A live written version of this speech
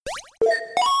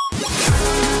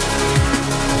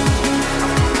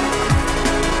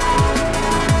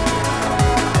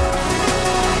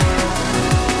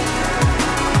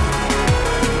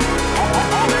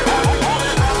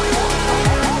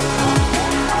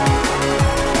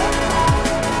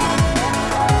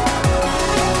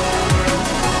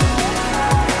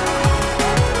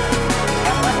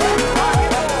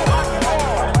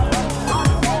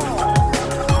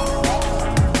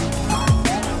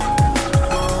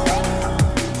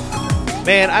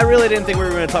Man, I really didn't think we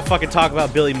were going to fucking talk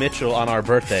about Billy Mitchell on our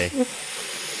birthday.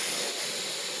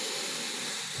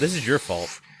 This is your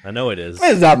fault. I know it is.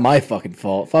 It's not my fucking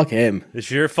fault. Fuck him. It's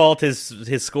your fault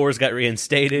his scores got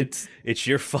reinstated. It's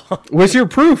your fault. What's your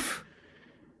proof?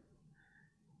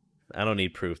 I don't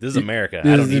need proof. This is America.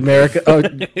 This is America. Oh,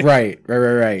 right.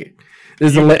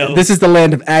 This is the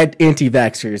land of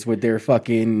anti-vaxxers with their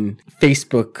fucking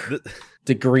Facebook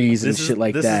degrees and shit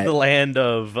like that. This is the land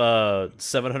of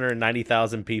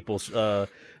 790,000 people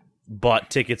bought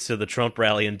tickets to the Trump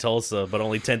rally in Tulsa, but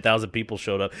only 10,000 people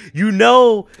showed up. You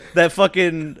know that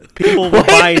fucking people were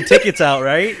buying tickets out,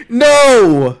 right?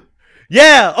 No!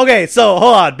 Yeah, okay, so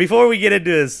hold on. Before we get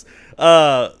into this,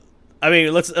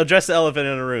 let's address the elephant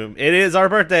in the room. It is our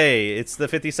birthday. It's the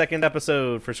 52nd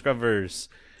episode for Scrubverse.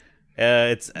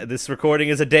 This recording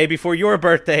is a day before your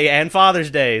birthday and Father's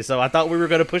Day, so I thought we were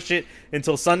going to push it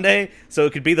until Sunday so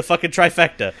it could be the fucking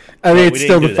trifecta. I mean, it's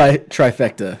still the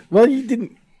trifecta. Well, you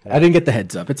didn't. I didn't get the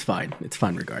heads up. It's fine. It's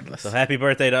fine regardless. So happy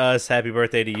birthday to us, happy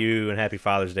birthday to you, and happy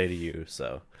Father's Day to you.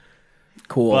 So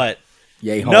cool. But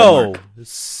yay, Hallmark. No.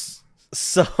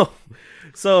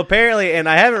 So apparently, and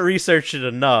I haven't researched it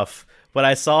enough, but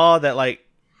I saw that, like,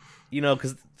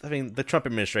 because the Trump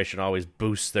administration always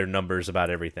boosts their numbers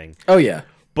about everything. Oh yeah.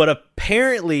 But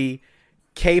apparently,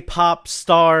 K-pop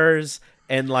stars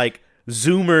and like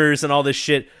Zoomers and all this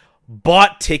shit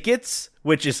bought tickets,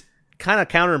 which is kind of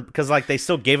counter because like they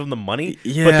still gave them the money,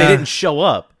 but they didn't show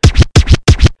up.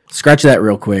 Scratch that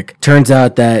real quick. Turns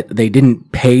out that they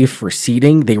didn't pay for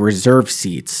seating; they reserved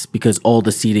seats because all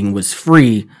the seating was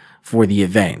free for the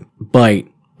event. But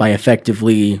by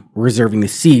effectively reserving the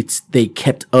seats, they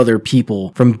kept other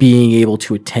people from being able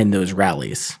to attend those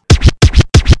rallies.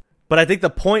 But I think the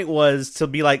point was to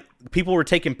be like, people were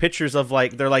taking pictures of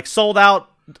like, they're like sold out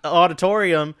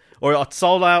auditorium or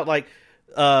sold out like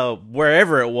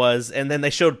wherever it was, and then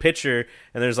they showed a picture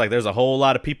and there's a whole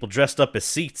lot of people dressed up as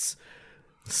seats.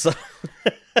 So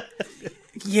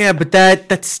yeah, but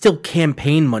that's still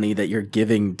campaign money that you're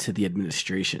giving to the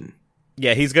administration.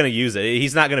 Yeah, he's going to use it.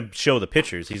 He's not going to show the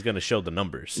pictures. He's going to show the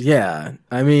numbers. Yeah,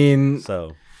 I mean,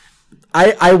 so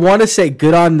I want to say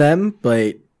good on them,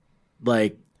 but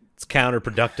like it's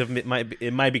counterproductive. It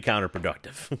might be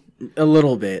counterproductive. A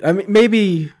little bit. I mean,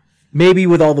 maybe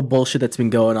with all the bullshit that's been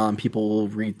going on, people will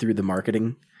read through the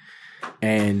marketing,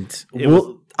 and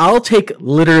I'll take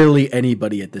literally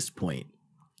anybody at this point.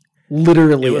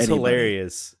 Literally, it was anybody.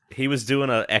 Hilarious. He was doing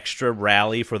an extra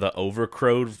rally for the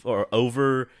overcrowded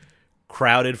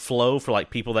flow for like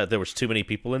people that there was too many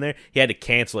people in there. He had to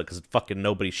cancel it because fucking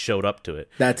nobody showed up to it.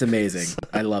 That's amazing.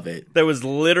 I love it. There was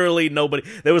literally nobody.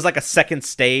 There was like a second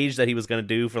stage that he was going to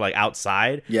do for like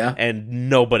outside. Yeah, and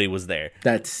nobody was there.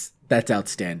 That's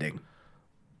outstanding.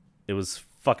 It was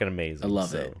fucking amazing. I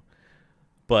love it.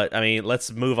 But I mean,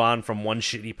 let's move on from one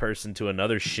shitty person to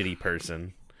another shitty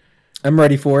person. I'm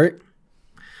ready for it.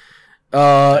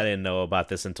 I didn't know about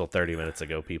this until 30 minutes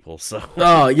ago, people. So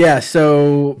oh yeah,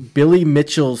 so Billy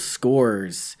Mitchell's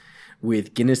scores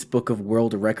with Guinness Book of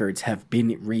World Records have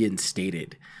been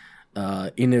reinstated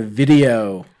in a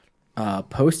video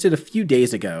posted a few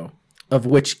days ago, of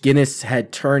which Guinness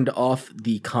had turned off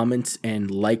the comments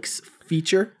and likes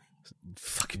feature.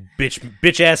 Fucking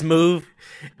bitch ass move.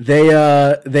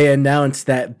 They announced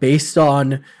that based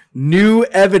on new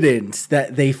evidence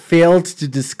that they failed to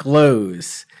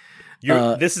disclose.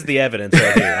 This is the evidence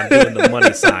right here. I'm doing the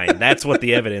money sign. That's what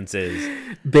the evidence is.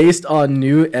 Based on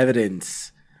new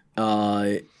evidence,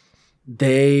 they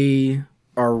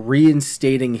are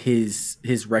reinstating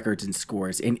his records and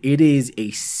scores, and it is a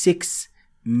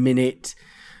 6-minute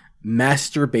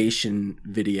masturbation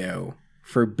video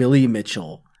for Billy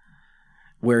Mitchell,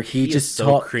 where he just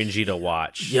so cringy to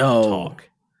watch. Talk.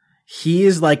 He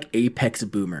is like Apex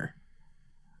Boomer,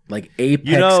 like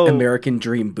Apex American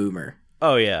Dream Boomer.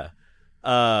 Oh yeah.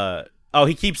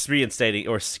 He keeps reinstating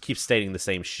or keeps stating the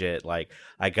same shit. Like,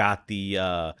 I got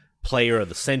the Player of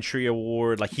the Century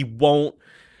award. Like,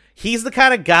 he's the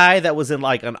kind of guy that was in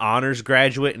like an honors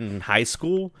graduate in high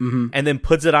school and then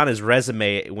puts it on his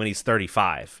resume when he's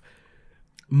 35.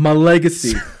 My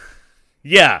legacy.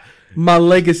 Yeah. My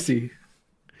legacy.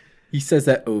 He says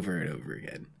that over and over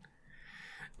again.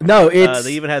 No, it's...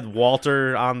 they even had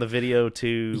Walter on the video,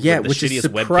 too. Yeah, with the which shittiest is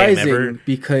webcam ever. surprising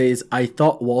because I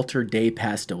thought Walter Day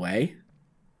passed away.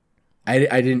 I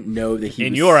didn't know that he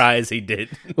In your eyes, he did.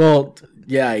 Well,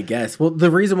 yeah, I guess. Well,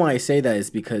 the reason why I say that is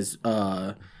because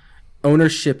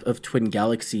ownership of Twin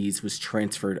Galaxies was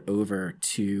transferred over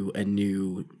to a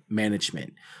new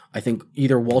management. I think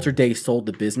either Walter Day sold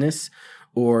the business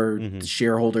or the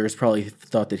shareholders probably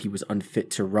thought that he was unfit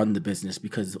to run the business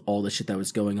because of all the shit that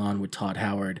was going on with Todd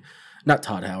Howard. Not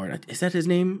Todd Howard. Is that his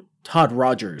name? Todd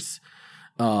Rogers.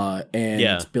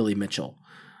 And Billy Mitchell.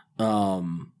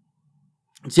 So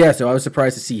I was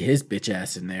surprised to see his bitch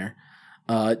ass in there.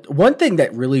 One thing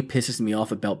that really pisses me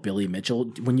off about Billy Mitchell,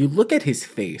 when you look at his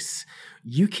face,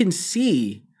 you can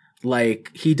see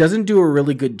like he doesn't do a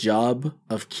really good job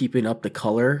of keeping up the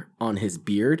color on his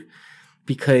beard,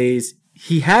 because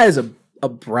he has a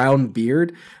brown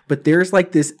beard, but there's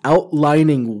like this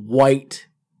outlining white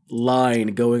line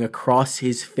going across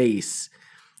his face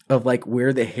of like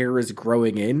where the hair is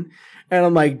growing in. And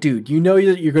I'm like, dude, you know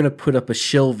that you're going to put up a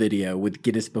shill video with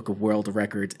Guinness Book of World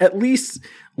Records. At least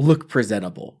look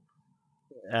presentable.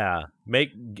 Yeah.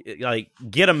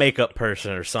 Get a makeup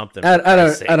person or something. I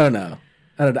don't know.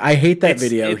 I hate that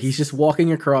video. He's just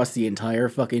walking across the entire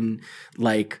fucking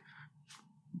like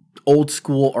old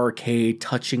school arcade,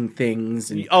 touching things.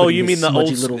 And you mean the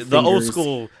old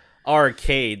school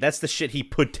arcade? That's the shit he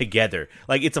put together.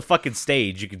 Like, it's a fucking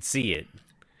stage. You can see it.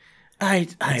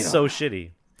 It's so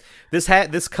shitty.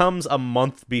 This comes a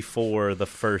month before the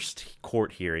first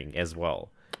court hearing as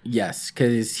well. Yes,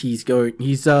 because he's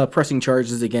pressing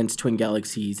charges against Twin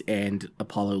Galaxies and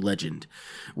Apollo Legend,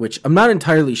 which I'm not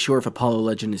entirely sure if Apollo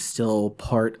Legend is still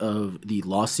part of the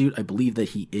lawsuit. I believe that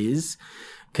he is,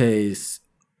 because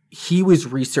he was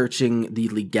researching the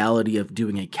legality of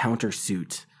doing a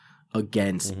countersuit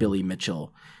against Billy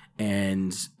Mitchell,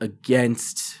 and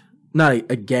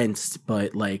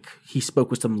but like he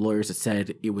spoke with some lawyers that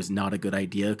said it was not a good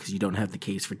idea because you don't have the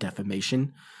case for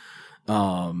defamation.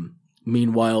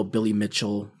 Meanwhile, Billy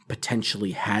Mitchell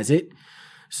potentially has it.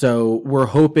 So we're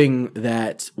hoping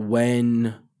that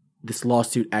when this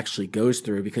lawsuit actually goes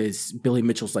through, because Billy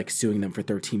Mitchell's like suing them for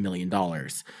 $13 million.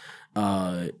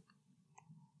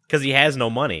 Because he has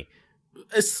no money.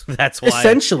 That's why.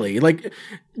 Essentially, like,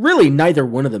 really neither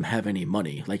one of them have any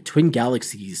money. Like, Twin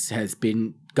Galaxies has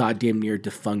been goddamn near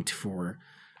defunct for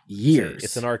years.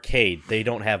 It's an arcade. They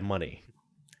don't have money.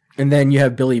 And then you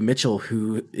have Billy Mitchell,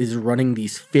 who is running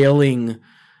these failing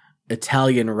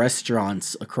Italian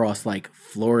restaurants across like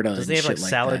Florida. Does he have like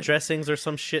salad dressings or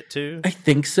some shit too? I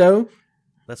think so.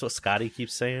 That's what Scotty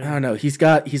keeps saying. I don't know. He's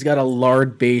got a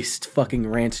lard-based fucking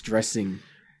ranch dressing.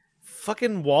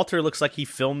 Fucking Walter looks like he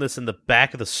filmed this in the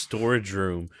back of the storage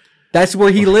room. That's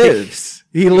where he lives.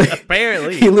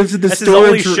 Apparently, he lives in the That's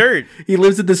storage. His only shirt. He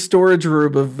lives in the storage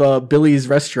room of Billy's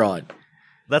restaurant.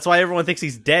 That's why everyone thinks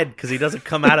he's dead, because he doesn't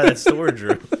come out of that storage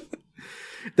room.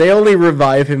 They only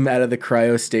revive him out of the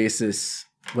cryostasis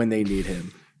when they need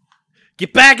him.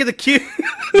 Get back in the queue.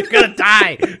 You're gonna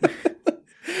die.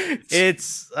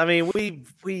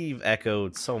 We've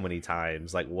echoed so many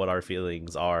times like what our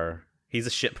feelings are. He's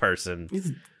a shit person. He's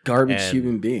a garbage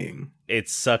human being. It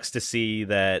sucks to see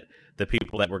that the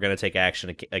people that were going to take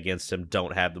action against him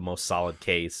don't have the most solid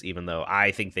case, even though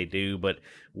I think they do. But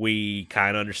we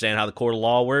kind of understand how the court of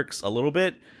law works a little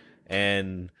bit.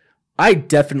 And I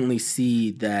definitely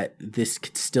see that this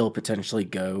could still potentially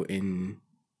go in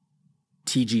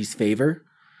TG's favor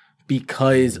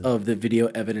because of the video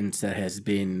evidence that has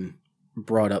been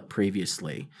brought up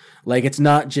previously. Like, it's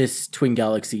not just Twin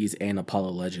Galaxies and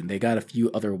Apollo Legend. They got a few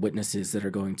other witnesses that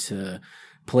are going to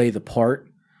play the part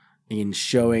in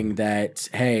showing that,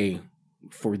 hey,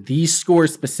 for these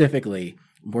scores specifically,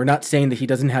 we're not saying that he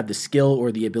doesn't have the skill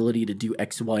or the ability to do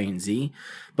X, Y, and Z,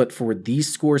 but for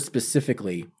these scores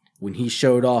specifically, when he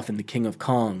showed off in the King of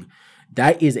Kong,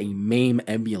 that is a MAME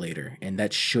emulator, and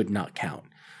that should not count.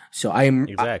 So I'm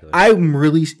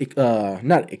really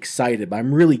not excited, but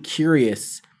I'm really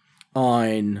curious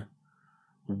on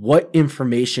what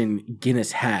information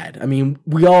Guinness had. I mean,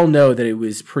 we all know that it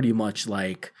was pretty much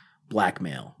like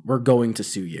blackmail. We're going to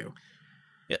sue you.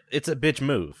 Yeah, it's a bitch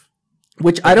move.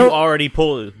 Which you already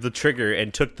pulled the trigger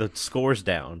and took the scores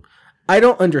down. I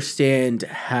don't understand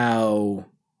how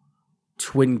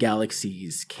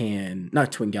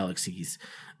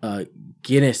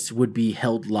Guinness would be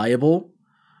held liable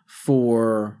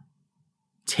for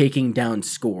taking down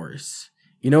scores.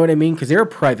 You know what I mean? Because they're a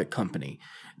private company.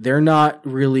 They're not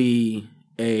really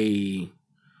an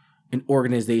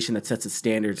organization that sets the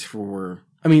standards for...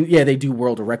 I mean, yeah, they do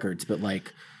world records, but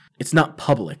like, it's not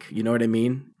public. You know what I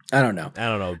mean? I don't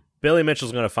know. Billy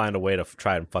Mitchell's going to find a way to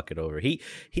try and fuck it over. He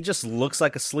just looks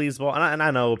like a sleazeball. And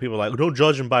I know people are like, don't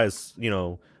judge him by his,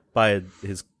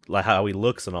 like how he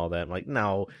looks and all that. I'm like,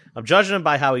 no, I'm judging him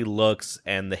by how he looks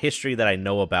and the history that I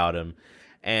know about him.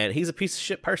 And he's a piece of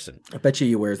shit person. I bet you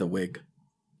he wears a wig.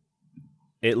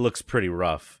 It looks pretty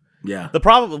rough. Yeah. The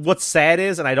problem, what's sad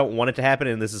is, and I don't want it to happen,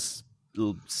 and this is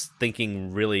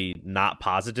thinking really not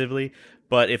positively,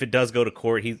 But if it does go to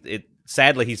court,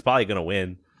 sadly he's probably gonna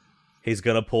win. He's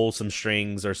gonna pull some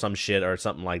strings or some shit or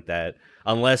something like that,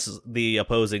 unless the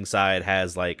opposing side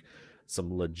has like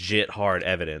some legit hard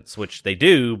evidence, which they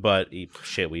do. But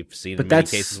shit, we've seen in many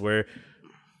cases where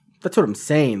that's what I'm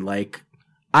saying. Like,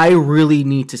 I really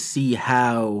need to see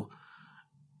how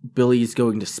Billy's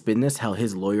going to spin this, how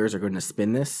his lawyers are going to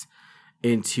spin this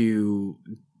into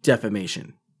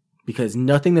defamation, because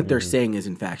nothing that they're saying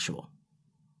isn't factual.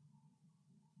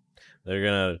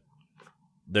 They're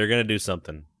gonna do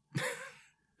something.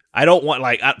 I don't want,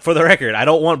 like, for the record, I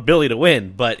don't want Billy to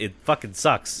win, but it fucking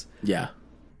sucks. Yeah.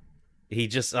 He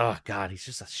just, oh god, he's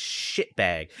just a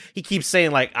shitbag. He keeps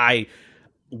saying like,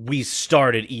 we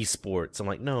started esports. I'm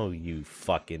like, no, you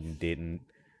fucking didn't.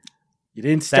 You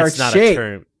didn't start That's not shit. a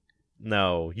term.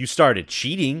 No, you started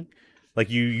cheating. Like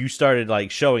you started like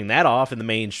showing that off in the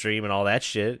mainstream and all that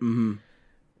shit. Mm-hmm.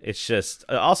 It's just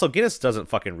also Guinness doesn't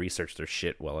fucking research their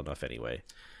shit well enough anyway.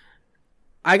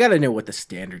 I gotta know what the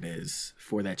standard is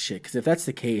for that shit, because if that's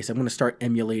the case, I'm gonna start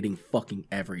emulating fucking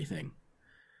everything,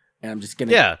 and I'm just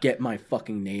gonna get my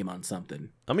fucking name on something.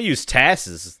 I'm gonna use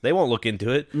TASes. They won't look into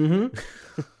it.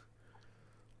 Mm-hmm.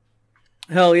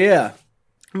 Hell yeah!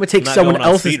 I'm gonna take someone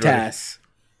else's TAS.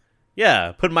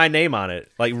 Yeah, put my name on it,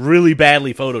 like really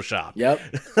badly photoshopped. Yep.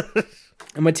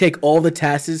 I'm gonna take all the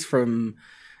TASes from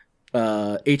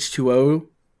H2O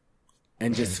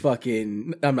and just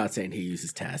fucking. I'm not saying he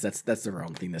uses TAS. That's the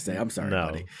wrong thing to say. I'm sorry,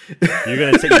 buddy. You're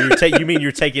gonna take. You mean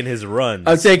you're taking his runs?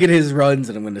 I'm taking his runs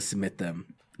and I'm gonna submit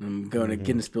them. I'm going to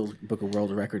Guinness Book of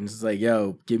World Records. And it's like,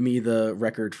 yo, give me the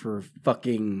record for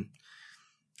fucking.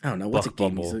 I don't know what's Buck a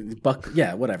game. Bumble. Buck,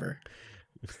 yeah, whatever.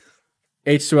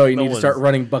 H2O, you need to start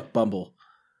running Buck Bumble.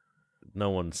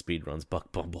 No one speedruns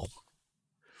Buck Bumble.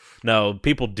 No,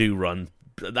 people do run.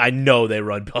 I know they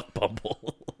run Buck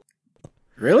Bumble.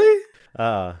 Really?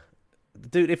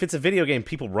 Dude, if it's a video game,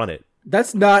 people run it.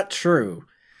 That's not true.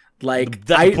 Like,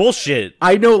 that's bullshit.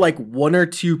 I know like one or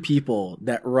two people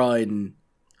that run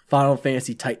Final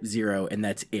Fantasy Type 0, and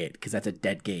that's it, because that's a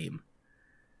dead game.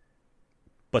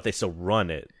 But they still run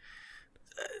it.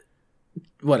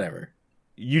 Whatever.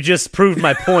 You just proved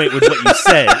my point with what you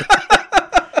said.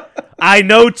 I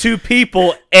know two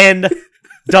people and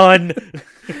done.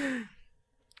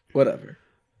 Whatever.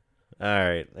 All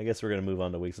right. I guess we're going to move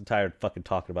on to weeks. I'm tired of fucking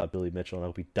talking about Billy Mitchell, and I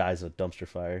hope he dies in a dumpster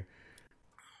fire.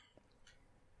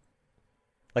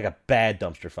 Like a bad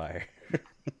dumpster fire.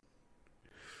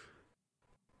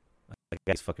 I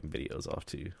got these fucking videos off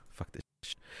too. Fuck this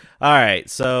shit. All right.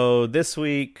 So this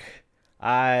week,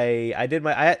 I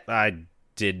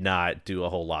did not do a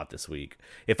whole lot this week.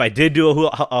 If I did do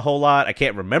a whole lot, I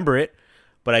can't remember it,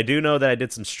 but I do know that I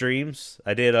did some streams.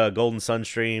 I did a Golden Sun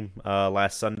stream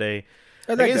last Sunday.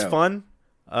 I think it's fun.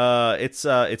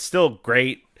 It's still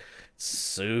great. It's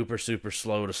super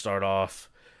slow to start off.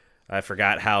 I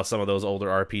forgot how some of those older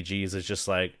RPGs is just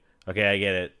like, okay, I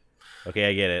get it. Okay,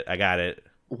 I get it. I got it.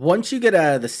 Once you get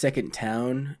out of the second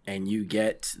town and you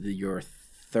get your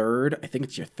third, I think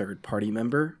it's your third party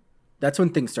member, that's when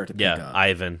things start to pick up. Yeah,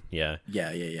 Ivan. Yeah.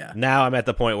 Yeah. Now I'm at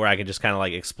the point where I can just kind of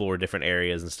like explore different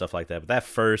areas and stuff like that. But that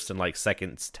first and like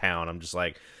second town, I'm just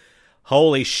like,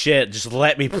 holy shit, just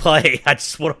let me play. I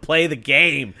just want to play the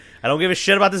game. I don't give a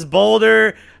shit about this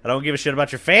boulder. I don't give a shit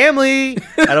about your family.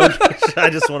 I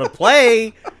just want to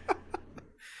play.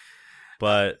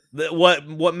 But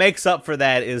what makes up for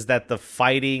that is that the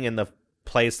fighting and the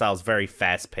play style is very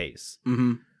fast paced.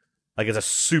 Mm-hmm. Like it's a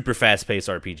super fast paced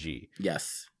RPG.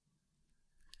 Yes.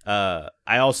 I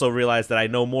also realized that I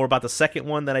know more about the second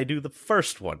one than I do the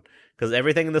first one, because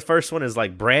everything in the first one is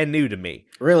like brand new to me.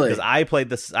 Really? Because I played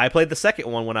the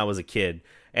second one when I was a kid,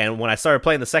 and when I started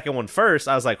playing the second one first,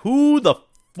 I was like,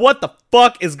 what the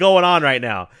fuck is going on right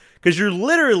now? Because you're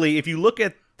literally, if you look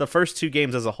at the first two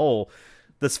games as a whole,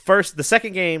 the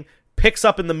second game picks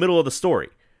up in the middle of the story.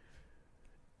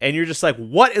 And you're just like,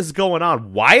 what is going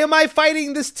on? Why am I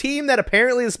fighting this team that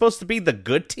apparently is supposed to be the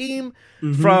good team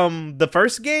from the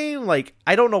first game? Like,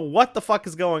 I don't know what the fuck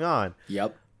is going on.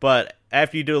 Yep. But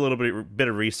after you do a little bit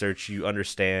of research, you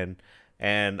understand.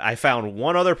 And I found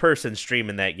one other person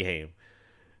streaming that game,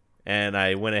 and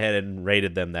I went ahead and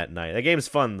rated them that night. That game's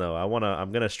fun though.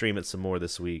 I'm gonna stream it some more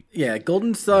this week. Yeah,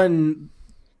 Golden Sun,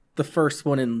 the first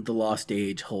one and The Lost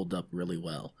Age hold up really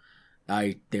well.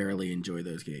 I thoroughly enjoy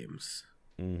those games.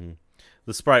 Mm-hmm.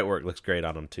 The sprite work looks great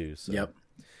on them too. So. Yep.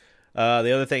 The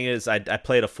other thing is I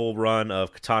played a full run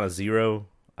of Katana Zero.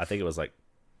 I think it was like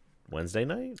Wednesday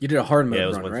night. You did a hard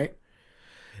mode run, right?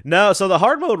 No, so the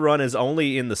hard mode run is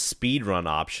only in the speed run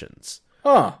options.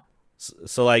 Oh.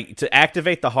 So like to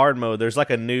activate the hard mode, there's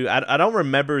like a new. I don't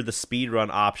remember the speed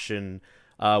run option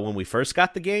when we first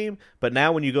got the game, but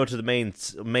now when you go to the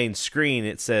main screen,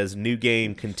 it says new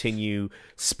game, continue,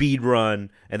 speed run,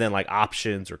 and then like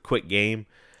options or quick game.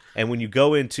 And when you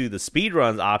go into the speed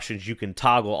runs options, you can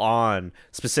toggle on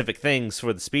specific things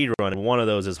for the speed run, and one of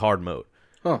those is hard mode.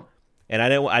 Huh. And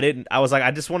I was like,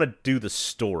 I just want to do the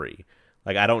story.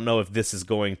 Like, I don't know if this is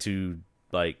going to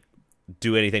like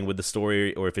do anything with the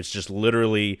story, or if it's just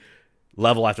literally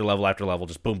level after level after level,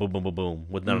 just boom, boom, boom, boom, boom,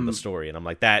 with none of the story. And I'm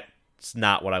like, that's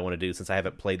not what I want to do since I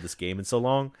haven't played this game in so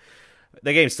long.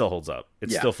 The game still holds up.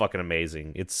 It's still fucking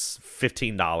amazing. It's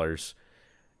 $15.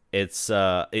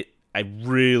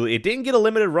 It didn't get a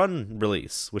limited run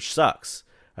release, which sucks.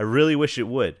 I really wish it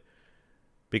would,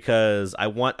 because I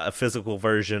want a physical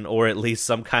version or at least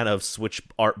some kind of Switch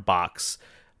art box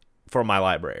for my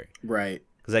library. Right.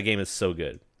 Because that game is so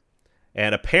good.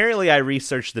 And apparently I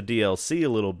researched the DLC a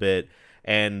little bit,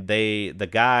 and the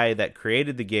guy that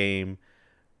created the game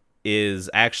is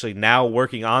actually now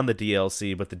working on the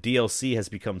DLC, but the DLC has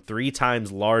become 3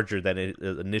 times larger than it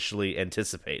initially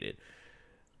anticipated.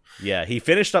 Yeah, he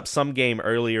finished up some game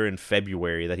earlier in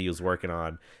February that he was working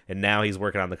on, and now he's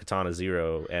working on the Katana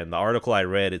Zero, and the article I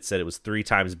read, it said it was 3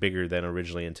 times bigger than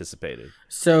originally anticipated.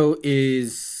 So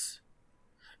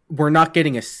we're not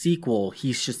getting a sequel,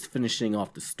 he's just finishing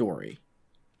off the story.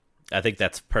 I think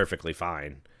that's perfectly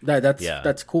fine.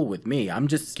 That's cool with me. I'm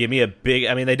just... Give me a big...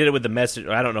 I mean, they did it with the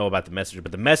Messenger. I don't know about the Messenger,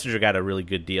 but the Messenger got a really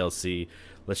good DLC.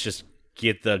 Let's just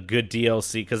get the good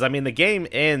DLC. Because, I mean, the game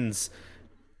ends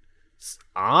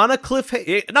on a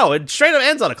cliffhanger. No, it straight up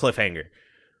ends on a cliffhanger.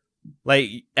 Like,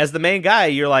 as the main guy,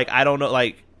 you're like, I don't know.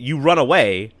 Like, you run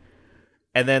away,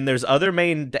 and then there's other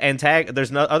main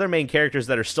other main characters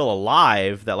that are still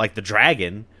alive, that like the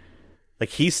dragon. Like,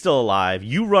 he's still alive.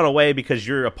 You run away because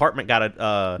your apartment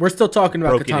got we're still talking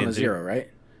about Katana Zero, right?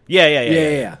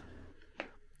 Yeah.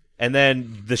 And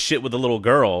then the shit with the little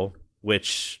girl,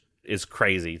 which is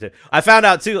crazy. I found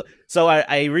out, too. So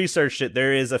I researched it.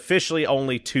 There is officially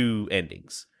only 2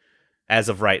 endings as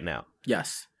of right now.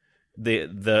 Yes.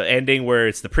 The ending where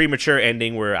it's the premature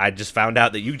ending where I just found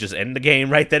out that you just end the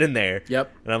game right then and there.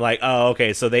 Yep. And I'm like, oh,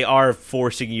 okay. So they are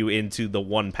forcing you into the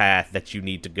one path that you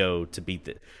need to go to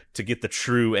to get the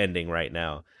true ending right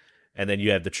now. And then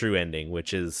you have the true ending,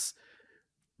 which is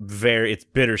it's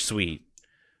bittersweet.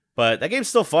 But that game's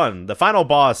still fun. The final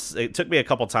boss, it took me a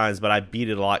couple times, but I beat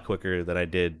it a lot quicker than I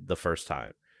did the first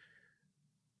time.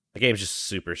 The game's just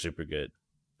super, super good.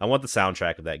 I want the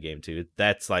soundtrack of that game, too.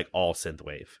 That's like all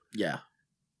synthwave. Yeah.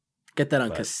 Get that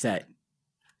on cassette.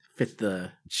 Fit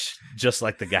the... Just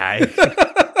like the guy.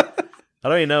 I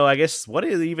don't even know. I guess, what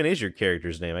even is your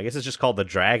character's name? I guess it's just called the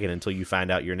Dragon until you find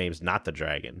out your name's not the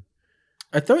Dragon.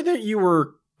 I thought that you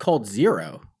were called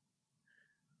Zero.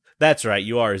 That's right.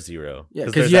 You are Zero. Yeah,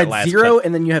 because you had 0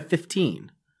 and then you have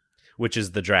 15. Which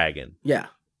is the Dragon. Yeah.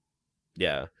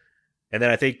 Yeah. And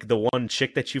then I think the one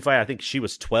chick that you fight, I think she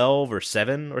was 12 or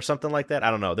 7 or something like that.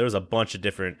 I don't know. There was a bunch of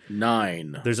different...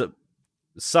 9. There's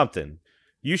something.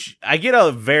 I get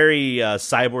a very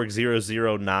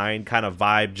Cyborg 009 kind of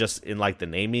vibe just in like the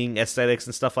naming aesthetics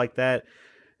and stuff like that.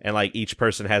 And like each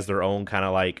person has their own kind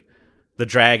of like... The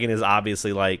Dragon is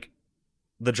obviously like...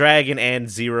 The Dragon and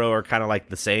Zero are kind of like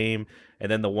the same.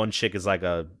 And then the one chick is like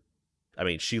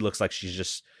she looks like she's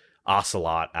just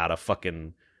Ocelot out of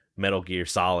fucking Metal Gear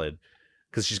Solid.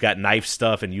 Because she's got knife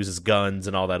stuff and uses guns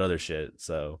and all that other shit.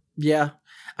 So yeah,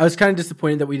 I was kind of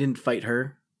disappointed that we didn't fight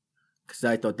her, because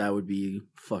I thought that would be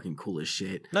fucking cool as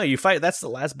shit. No, you fight. That's the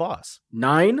last boss.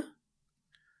 9?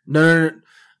 No.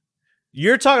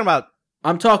 You're talking about.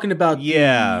 I'm talking about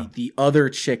the other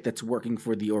chick that's working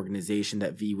for the organization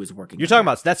that V was working. You're talking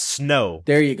about that's Snow.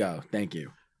 There you go. Thank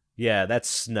you. Yeah, that's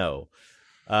Snow.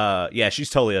 Yeah, she's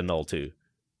totally a null too.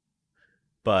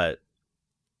 But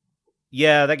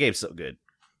yeah, that game's so good.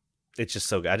 It's just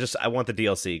so good. I want the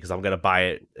DLC because I'm gonna buy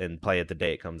it and play it the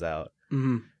day it comes out.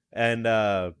 Mm-hmm. And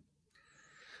the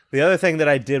other thing that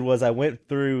I did was I went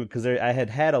through because I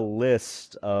had a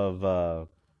list of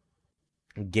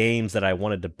games that I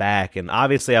wanted to back, and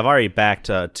obviously I've already backed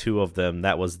 2 of them.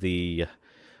 That was I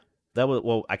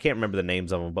can't remember the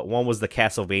names of them, but one was the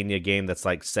Castlevania game that's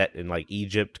like set in like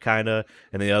Egypt kind of,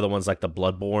 and the other one's like the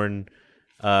Bloodborne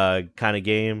kind of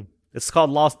game. It's called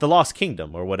The Lost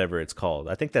Kingdom or whatever it's called.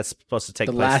 I think that's supposed to take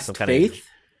place. Last Some Faith?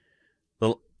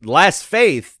 The Last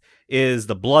Faith is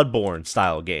the Bloodborne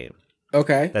style game.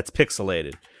 Okay. That's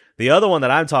pixelated. The other one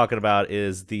that I'm talking about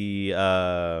is the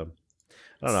I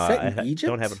don't know. Set in Egypt?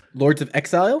 Don't have it. Lords of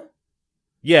Exile?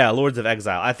 Yeah, Lords of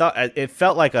Exile. I thought it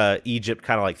felt like a Egypt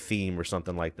kind of like theme or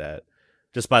something like that,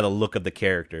 just by the look of the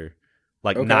character,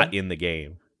 like not in the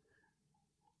game.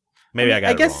 Maybe I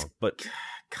got it wrong, but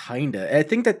Kinda. I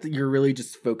think that you're really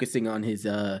just focusing on his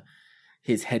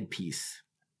headpiece.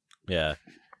 Yeah,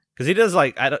 because he does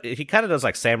like he kind of does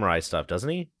like samurai stuff, doesn't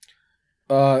he?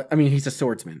 I mean, he's a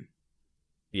swordsman.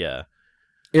 Yeah.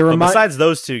 But besides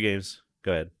those two games,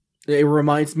 go ahead. It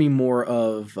reminds me more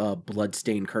of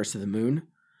Bloodstained: Curse of the Moon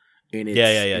in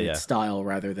its style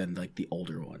rather than like the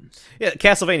older ones. Yeah,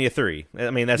 Castlevania 3.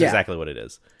 I mean, that's exactly what it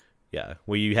is. Yeah,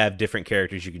 where you have different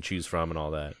characters you can choose from and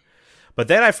all that. But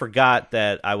then I forgot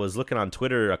that I was looking on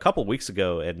Twitter a couple weeks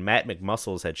ago, and Matt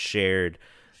McMuscles had shared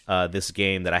this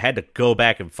game that I had to go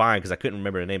back and find because I couldn't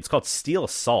remember the name. It's called Steel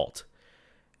Assault,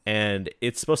 and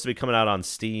it's supposed to be coming out on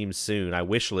Steam soon. I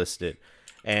wishlisted it,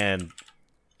 and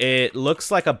it looks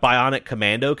like a Bionic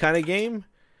Commando kind of game,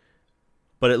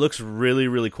 but it looks really,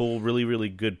 really cool, really, really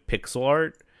good pixel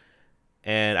art.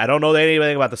 And I don't know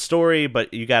anything about the story,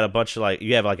 but you got a bunch of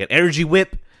you have like an energy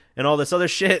whip and all this other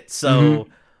shit, so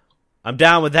I'm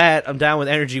down with that. I'm down with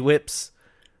energy whips.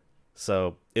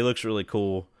 So it looks really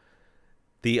cool.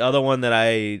 The other one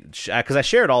that because I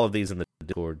shared all of these in the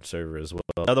Discord server as well.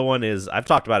 The other one is, I've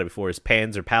talked about it before, is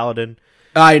Panzer Paladin.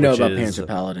 I know about Panzer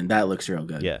Paladin. That looks real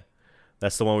good. Yeah.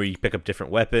 That's the one where you pick up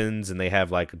different weapons and they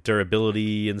have like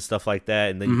durability and stuff like that.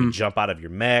 And then you can jump out of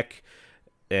your mech.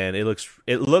 And it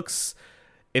looks,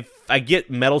 if I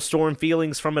get Metal Storm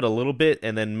feelings from it a little bit,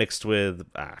 and then mixed with,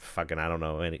 I don't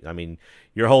know. I mean,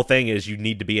 your whole thing is you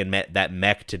need to be in that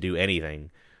mech to do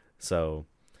anything. So,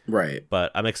 right.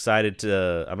 But I'm excited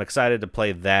to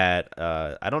play that.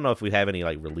 I don't know if we have any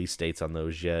like release dates on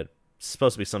those yet. It's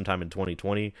supposed to be sometime in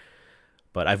 2020,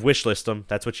 but I've wishlisted them.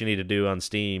 That's what you need to do on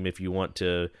Steam if you want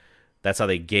to. That's how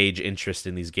they gauge interest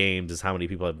in these games, is how many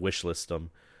people have wishlisted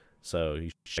them. So you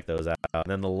should check those out. And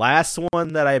then the last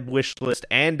one that I wishlisted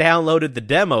and downloaded the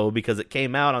demo because it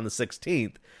came out on the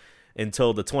 16th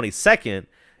until the 22nd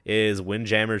is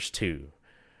Windjammers 2.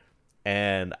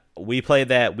 And we played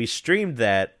that. We streamed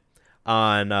that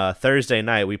on Thursday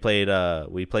night. We played a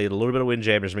little bit of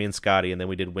Windjammers, me and Scotty, and then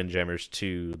we did Windjammers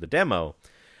 2, the demo.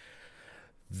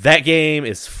 That game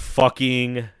is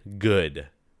fucking good.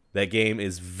 That game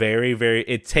is very, very...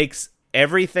 It takes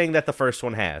everything that the first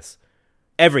one has.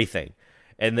 Everything.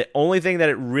 And the only thing that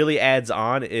it really adds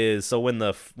on is, so when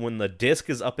the disc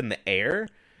is up in the air,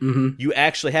 you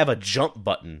actually have a jump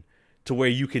button to where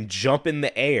you can jump in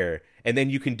the air, and then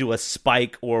you can do a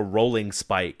spike or a rolling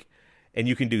spike. And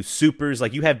you can do supers.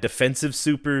 Like, you have defensive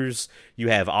supers. You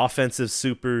have offensive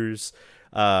supers.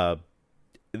 It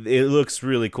looks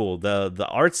really cool. The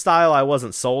art style, I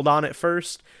wasn't sold on at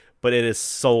first, but it is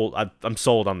sold. I'm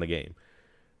sold on the game.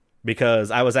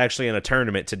 Because I was actually in a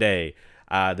tournament today.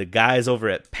 The guys over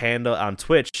at Panda on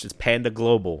Twitch, is Panda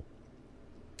Global.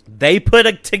 They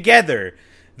put together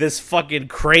this fucking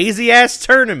crazy-ass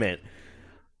tournament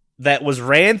that was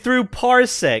ran through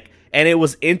Parsec, and it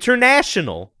was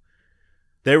international.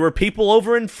 There were people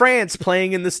over in France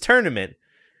playing in this tournament,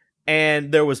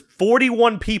 and there was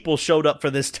 41 people showed up for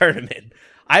this tournament.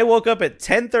 I woke up at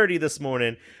 10:30 this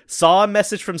morning, saw a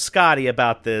message from Scotty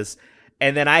about this,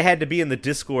 and then I had to be in the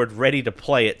Discord ready to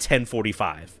play at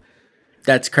 10:45.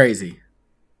 That's crazy.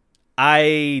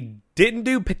 I didn't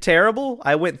do terrible.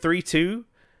 I went 3-2.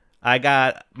 I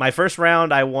got my first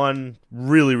round. I won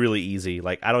really, really easy.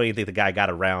 Like, I don't even think the guy got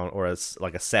a round or a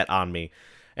set on me.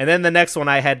 And then the next one,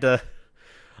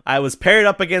 I was paired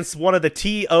up against one of the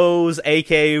TOs,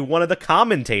 aka one of the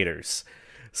commentators.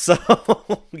 So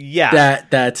yeah,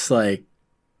 that's really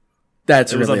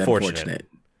unfortunate.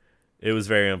 It was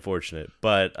very unfortunate,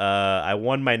 but I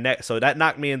won my next, so that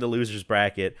knocked me into losers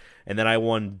bracket, and then I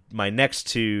won my next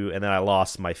two, and then I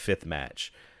lost my fifth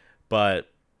match. But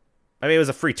I mean, it was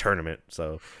a free tournament,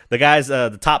 so the guys,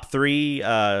 the top three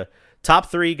got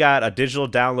a digital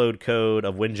download code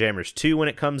of Windjammers 2 when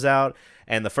it comes out,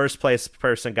 and the first place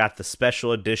person got the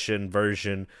special edition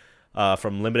version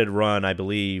from Limited Run, I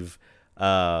believe,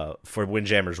 for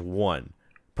Windjammers 1,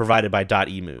 provided by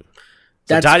 .emu.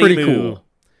 So that's pretty cool.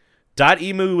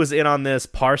 .emu was in on this.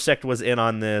 Parsec was in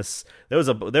on this. There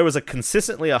was a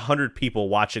consistently 100 people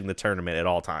watching the tournament at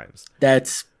all times.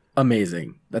 That's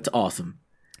amazing. That's awesome.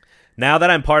 Now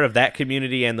that I'm part of that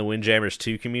community and the Windjammers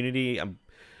 2 community,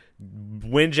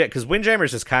 because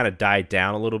Windjammers has kind of died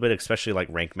down a little bit, especially like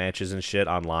rank matches and shit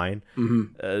online.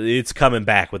 It's coming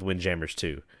back with Windjammers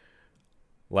 2.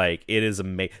 Like, it is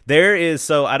amazing.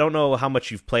 So I don't know how much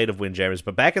you've played of Windjammers,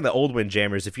 but back in the old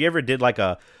Windjammers, if you ever did like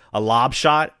a lob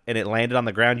shot and it landed on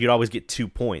the ground, you'd always get 2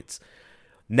 points.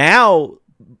 Now,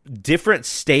 different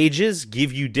stages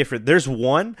give you different. There's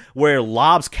one where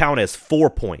lobs count as 4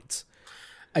 points.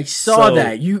 I saw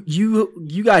that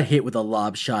you got hit with a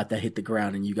lob shot that hit the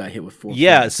ground, and you got hit with 4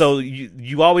 Yeah, points. so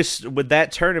you always, with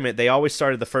that tournament, they always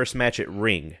started the first match at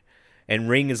Ring. And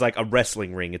Ring is like a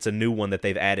wrestling ring. It's a new one that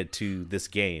they've added to this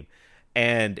game.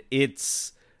 And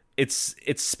it's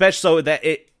special so that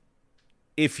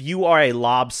if you are a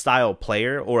lob style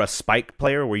player or a spike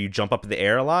player where you jump up in the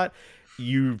air a lot,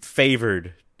 you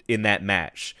favored in that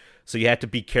match. So you have to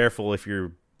be careful if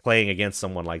you're playing against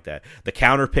someone like that. The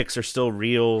counter picks are still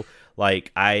real.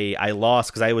 Like I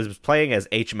lost because I was playing as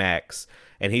H-Max,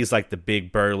 and he's like the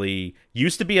big burly,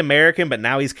 used to be American, but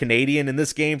now he's Canadian in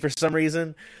this game for some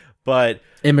reason. But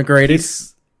Immigrated.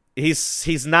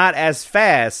 He's not as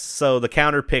fast, so the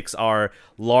counter picks are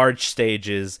large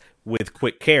stages with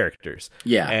quick characters.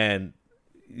 Yeah. And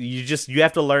you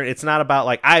have to learn. It's not about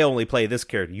like, I only play this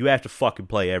character. You have to fucking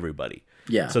play everybody.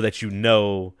 Yeah. So that you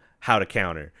know how to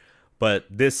counter. But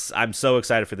I'm so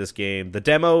excited for this game. The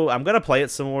demo, I'm going to play it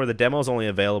some more. The demo's only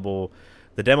available.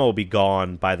 The demo will be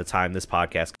gone by the time this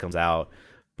podcast comes out,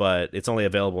 but it's only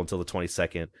available until the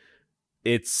 22nd.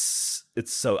 It's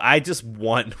so, I just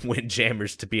want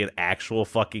Windjammers to be an actual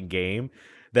fucking game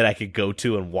that I could go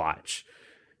to and watch.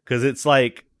 Because it's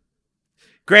like,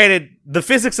 granted, the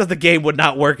physics of the game would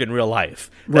not work in real life.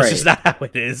 That's just not how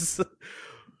it is.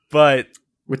 But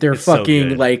with their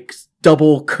fucking like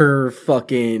double curve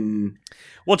fucking,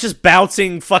 well, just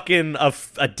bouncing fucking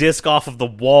a disc off of the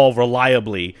wall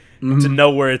reliably to know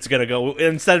where it's gonna go,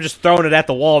 instead of just throwing it at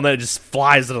the wall and then it just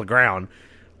flies to the ground.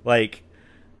 Like,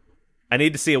 I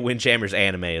need to see a Windjammers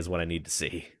anime is what I need to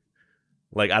see.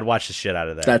 Like, I'd watch the shit out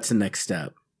of that. That's the next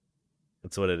step.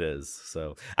 That's what it is.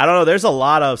 So, I don't know. There's a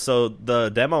lot of... So, the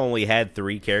demo only had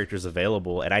 3 characters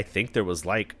available, and I think there was,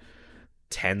 like,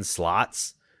 10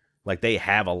 slots. Like, they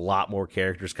have a lot more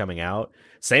characters coming out.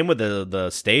 Same with the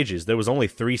stages. There was only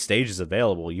 3 stages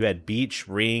available. You had Beach,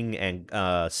 Ring,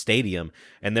 and Stadium.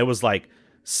 And there was, like,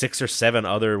 6 or 7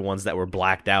 other ones that were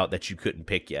blacked out that you couldn't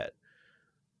pick yet.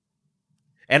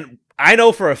 And I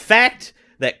know for a fact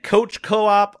that Couch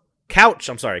Co-op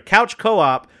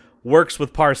works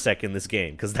with Parsec in this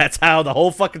game, because that's how the whole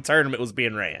fucking tournament was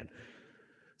being ran.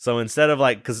 So instead of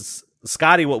like, because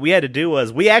Scotty, what we had to do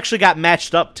was we actually got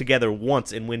matched up together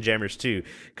once in Windjammers 2,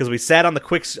 because we sat on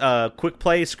the quick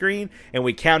play screen and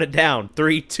we counted down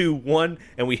 3, 2, 1,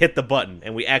 and we hit the button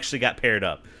and we actually got paired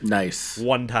up. Nice.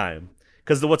 One time.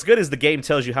 Because what's good is the game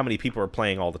tells you how many people are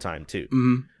playing all the time too.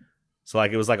 Mm-hmm. So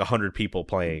like it was like 100 people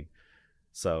playing.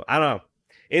 So I don't know.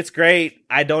 It's great.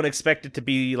 I don't expect it to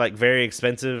be like very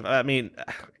expensive. I mean,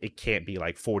 it can't be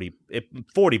like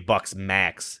 $40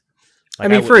 max. Like, I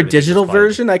mean, for a digital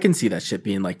version, I can see that shit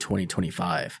being like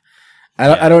 20-25.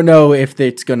 I don't know if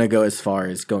it's gonna go as far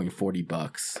as going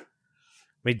 $40. I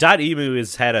mean, .emu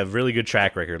has had a really good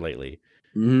track record lately.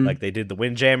 Mm-hmm. Like they did the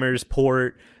Windjammers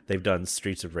port. They've done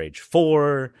Streets of Rage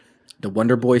 4, the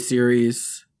Wonder Boy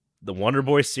series,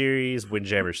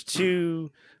 Windjammers 2.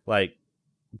 Like,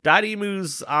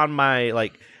 .emu's on my,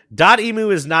 like, .emu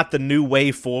is not the new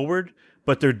way forward,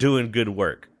 but they're doing good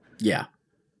work. Yeah.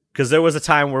 Because there was a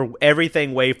time where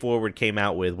everything Way Forward came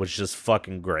out with was just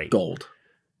fucking great. Gold.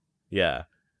 Yeah.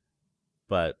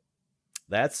 But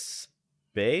that's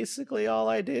basically all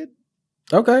I did.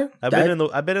 Okay. I've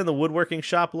been in the woodworking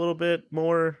shop a little bit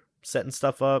more, setting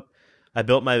stuff up. I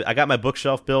got my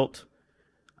bookshelf built.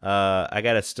 I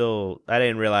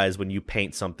didn't realize when you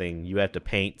paint something, you have to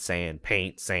paint, sand,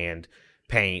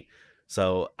 paint.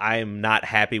 So I'm not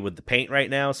happy with the paint right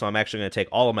now. So I'm actually going to take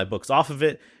all of my books off of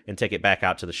it and take it back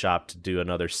out to the shop to do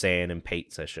another sand and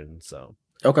paint session. So,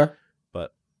 okay.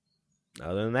 But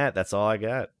other than that, that's all I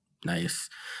got. Nice.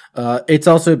 It's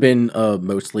also been a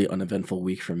mostly uneventful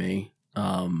week for me.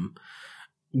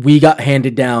 We got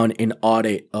handed down an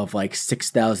audit of like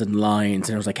 6,000 lines,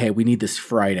 and I was like, hey, we need this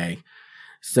Friday.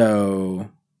 So,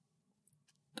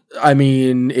 I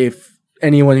mean, if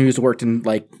anyone who's worked in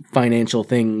like financial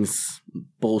things,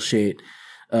 bullshit,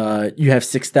 you have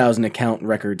 6,000 account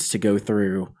records to go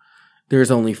through.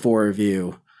 There's only 4 of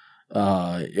you.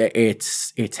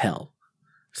 It's hell.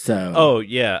 So. Oh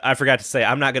yeah, I forgot to say,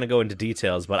 I'm not going to go into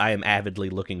details, but I am avidly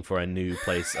looking for a new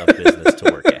place of business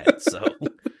to work at. So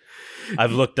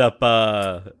I've looked up.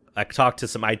 I talked to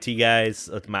some IT guys,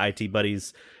 my IT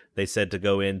buddies. They said to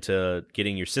go into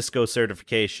getting your Cisco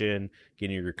certification,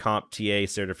 getting your CompTIA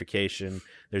certification.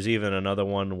 There's even another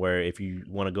one where if you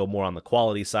want to go more on the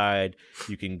quality side,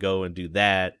 you can go and do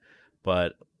that.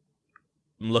 But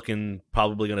I'm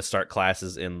probably going to start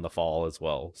classes in the fall as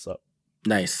well. So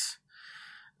nice.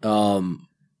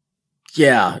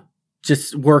 Yeah,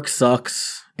 just work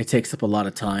sucks. It takes up a lot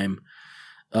of time.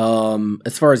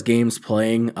 As far as games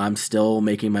playing, I'm still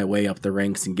making my way up the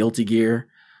ranks in Guilty Gear.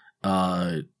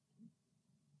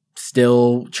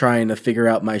 Still trying to figure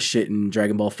out my shit in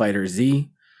Dragon Ball Fighter Z.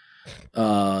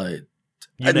 Look,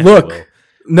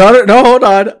 no, hold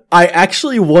on. I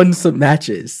actually won some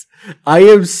matches. I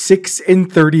am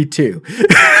 6-32.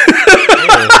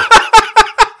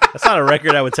 That's not a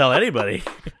record I would tell anybody.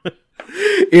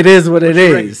 It is what it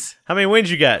is. How many wins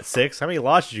you got? 6. How many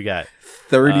losses you got?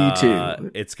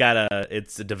 32. It's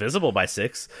divisible by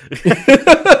 6.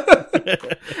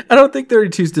 I don't think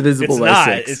 32 is divisible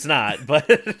by 6. It's not, but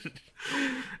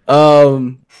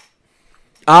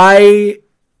I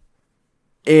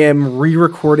am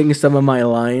re-recording some of my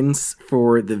lines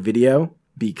for the video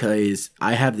because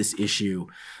I have this issue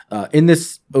in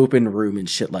this open room and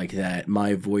shit like that.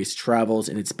 My voice travels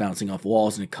and it's bouncing off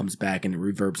walls and it comes back and it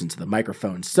reverbs into the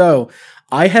microphone. So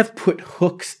I have put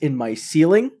hooks in my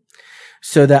ceiling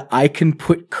so that I can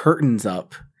put curtains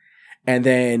up, and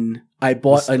then I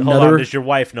bought another. Hold on, does your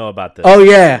wife know about this? Oh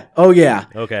yeah.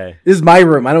 Okay. This is my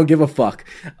room. I don't give a fuck.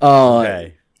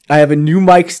 Okay. I have a new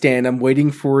mic stand. I'm waiting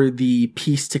for the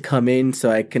piece to come in so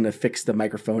I can affix the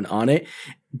microphone on it.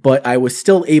 But I was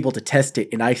still able to test it,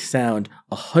 and I sound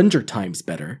 100 times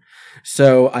better.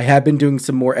 So I have been doing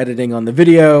some more editing on the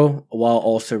video while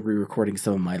also re-recording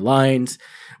some of my lines,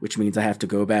 which means I have to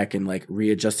go back and like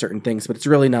readjust certain things, but it's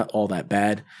really not all that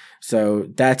bad. So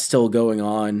that's still going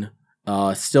on.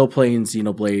 Still playing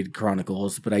Xenoblade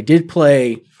Chronicles, but I did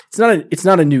play. It's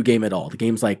not a new game at all. The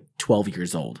game's like 12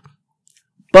 years old,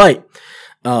 but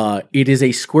it is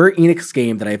a Square Enix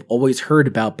game that I've always heard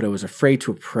about, but I was afraid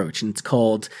to approach, and it's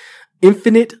called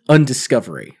Infinite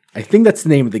Undiscovery. I think that's the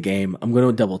name of the game. I'm going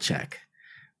to double check,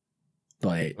 but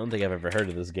I don't think I've ever heard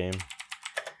of this game.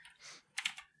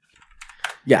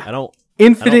 Yeah, I don't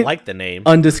like the name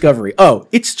Undiscovery. Oh,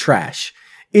 it's trash.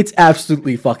 It's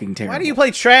absolutely fucking terrible. Why do you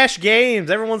play trash games?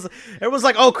 Everyone's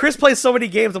like, oh, Chris plays so many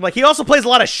games. I'm like, he also plays a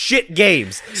lot of shit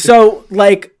games. So,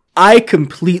 like, I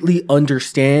completely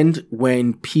understand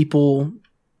when people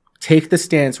take the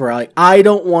stance where I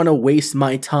don't want to waste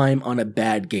my time on a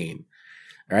bad game.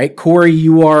 All right, Corey,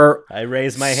 you are I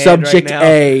raise my hand subject right now.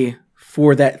 A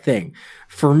for that thing.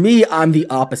 For me, I'm the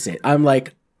opposite. I'm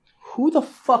like, who the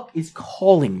fuck is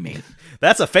calling me?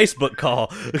 That's a Facebook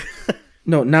call.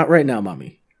 No, not right now,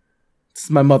 mommy. It's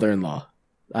my mother-in-law.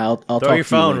 I'll Throw talk your to you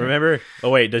phone, later. remember? Oh,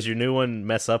 wait, does your new one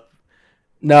mess up?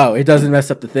 No, it doesn't mess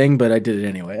up the thing, but I did it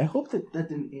anyway. I hope that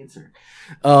didn't answer.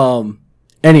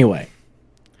 Anyway.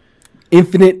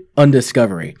 Infinite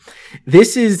Undiscovery.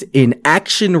 This is an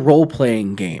action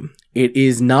role-playing game. It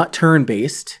is not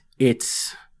turn-based.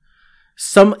 It's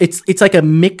like a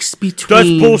mix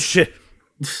between... That's bullshit.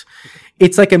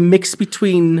 It's like a mix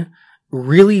between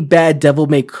really bad Devil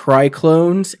May Cry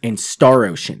clones and Star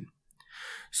Ocean.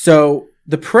 So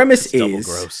the premise is...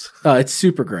 gross. It's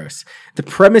super gross. The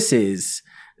premise is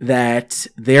that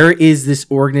there is this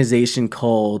organization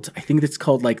called, I think it's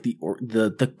called like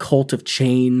the Cult of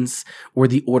Chains or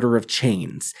the Order of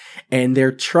Chains. And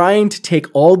they're trying to take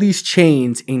all these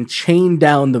chains and chain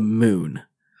down the moon.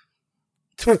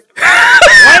 What?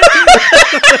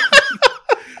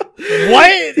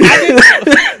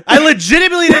 I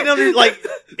legitimately didn't know. Like,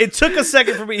 it took a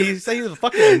second for me. He said he was the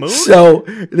fucking moon? So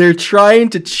they're trying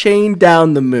to chain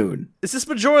down the moon. Is this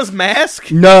Majora's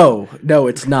Mask? No,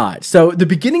 it's not. So the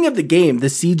beginning of the game, the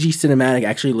CG cinematic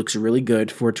actually looks really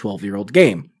good for a 12-year-old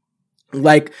game.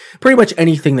 Like pretty much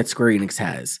anything that Square Enix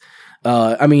has.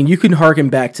 I mean, you can harken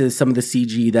back to some of the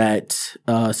CG that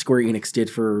Square Enix did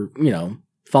for,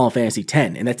 Final Fantasy X,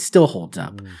 and that still holds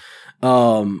up.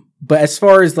 But as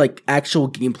far as like actual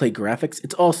gameplay graphics,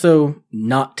 it's also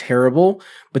not terrible,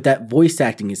 but that voice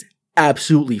acting is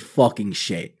absolutely fucking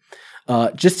shit.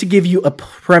 Just to give you a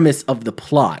premise of the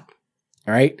plot,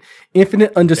 all right?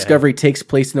 Infinite Undiscovery takes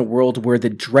place in a world where the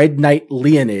Dread Knight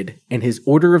Leonid and his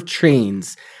Order of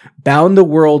Chains bound the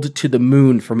world to the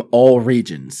moon from all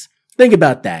regions. Think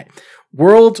about that.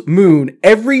 World, moon,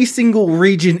 every single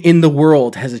region in the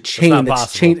world has a chain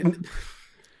that's chained.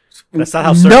 That's not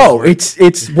how. No, works.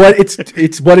 it's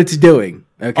what it's doing.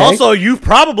 Okay. Also, you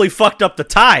probably fucked up the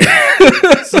tide.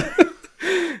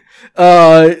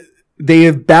 They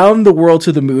have bound the world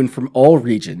to the moon from all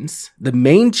regions. The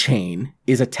main chain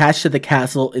is attached to the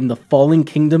castle in the fallen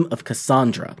kingdom of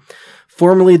Cassandra,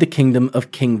 formerly the kingdom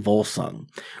of King Volsung,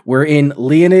 wherein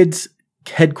Leonid's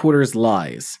headquarters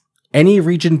lies. Any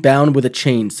region bound with a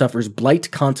chain suffers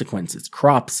blight consequences,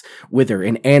 crops wither,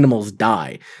 and animals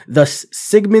die. Thus,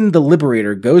 Sigmund the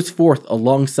Liberator goes forth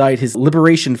alongside his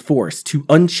liberation force to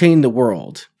unchain the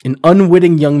world. An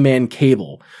unwitting young man,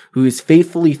 Cable, who is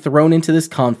faithfully thrown into this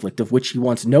conflict of which he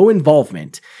wants no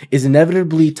involvement, is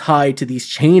inevitably tied to these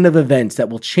chain of events that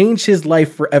will change his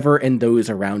life forever and those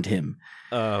around him.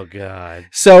 Oh, God.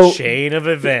 So, chain of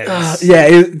events. Yeah,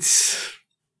 it's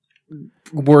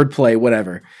wordplay,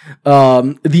 whatever.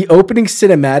 The opening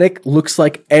cinematic looks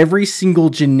like every single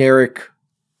generic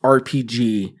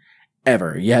RPG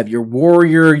ever. You have your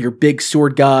warrior, your big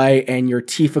sword guy, and your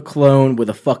Tifa clone with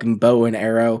a fucking bow and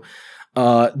arrow.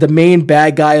 The main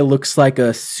bad guy looks like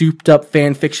a souped up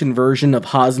fanfiction version of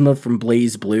Hazma from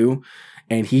Blaze Blue.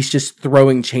 And he's just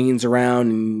throwing chains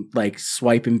around and like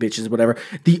swiping bitches, whatever.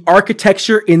 The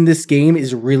architecture in this game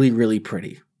is really, really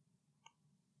pretty.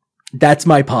 That's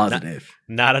my positive.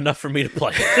 Not enough for me to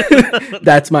play.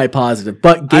 That's my positive.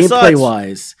 But gameplay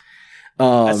wise,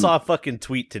 I saw a fucking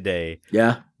tweet today.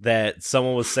 Yeah. That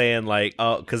someone was saying like,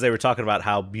 oh, because they were talking about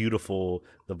how beautiful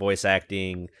the voice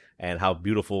acting and how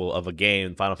beautiful of a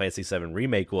game Final Fantasy VII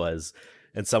Remake was,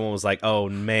 and someone was like, oh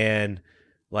man,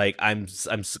 like I'm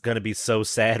gonna be so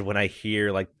sad when I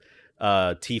hear like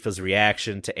Tifa's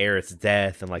reaction to Aerith's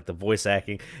death and like the voice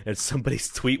acting, and somebody's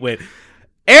tweet went,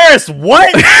 Aerith,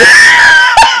 what?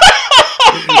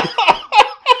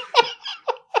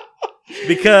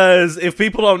 Because if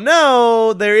people don't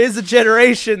know, there is a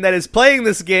generation that is playing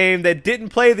this game that didn't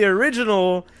play the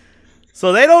original,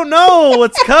 so they don't know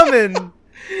what's coming.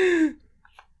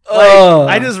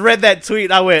 I just read that tweet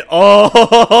and I went,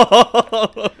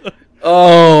 oh.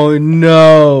 Oh,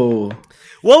 no.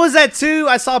 What was that too?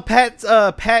 I saw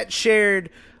Pat shared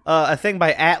a thing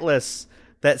by Atlas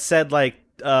that said like,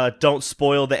 don't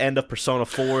spoil the end of Persona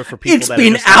 4 for people that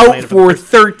been out for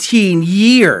 13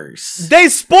 years. They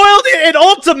spoiled it in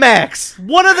Ultimax.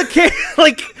 One of the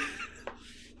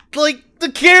like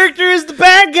the character is the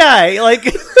bad guy. Like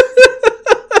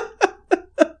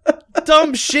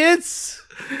dumb shits.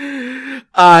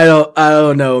 I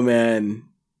don't know, man.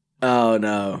 Oh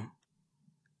no.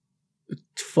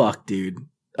 Fuck, dude.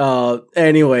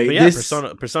 Anyway, but yeah,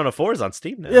 Persona 4 is on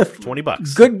Steam now. Yeah,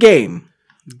 $20. Good game.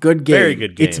 Good game. Very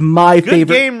good game. It's my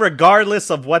favorite game, regardless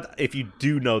of what if you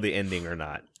do know the ending or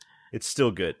not. It's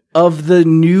still good. Of the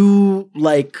new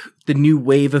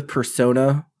wave of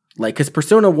Persona, like because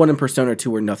Persona 1 and Persona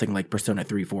 2 are nothing like Persona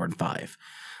 3, 4, and 5.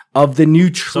 Of the new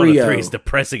trio, Persona 3 is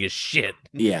depressing as shit.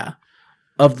 Yeah.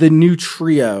 Of the new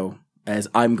trio, as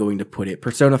I'm going to put it,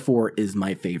 Persona 4 is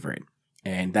my favorite.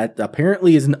 And that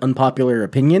apparently is an unpopular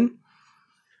opinion.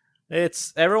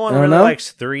 It's everyone really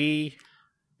likes 3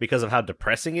 because of how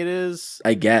depressing it is.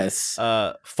 I guess.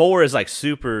 4 is like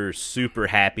super, super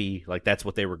happy. Like that's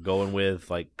what they were going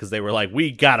with. Like, cause they were like,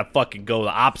 we gotta fucking go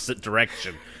the opposite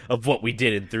direction of what we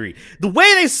did in 3. The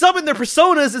way they summon their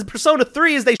personas in Persona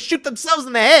 3 is they shoot themselves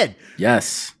in the head.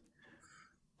 Yes.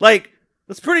 Like,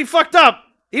 that's pretty fucked up.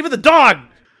 Even the dog.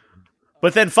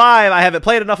 But then 5, I haven't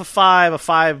played enough of 5. A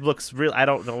 5 looks real. I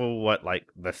don't know what like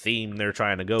the theme they're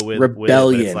trying to go with.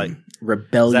 Rebellion. It's like,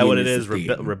 Rebellion. Is that what it is?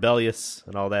 Rebellious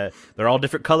and all that. They're all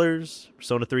different colors.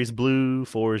 Persona 3 is blue.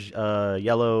 4 is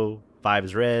yellow. 5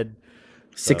 is red.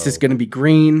 6 is going to be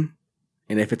green.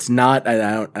 And if it's not,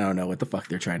 I don't know what the fuck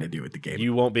they're trying to do with the game.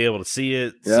 You won't be able to see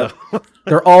it. Yep. So.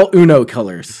 They're all Uno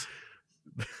colors.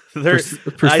 I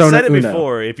said it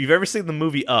before. If you've ever seen the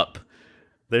movie Up,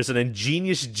 there's an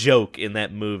ingenious joke in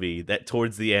that movie that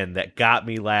towards the end that got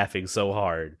me laughing so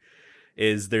hard.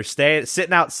 Is they're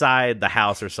sitting outside the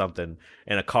house or something,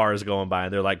 and a car is going by,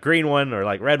 and they're like green one or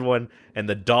like red one, and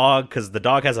the dog, because the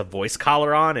dog has a voice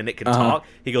collar on and it can talk,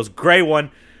 he goes gray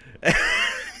one.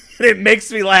 It makes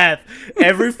me laugh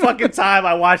every fucking time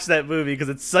I watch that movie because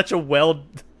it's such a well,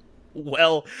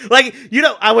 like, you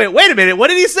know, I went, wait a minute, what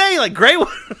did he say? Like gray one.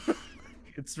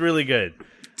 It's really good.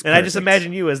 And I just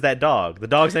imagine you as that dog. The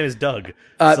dog's name is Doug.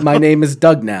 My name is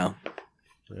Doug now.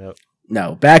 Yep.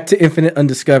 No, back to Infinite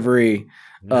Undiscovery.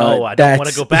 No, I don't want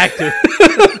to go back to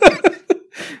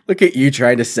it. Look at you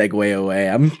trying to segue away.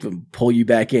 I'm going to pull you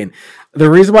back in.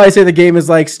 The reason why I say the game is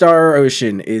like Star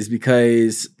Ocean is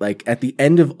because like at the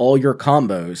end of all your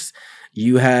combos,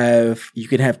 you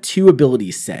can have 2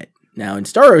 abilities set. Now in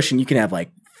Star Ocean, you can have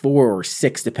like 4 or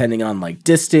 6 depending on like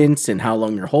distance and how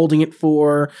long you're holding it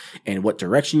for and what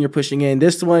direction you're pushing in.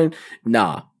 This one,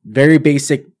 very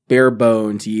basic, bare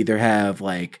bones. You either have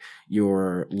like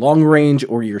your long range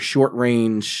or your short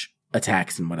range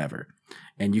attacks and whatever.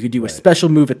 And you could do a special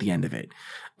move at the end of it.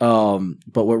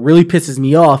 But what really pisses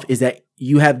me off is that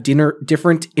you have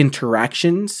different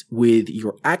interactions with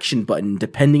your action button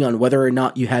depending on whether or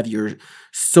not you have your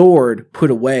sword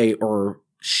put away or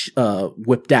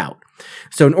whipped out.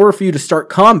 So in order for you to start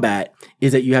combat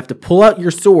is that you have to pull out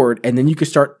your sword and then you can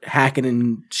start hacking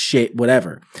and shit,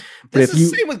 whatever. But this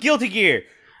is the same with Guilty Gear.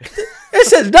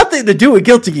 This has nothing to do with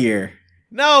Guilty Gear.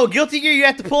 No, Guilty Gear, you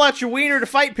have to pull out your wiener to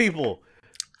fight people.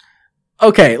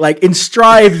 Okay, like in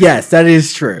Strive, yes, that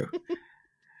is true.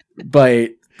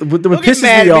 But what pisses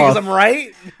me off, I'm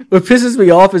right. What pisses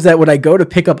me off is that when I go to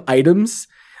pick up items,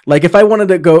 like if I wanted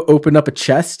to go open up a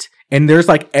chest and there's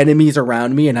like enemies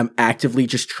around me and I'm actively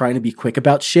just trying to be quick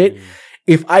about shit,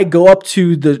 if I go up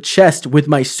to the chest with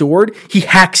my sword, he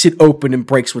hacks it open and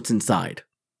breaks what's inside.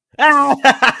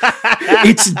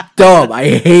 It's dumb. I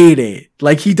hate it.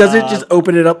 Like he doesn't just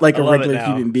open it up like a regular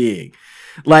human being.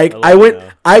 Like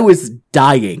I was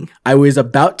dying. I was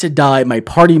about to die. My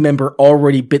party member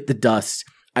already bit the dust.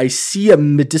 I see a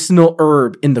medicinal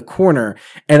herb in the corner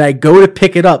and I go to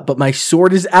pick it up, but my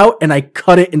sword is out and I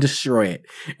cut it and destroy it.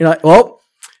 And well,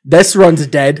 this run's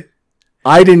dead.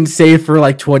 I didn't save for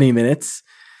like 20 minutes.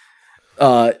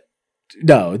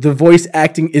 No, the voice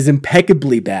acting is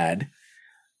impeccably bad.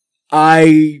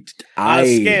 On a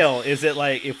scale, is it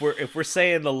like if we're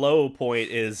saying the low point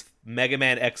is Mega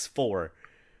Man X4,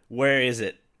 where is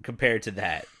it compared to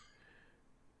that?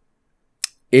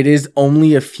 It is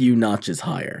only a few notches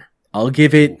higher.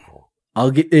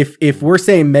 If we're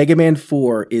saying Mega Man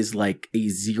 4 is like a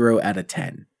 0 out of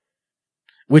 10,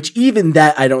 which even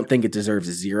that I don't think it deserves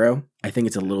a 0. I think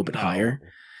it's a little bit higher.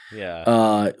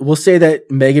 Yeah. We'll say that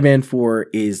Mega Man 4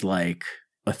 is like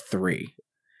a 3.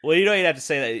 Well, you don't even have to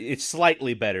say that. It's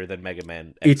slightly better than Mega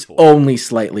Man X4. It's only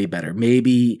slightly better.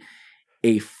 Maybe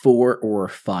a 4 or a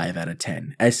 5 out of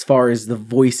 10 as far as the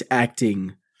voice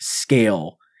acting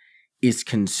scale is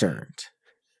concerned.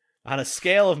 On a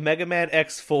scale of Mega Man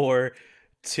X4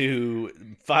 to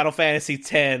Final Fantasy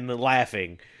X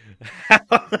laughing.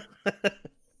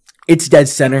 It's dead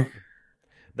center.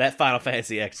 That Final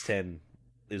Fantasy X10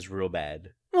 is real bad.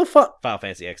 Well, Final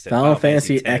Fantasy X10. Final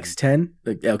Fantasy X10?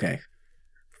 Okay.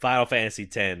 Final Fantasy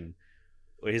X,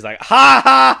 where he's like, ha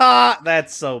ha ha,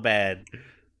 that's so bad.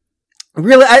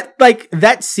 Really, like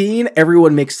that scene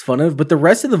everyone makes fun of, but the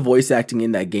rest of the voice acting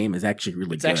in that game is actually really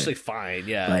good. It's actually fine,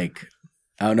 yeah. Like,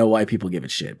 I don't know why people give it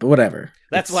shit, but whatever.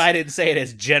 That's why I didn't say it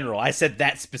as general. I said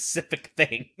that specific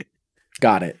thing.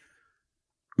 Got it.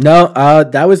 No,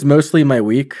 that was mostly my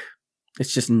week.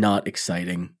 It's just not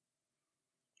exciting.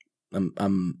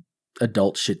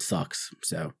 Adult shit sucks,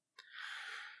 so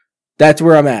that's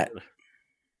where I'm at.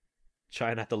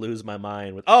 Try not to lose my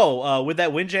mind with with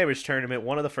that Windjammers tournament.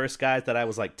 One of the first guys that I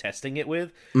was like testing it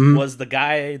with was the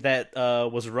guy that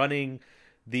was running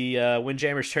the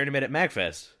Windjammers tournament at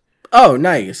MagFest. Oh,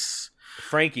 nice,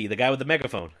 Frankie, the guy with the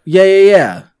megaphone.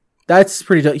 Yeah. That's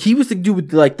pretty dope. He was the dude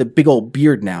with like the big old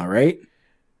beard now, right?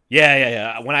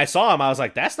 Yeah. When I saw him, I was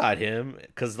like, "That's not him,"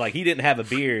 because like he didn't have a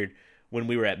beard when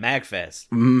we were at MagFest.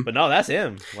 Mm-hmm. But no, that's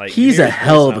him. Like he's a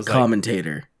hell of a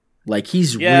commentator. Like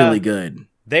he's really good.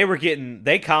 They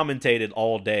commentated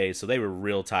all day, so they were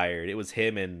real tired. It was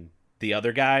him and the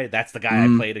other guy. That's the guy I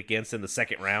played against in the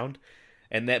second round.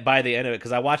 And that by the end of it,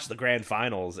 because I watched the grand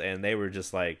finals, and they were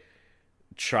just like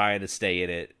trying to stay in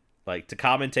it, like to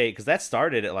commentate, because that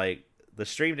started at like the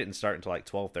stream didn't start until like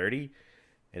 12:30,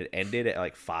 and it ended at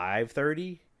like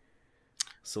 5:30.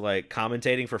 So like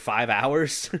commentating for 5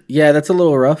 hours. Yeah, that's a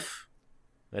little rough.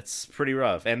 That's pretty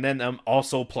rough. And then I'm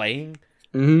also playing.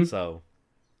 So.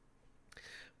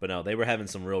 But no, they were having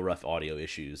some real rough audio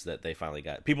issues that they finally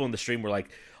got. People in the stream were like,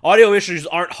 audio issues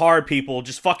aren't hard, people.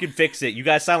 Just fucking fix it. You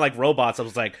guys sound like robots. I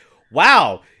was like,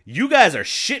 wow, you guys are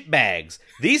shitbags.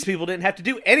 These people didn't have to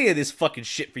do any of this fucking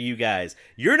shit for you guys.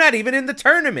 You're not even in the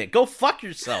tournament. Go fuck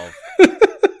yourself.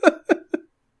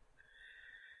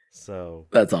 So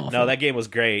that's awful. No, that game was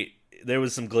great. There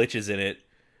was some glitches in it.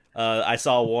 I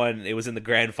saw one. It was in the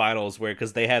grand finals where,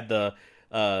 because they had the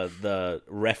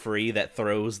referee that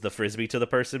throws the frisbee to the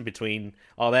person between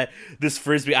all that. This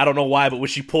frisbee, I don't know why, but when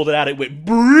she pulled it out, it went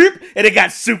boop, and it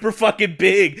got super fucking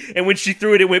big. And when she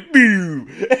threw it, it went boo.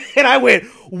 And I went,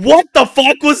 what the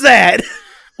fuck was that?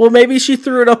 Well, maybe she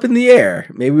threw it up in the air.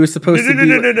 Maybe it was supposed to be...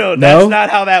 No. That's not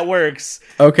how that works.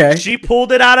 Okay. She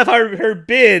pulled it out of her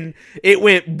bin. It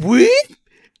went boop,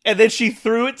 and then she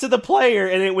threw it to the player,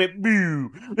 and it went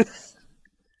boo.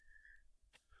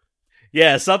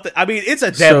 Yeah, something. I mean, it's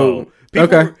a demo.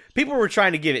 People were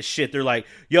trying to give it shit. They're like,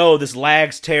 yo, this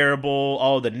lag's terrible.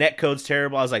 Oh, the netcode's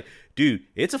terrible. I was like, dude,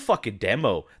 it's a fucking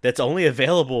demo that's only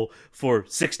available for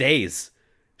 6 days.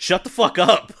 Shut the fuck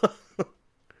up.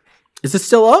 Is it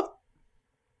still up?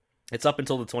 It's up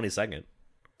until the 22nd.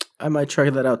 I might try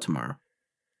that out tomorrow.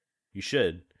 You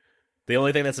should. The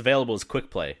only thing that's available is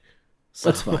Quick Play. So.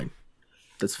 That's fine.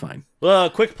 That's fine. Well,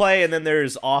 Quick Play, and then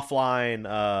there's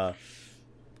offline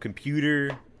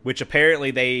computer, which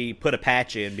apparently they put a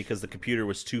patch in because the computer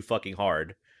was too fucking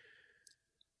hard.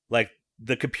 Like,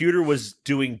 the computer was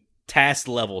doing task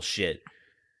level shit.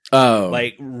 Oh.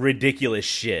 Like, ridiculous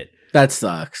shit. That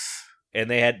sucks. And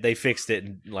they fixed it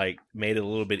and, like, made it a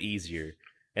little bit easier.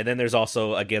 And then there's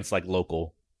also against, like,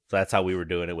 local. So that's how we were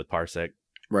doing it with Parsec.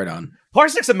 Right on.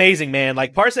 Parsec's amazing, man.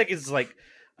 Like, Parsec is, like,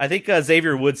 I think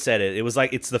Xavier Woods said it. It was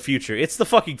like, it's the future. It's the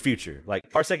fucking future. Like,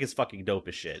 Parsec is fucking dope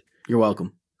as shit. You're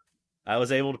welcome. I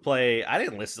was able to play. I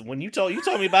didn't listen when you told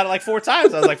me about it like 4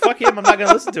 times. I was like, "Fuck him, I'm not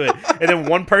gonna listen to it." And then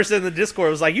one person in the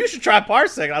Discord was like, "You should try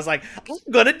Parsec." And I was like, "I'm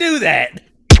gonna do that."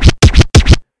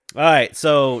 All right,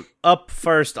 so up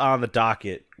first on the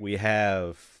docket, we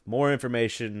have more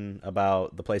information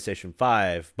about the PlayStation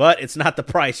 5, but it's not the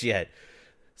price yet.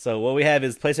 So what we have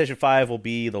is PlayStation 5 will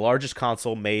be the largest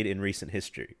console made in recent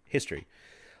history.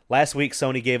 Last week,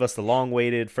 Sony gave us the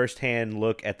long-awaited first-hand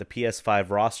look at the PS5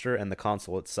 roster and the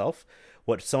console itself.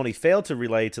 What Sony failed to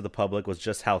relay to the public was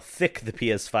just how thick the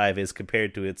PS5 is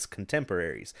compared to its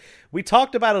contemporaries. We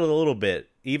talked about it a little bit,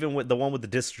 even with the one with the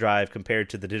disc drive compared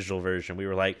to the digital version. We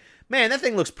were like, man, that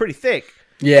thing looks pretty thick.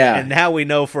 Yeah. And now we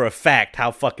know for a fact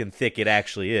how fucking thick it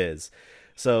actually is.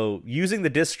 So, using the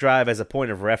disc drive as a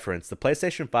point of reference, the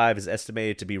PlayStation 5 is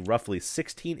estimated to be roughly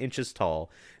 16 inches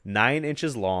tall, 9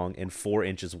 inches long, and 4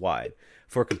 inches wide.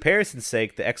 For comparison's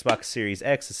sake, the Xbox Series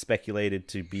X is speculated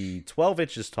to be 12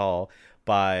 inches tall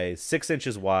by 6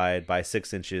 inches wide by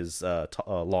 6 inches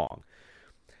long.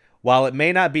 While it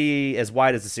may not be as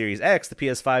wide as the Series X, the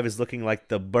PS5 is looking like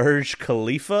the Burj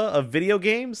Khalifa of video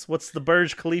games. What's the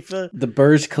Burj Khalifa? The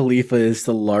Burj Khalifa is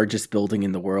the largest building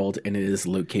in the world, and it is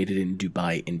located in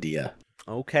Dubai, India.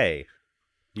 Okay.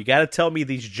 You got to tell me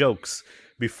these jokes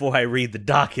before I read the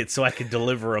docket so I can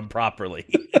deliver them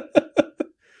properly.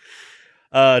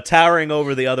 Towering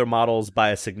over the other models by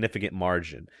a significant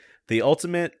margin. The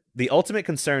ultimate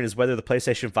concern is whether the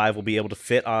PlayStation 5 will be able to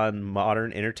fit on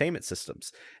modern entertainment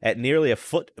systems. At nearly a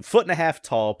foot and a half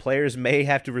tall, players may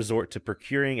have to resort to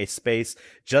procuring a space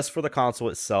just for the console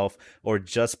itself or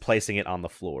just placing it on the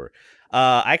floor.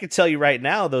 I can tell you right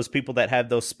now, those people that have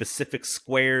those specific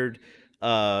squared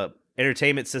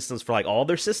entertainment systems for like all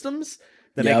their systems,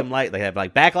 that make them light, they have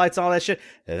like backlights and all that shit.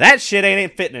 That shit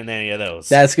ain't fitting in any of those.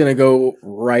 That's gonna go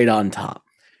right on top.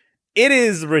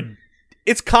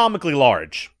 It's comically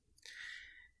large.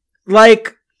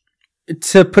 Like,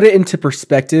 to put it into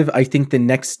perspective, I think the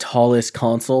next tallest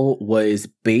console was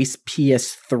base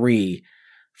PS3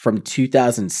 from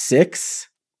 2006,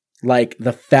 like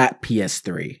the fat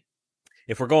PS3.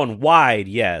 If we're going wide,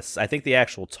 yes. I think the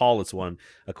actual tallest one,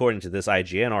 according to this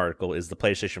IGN article, is the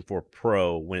PlayStation 4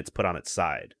 Pro when it's put on its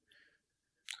side.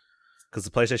 Because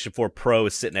the PlayStation 4 Pro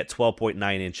is sitting at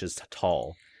 12.9 inches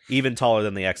tall, even taller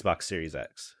than the Xbox Series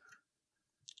X.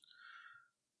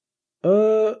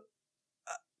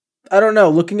 I don't know.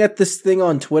 Looking at this thing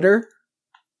on Twitter,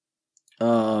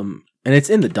 and it's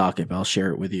in the docket, but I'll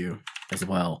share it with you as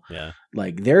well. Yeah.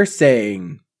 Like, they're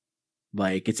saying,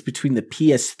 like, it's between the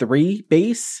PS3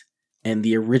 base and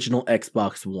the original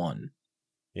Xbox One.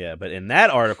 Yeah, but in that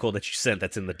article that you sent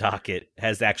that's in the docket, it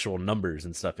has actual numbers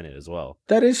and stuff in it as well.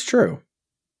 That is true.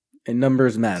 And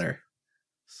numbers matter.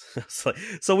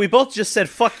 So we both just said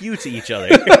fuck you to each other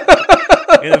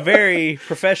in a very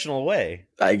professional way.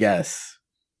 I guess.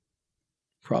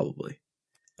 Probably.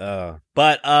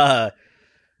 But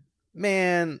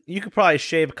man, you could probably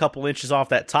shave a couple inches off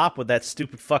that top with that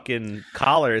stupid fucking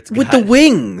collar it's got. With the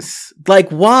wings. Like,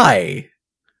 why?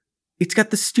 It's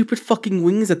got the stupid fucking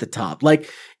wings at the top. Like,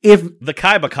 if the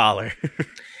Kaiba collar.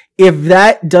 If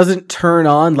that doesn't turn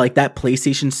on, like that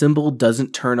PlayStation symbol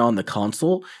doesn't turn on the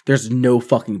console, there's no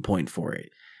fucking point for it.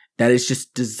 That is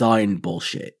just design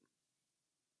bullshit.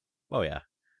 Oh yeah.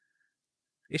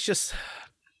 It's just,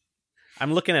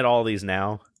 I'm looking at all these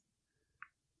now,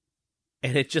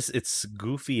 and it's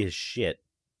goofy as shit.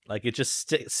 Like, it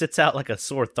just sits out like a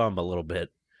sore thumb a little bit.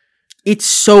 It's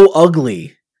so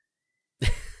ugly.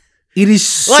 It is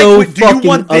so like, do you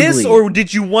want ugly. this, or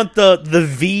did you want the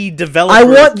V developer? I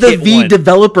want the V one?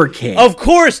 developer kit. Of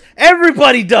course,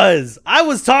 everybody does. I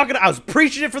was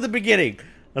preaching it from the beginning. I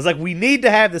was like, we need to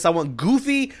have this. I want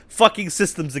goofy fucking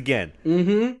systems again.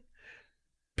 Mm-hmm.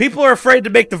 People are afraid to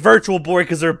make the Virtual Boy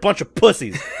because they're a bunch of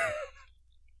pussies.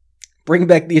 Bring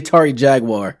back the Atari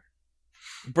Jaguar.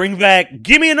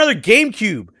 Give me another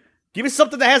GameCube. Give me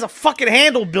something that has a fucking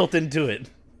handle built into it.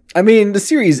 I mean, the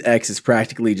Series X is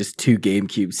practically just 2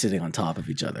 GameCubes sitting on top of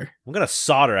each other. I'm gonna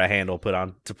solder a handle put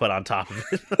on top of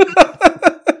it.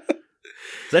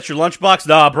 Is that your lunchbox?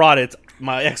 No, I brought it.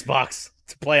 My Xbox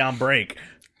to play on break.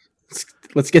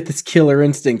 Let's get this Killer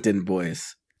Instinct in,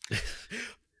 boys.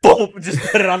 Boom! Just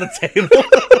put it on the table.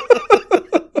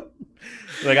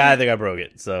 Like, I think I broke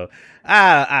it. So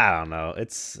I don't know.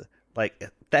 It's like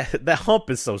that hump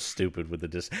is so stupid with the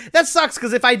disc. That sucks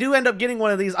because if I do end up getting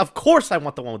one of these, of course I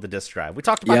want the one with the disc drive. We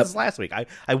talked about this last week.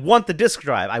 I want the disc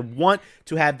drive. I want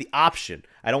to have the option.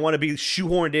 I don't want to be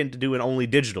shoehorned in to do an only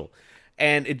digital.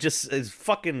 And it just is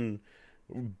fucking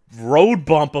road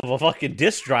bump of a fucking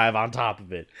disc drive on top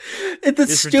of it. The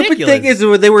stupid thing is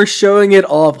when they were showing it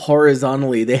off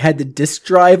horizontally, they had the disc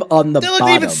drive on the bottom.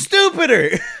 They look even stupider.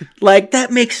 Like,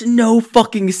 that makes no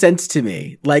fucking sense to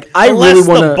me. Like, I really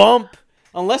want to...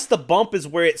 Unless the bump is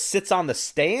where it sits on the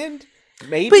stand,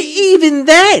 maybe? But even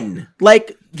then,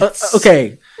 like,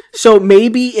 okay, so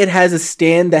maybe it has a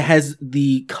stand that has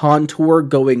the contour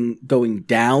going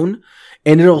down,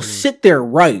 and it'll sit there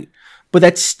right. But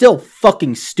that's still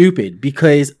fucking stupid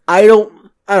because I don't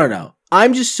know.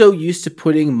 I'm just so used to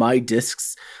putting my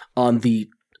discs on the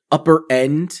upper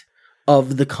end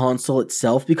of the console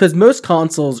itself because most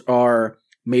consoles are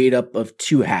made up of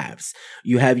 2 halves.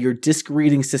 You have your disc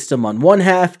reading system on one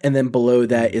half, and then below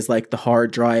that is like the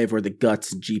hard drive or the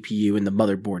guts and GPU and the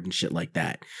motherboard and shit like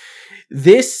that.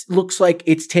 This looks like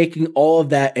it's taking all of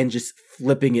that and just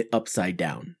flipping it upside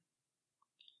down.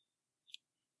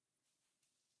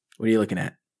 What are you looking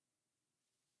at?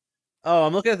 Oh,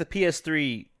 I'm looking at the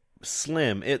PS3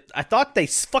 Slim. I thought they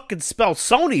fucking spelled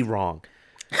Sony wrong.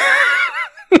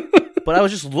 But I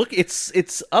was just looking.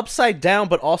 It's upside down,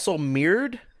 but also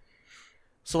mirrored.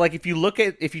 So, like, if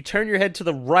you turn your head to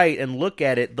the right and look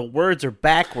at it, the words are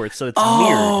backwards, so it's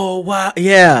mirrored. Oh, wow.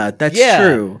 Yeah, that's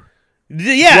true.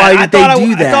 Yeah, why did they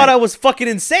do that? I thought I was fucking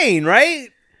insane, right?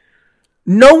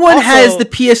 No one has the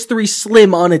PS3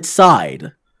 Slim on its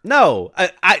side. No,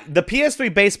 the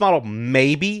PS3 base model,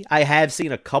 maybe. I have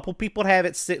seen a couple people have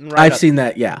it sitting right I've seen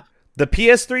that, yeah. The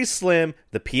PS3 Slim,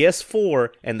 the PS4,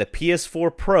 and the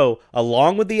PS4 Pro,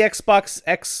 along with the Xbox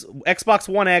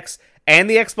One X, and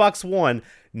the Xbox One,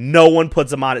 no one puts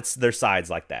them on their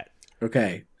sides like that.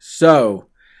 Okay, so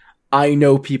I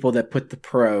know people that put the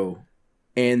Pro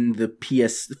and the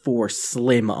PS4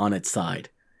 Slim on its side.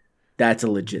 That's a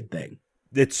legit thing.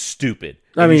 It's stupid.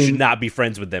 I mean, you should not be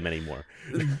friends with them anymore.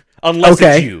 Unless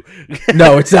it's you.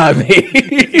 No, it's not me.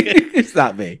 It's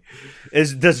not me.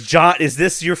 Is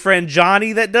this your friend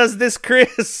Johnny that does this,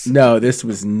 Chris? No, this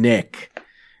was Nick.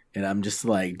 And I'm just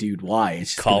like, dude, why?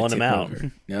 It's just calling him out.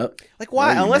 Yep. Like,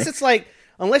 why?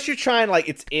 Unless you're trying, like,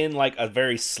 it's in like a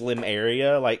very slim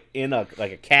area, like in a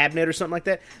cabinet or something like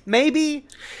that. Maybe.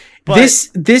 But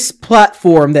this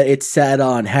platform that it sat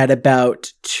on had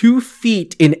about 2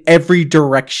 feet in every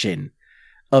direction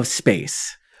of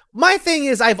space. My thing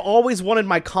is, I've always wanted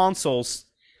my consoles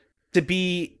to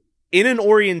be in an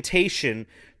orientation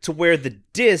to where the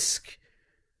disc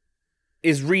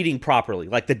is reading properly.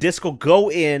 Like, the disc will go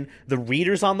in, the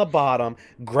reader's on the bottom,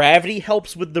 gravity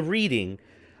helps with the reading.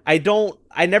 I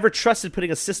never trusted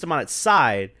putting a system on its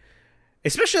side,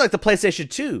 especially like the PlayStation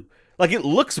 2. Like, it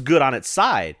looks good on its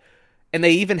side. And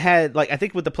they even had, like, I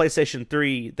think with the PlayStation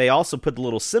 3, they also put the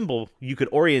little symbol. You could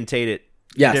orientate it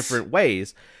different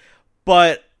ways.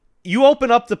 But you open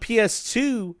up the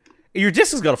PS2, your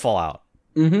disc is going to fall out.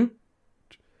 Mm-hmm.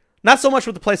 Not so much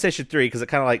with the PlayStation 3, because it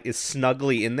kind of, like, is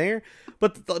snugly in there.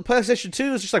 But the PlayStation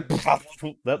 2 is just like,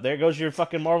 there goes your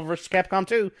fucking Marvel vs. Capcom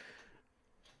 2.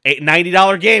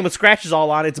 $90 game with scratches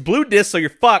all on it. It's a blue disc, so you're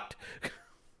fucked.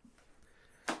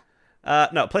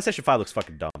 No, PlayStation 5 looks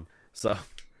fucking dumb. So...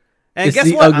 And it's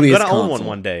guess what? I'm going to own one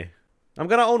one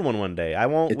day. I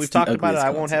won't. We've talked about it. I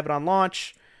won't have it on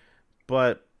launch,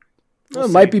 but it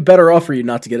might be better off for you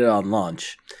not to get it on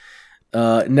launch.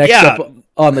 Next up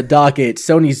on the docket,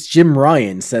 Sony's Jim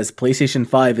Ryan says PlayStation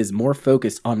 5 is more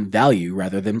focused on value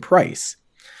rather than price.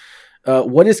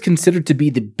 What is considered to be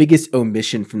the biggest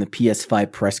omission from the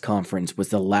PS5 press conference was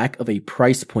the lack of a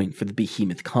price point for the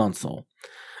behemoth console.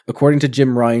 According to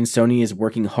Jim Ryan, Sony is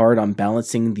working hard on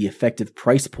balancing the effective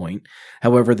price point.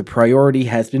 However, the priority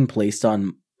has been placed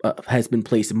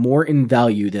more in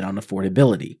value than on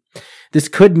affordability. This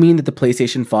could mean that the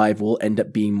PlayStation 5 will end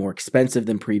up being more expensive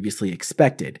than previously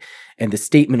expected, and the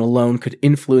statement alone could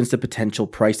influence the potential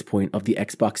price point of the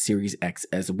Xbox Series X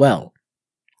as well.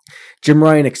 Jim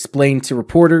Ryan explained to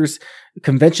reporters,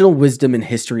 conventional wisdom in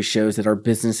history shows that our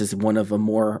business is one of a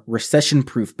more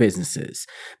recession-proof businesses,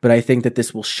 but I think that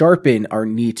this will sharpen our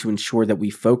need to ensure that we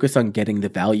focus on getting the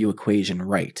value equation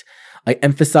right. I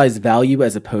emphasize value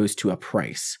as opposed to a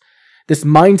price. This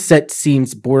mindset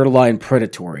seems borderline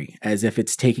predatory, as if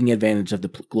it's taking advantage of the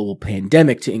global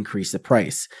pandemic to increase the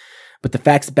price. But the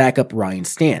facts back up Ryan's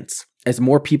stance, as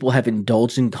more people have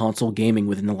indulged in console gaming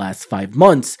within the last 5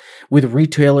 months, with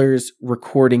retailers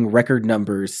recording record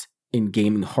numbers in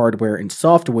gaming hardware and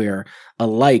software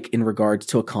alike in regards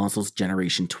to a console's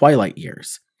generation twilight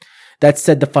years. That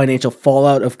said, the financial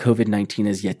fallout of COVID-19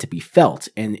 is yet to be felt,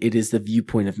 and it is the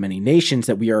viewpoint of many nations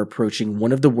that we are approaching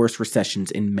one of the worst recessions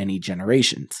in many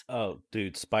generations. Oh,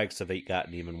 dude, spikes have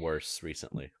gotten even worse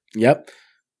recently. Yep.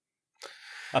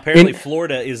 Apparently,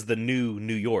 Florida is the new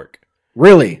New York.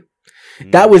 Really?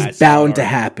 That was bound to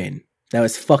happen. That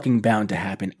was fucking bound to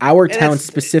happen. Our town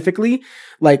specifically,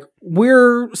 like,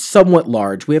 we're somewhat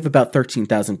large. We have about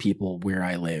 13,000 people where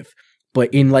I live.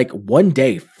 But in like one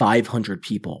day, 500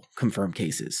 people confirmed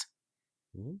cases.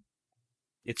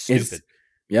 It's stupid.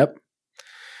 Yep.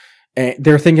 And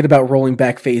they're thinking about rolling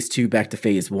back phase 2 back to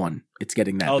phase 1. It's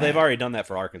getting that bad. They've already done that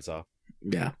for Arkansas.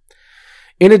 Yeah.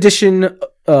 In addition,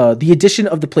 the addition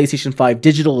of the PlayStation 5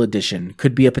 Digital Edition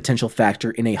could be a potential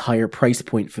factor in a higher price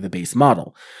point for the base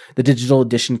model. The Digital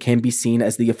Edition can be seen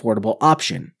as the affordable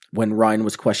option. When Ryan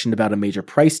was questioned about a major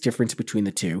price difference between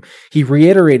the two, he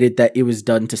reiterated that it was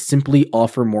done to simply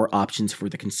offer more options for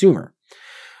the consumer.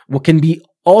 What can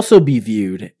also be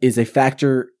viewed as a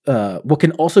factor is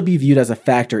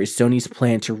Sony's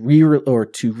plan to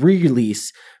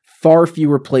re-release far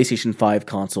fewer PlayStation 5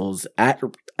 consoles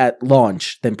at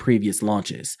launch than previous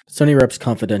launches. Sony reps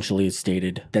confidentially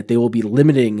stated that they will be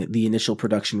limiting the initial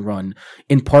production run,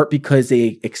 in part because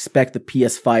they expect the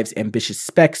PS5's ambitious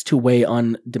specs to weigh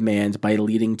on demand by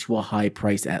leading to a high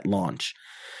price at launch.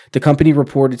 The company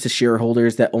reported to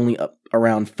shareholders that only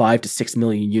around 5 to 6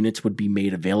 million units would be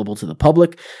made available to the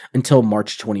public until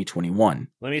March 2021.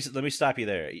 Let me stop you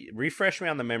there. Refresh me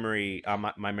on the memory,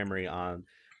 my memory on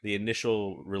the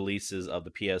initial releases of the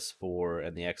PS4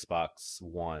 and the Xbox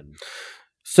One.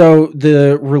 So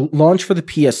the launch for the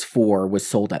PS4 was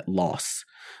sold at loss.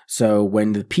 So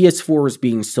when the PS4 was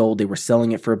being sold, they were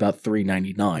selling it for about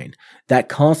 $399. That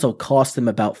console cost them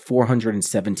about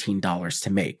 $417 to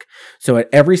make. So at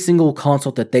every single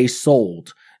console that they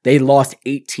sold, they lost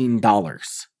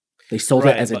 $18. They sold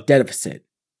it as a deficit.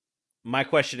 My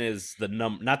question is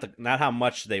not how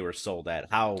much they were sold at,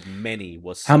 how many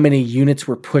was sold. How many units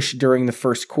were pushed during the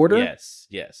first quarter?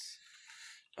 Yes.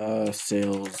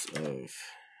 Sales of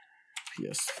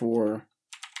PS4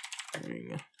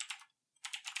 during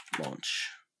launch.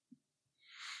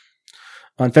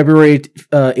 On February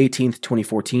 18th,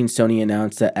 2014, Sony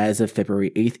announced that as of February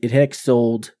 8th, it had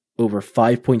sold over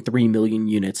 5.3 million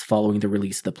units following the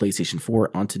release of the PlayStation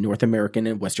 4 onto North American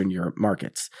and Western Europe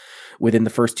markets. Within the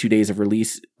first 2 days of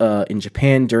release in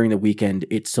Japan during the weekend,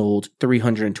 it sold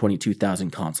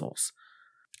 322,000 consoles.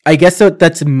 I guess what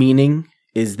that's meaning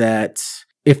is that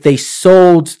if they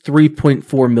sold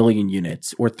 3.4 million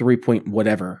units or 3 point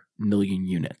whatever million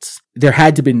units, there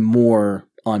had to have been more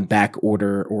on back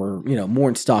order or, more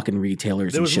in stock in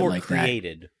retailers and shit like that. There was more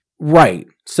created. Right.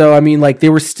 So, I mean, like,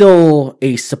 there was still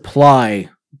a supply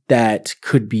that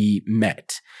could be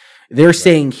met. They're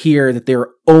saying here that they're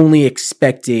only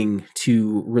expecting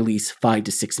to release 5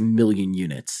 to 6 million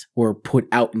units or put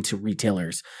out into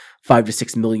retailers 5 to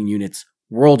 6 million units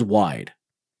worldwide.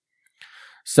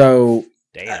 So,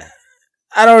 damn.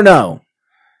 I don't know.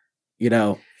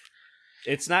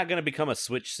 It's not going to become a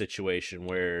Switch situation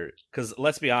where, because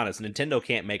let's be honest, Nintendo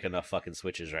can't make enough fucking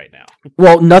Switches right now.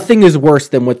 Well, nothing is worse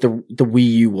than what the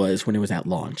Wii U was when it was at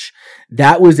launch.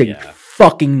 That was a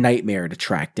fucking nightmare to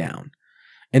track down.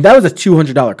 And that was a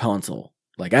 $200 console.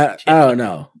 Like, I don't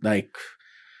know. Like,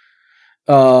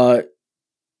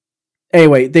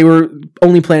 anyway, they were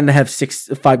only planning to have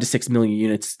 5 to 6 million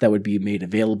units that would be made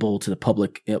available to the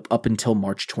public up until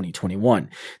March 2021.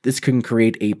 This can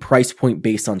create a price point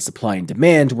based on supply and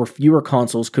demand where fewer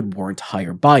consoles could warrant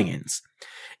higher buy-ins.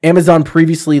 Amazon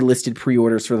previously listed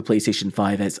pre-orders for the PlayStation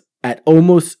 5 as at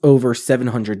almost over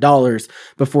 $700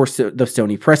 before the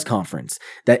Sony press conference.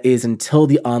 That is until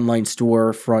the online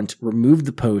storefront removed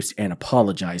the post and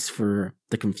apologized for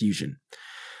the confusion.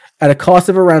 At a cost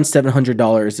of around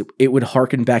 $700, it would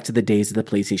harken back to the days of the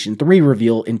PlayStation 3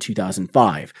 reveal in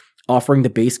 2005, offering the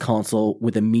base console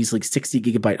with a measly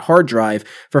 60GB hard drive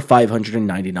for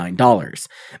 $599.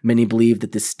 Many believe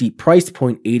that this steep price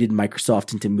point aided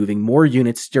Microsoft into moving more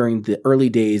units during the early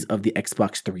days of the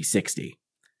Xbox 360.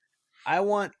 I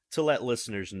want to let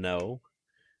listeners know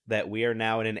that we are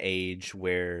now in an age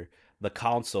where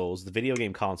the video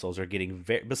game consoles are getting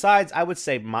besides, I would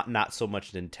say not so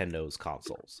much Nintendo's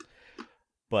consoles.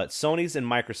 but Sony's and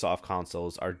Microsoft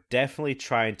consoles are definitely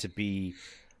trying to be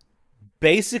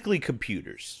basically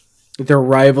computers. They're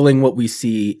rivaling what we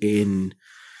see in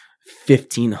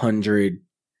 $1,500,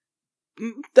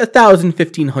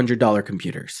 $1,500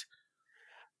 computers.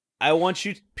 I want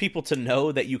you people to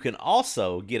know that you can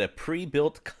also get a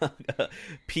pre-built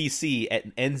PC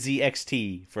at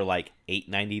NZXT for like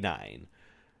 $899.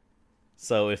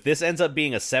 So if this ends up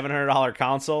being a $700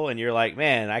 console and you're like,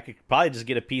 man, I could probably just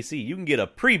get a PC, you can get a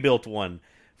pre-built one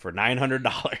for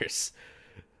 $900.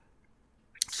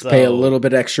 So pay a little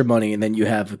bit extra money and then you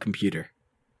have a computer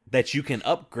that you can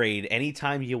upgrade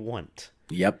anytime you want.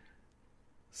 Yep.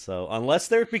 So unless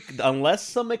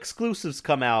some exclusives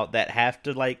come out that have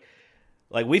to like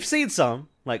we've seen some,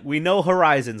 like we know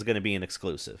Horizon's going to be an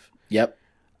exclusive. Yep.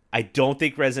 I don't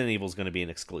think Resident Evil's going to be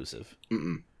an exclusive.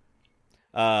 Mm-mm.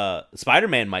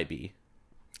 Spider-Man might be.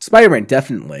 Spider-Man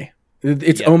definitely.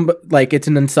 It's owned, like it's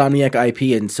an Insomniac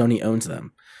IP and Sony owns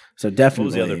them. So definitely. What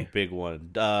was the other big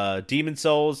one? Demon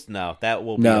Souls? No, that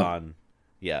will be on.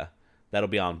 Yeah, that'll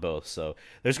be on both. So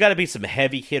there's got to be some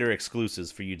heavy hitter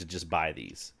exclusives for you to just buy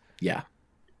these. Yeah.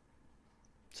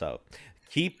 So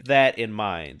keep that in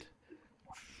mind.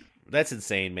 That's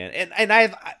insane, man.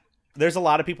 And there's a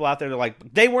lot of people out there that are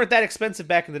like, they weren't that expensive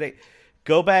back in the day.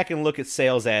 Go back and look at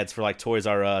sales ads for like Toys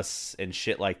R Us and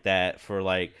shit like that for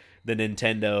like the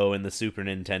Nintendo and the Super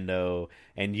Nintendo,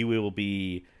 and you will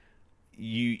be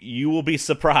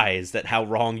surprised at how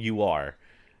wrong you are.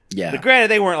 Yeah. But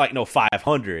granted, they weren't like no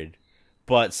 500,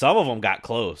 but some of them got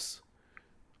close.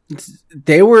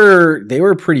 They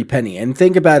were pretty penny. And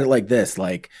think about it like this: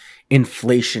 like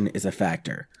inflation is a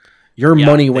factor. Your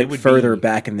money went further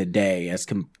back in the day as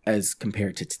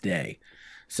compared to today.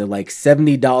 So like $70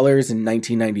 in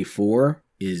 1994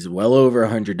 is well over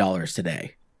 $100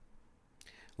 today.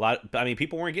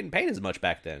 People weren't getting paid as much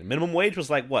back then. Minimum wage was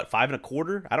like what,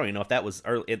 $5.25? I don't even know if that was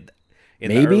early in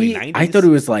Maybe the early 90s. I thought it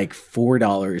was like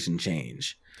 $4 and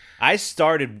change. I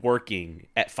started working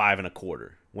at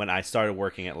 $5.25 when I started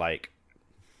working at like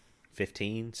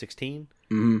 15, 16.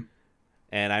 Mm-hmm.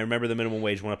 And I remember the minimum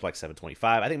wage went up to like $7.25.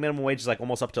 I think minimum wage is like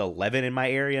almost up to 11 in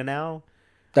my area now.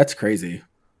 That's crazy.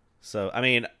 So, I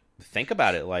mean, think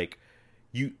about it. Like,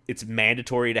 it's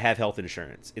mandatory to have health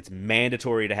insurance. It's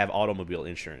mandatory to have automobile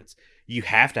insurance. You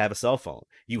have to have a cell phone.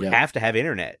 You have to have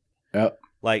internet. Yep.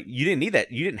 Like, you didn't need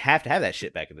that. You didn't have to have that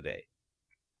shit back in the day.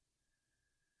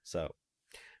 So,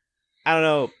 I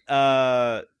don't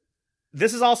know.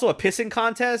 This is also a pissing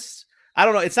contest. I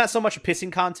don't know. It's not so much a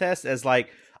pissing contest as like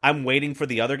I'm waiting for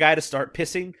the other guy to start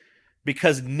pissing,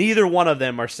 because neither one of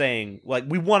them are saying, like,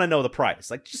 we want to know the price.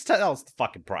 Like, just tell us the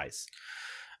fucking price.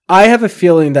 I have a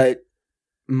feeling that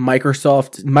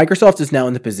Microsoft is now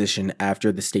in the position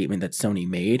after the statement that Sony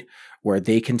made where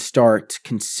they can start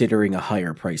considering a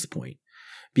higher price point,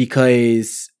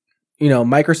 because, you know,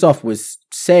 Microsoft was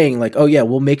saying like, oh yeah,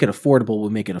 we'll make it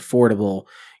affordable.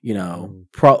 You know,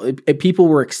 people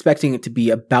were expecting it to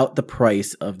be about the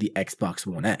price of the Xbox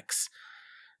One X.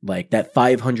 Like that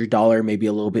 $500, maybe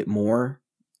a little bit more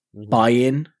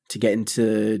buy-in to get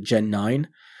into Gen 9.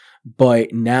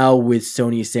 But now with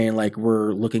Sony saying like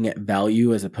we're looking at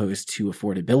value as opposed to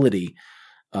affordability,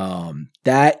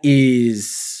 that's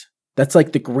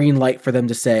like the green light for them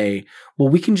to say, well,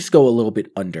 we can just go a little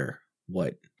bit under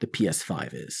what the PS5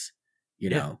 is,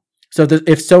 you know? So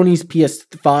if Sony's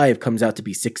PS5 comes out to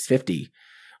be $650,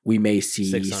 we may see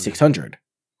 600.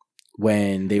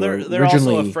 When they're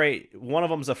originally also afraid. One of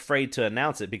them's afraid to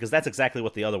announce it because that's exactly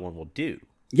what the other one will do.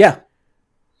 Yeah,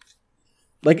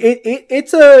 like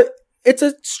it's a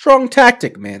strong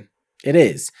tactic, man. It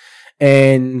is,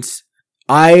 and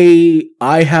I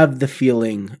have the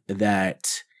feeling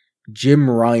that Jim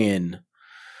Ryan.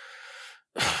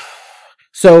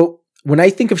 So when I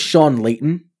think of Sean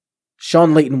Layton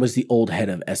was the old head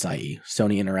of SIE,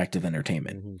 Sony Interactive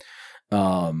Entertainment.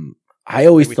 Mm-hmm. I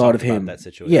always thought of him. That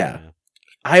situation, yeah.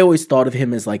 I always thought of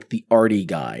him as like the arty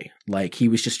guy. Like he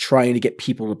was just trying to get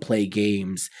people to play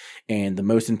games, and the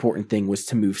most important thing was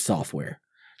to move software.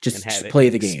 Just play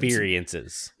the games.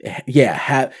 Experiences.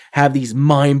 Yeah, have these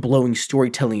mind-blowing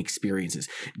storytelling experiences.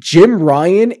 Jim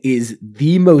Ryan is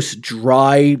the most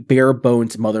dry,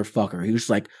 bare-bones motherfucker. He was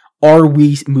like, are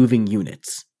we moving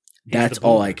units? That's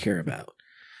all I care about.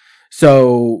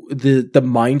 So the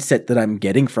mindset that I'm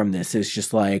getting from this is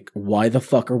just like, why the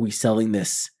fuck are we selling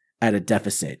this at a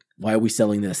deficit? Why are we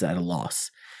selling this at a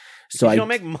loss? So you don't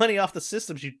make money off the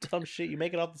systems, you dumb shit. You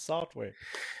make it off the software.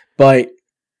 But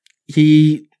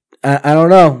I don't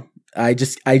know. I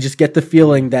just get the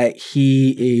feeling that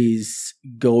he is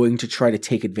going to try to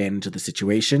take advantage of the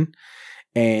situation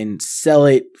and sell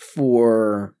it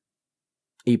for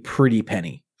a pretty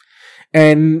penny.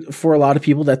 And for a lot of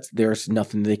people, there's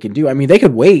nothing they can do. I mean, they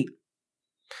could wait,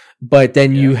 but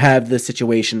then you have the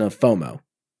situation of FOMO,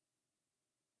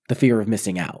 the fear of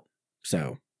missing out.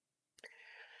 So,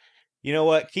 you know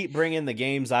what? Keep bringing the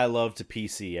games I love to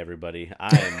PC, everybody. I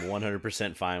am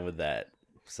 100% fine with that.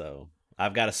 So,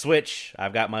 I've got a Switch.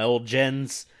 I've got my old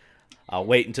gens. I'll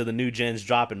wait until the new gens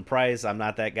drop in price. I'm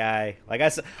not that guy. Like I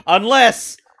said,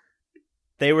 unless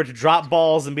they were to drop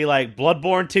balls and be like,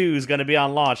 Bloodborne 2 is going to be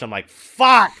on launch. I'm like,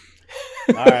 fuck!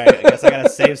 All right, I guess I got to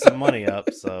save some money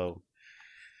up. So,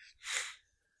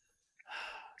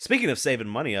 speaking of saving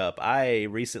money up, I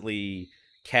recently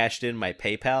cashed in my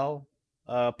PayPal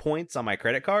points on my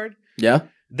credit card. Yeah.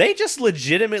 They just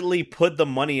legitimately put the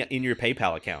money in your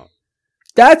PayPal account.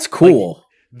 That's cool. Like,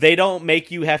 they don't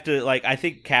make you have to, like, I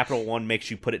think Capital One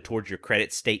makes you put it towards your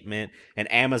credit statement,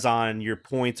 and Amazon, your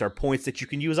points are points that you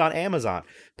can use on Amazon.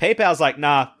 PayPal's like,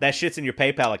 nah, that shit's in your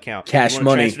PayPal account. Cash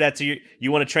money.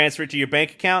 You want to transfer it to your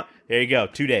bank account? There you go,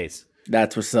 2 days.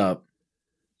 That's what's up.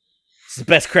 It's the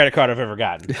best credit card I've ever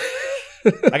gotten.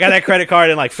 I got that credit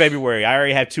card in like February. I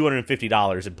already have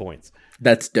 $250 in points.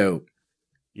 That's dope.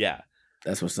 Yeah.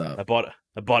 That's what's up. I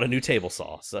bought a new table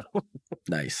saw, so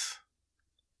nice.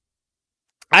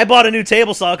 I bought a new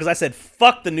table saw because I said,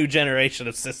 fuck the new generation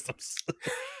of systems.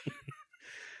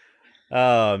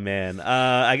 Oh, man.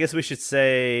 I guess we should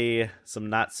say some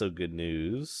not so good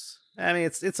news. I mean,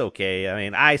 it's okay. I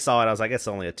mean, I saw it. I was like, it's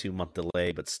only a 2-month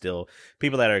delay, but still,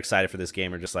 people that are excited for this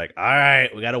game are just like, all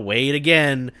right, we got to wait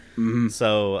again. Mm-hmm.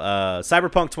 So,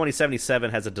 Cyberpunk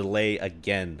 2077 has a delay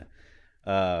again.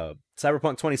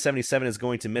 Cyberpunk 2077 is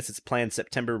going to miss its planned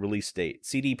September release date.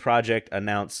 CD Projekt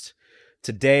announced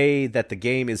today that the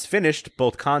game is finished,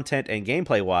 both content and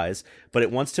gameplay-wise, but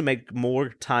it wants to make more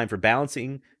time for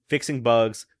balancing, fixing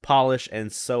bugs, polish,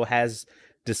 and so has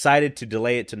decided to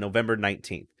delay it to November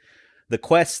 19th. The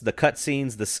quests, the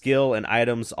cutscenes, the skill, and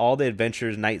items, all the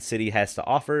adventures Night City has to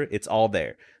offer, it's all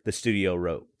there, the studio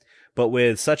wrote. But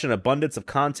with such an abundance of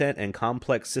content and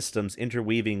complex systems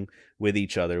interweaving with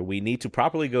each other, we need to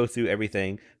properly go through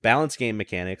everything, balance game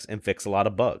mechanics, and fix a lot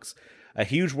of bugs. A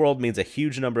huge world means a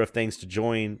huge number of things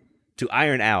to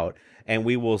iron out, and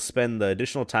we will spend the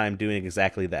additional time doing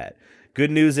exactly that.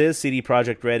 Good news is CD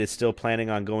Projekt Red is still planning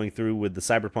on going through with the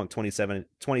Cyberpunk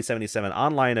 2077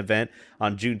 online event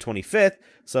on June 25th,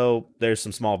 so there's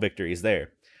some small victories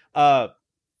there.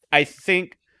 I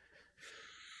think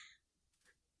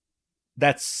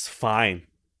that's fine.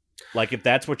 Like, if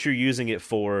that's what you're using it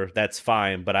for, that's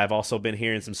fine, but I've also been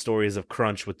hearing some stories of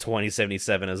crunch with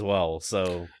 2077 as well,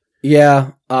 so...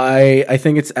 Yeah, I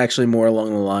think it's actually more along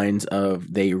the lines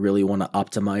of they really want to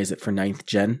optimize it for 9th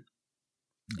gen.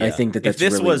 Yeah. I think that's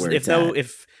really where it's at.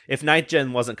 If 9th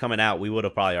gen wasn't coming out, we would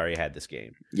have probably already had this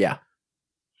game. Yeah.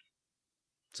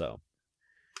 So,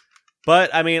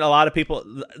 but I mean, a lot of people,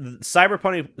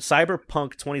 Cyberpunk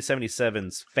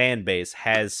 2077's fan base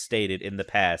has stated in the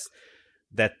past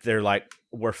that they're like,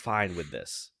 we're fine with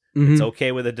this. Mm-hmm. It's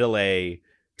okay with a delay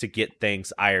to get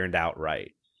things ironed out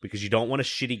right. Because you don't want a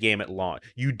shitty game at launch.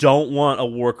 You don't want a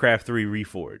Warcraft 3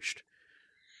 Reforged.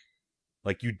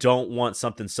 Like, you don't want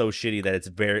something so shitty that it's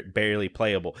barely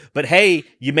playable. But hey,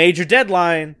 you made your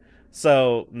deadline.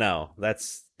 So, no.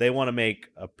 They want to make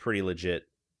a pretty legit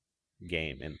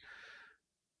game. And,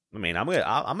 I mean, I'm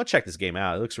gonna check this game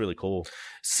out. It looks really cool.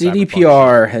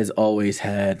 CDPR has always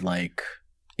had, like,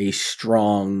 a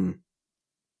strong,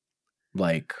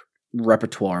 like...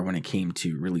 repertoire when it came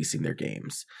to releasing their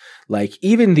games. Like,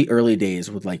 even the early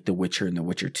days with like The Witcher and The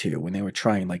Witcher 2, when they were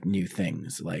trying like new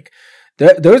things, like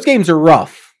those games are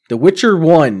rough. The Witcher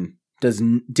 1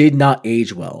 did not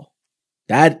age well.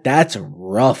 That's a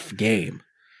rough game.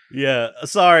 Yeah,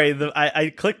 sorry. I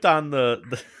clicked on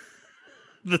the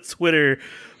Twitter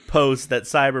post that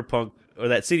Cyberpunk or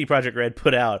that CD Projekt Red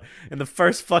put out, and the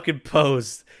first fucking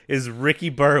post is Ricky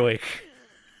Berwick.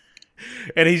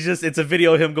 And it's a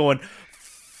video of him going,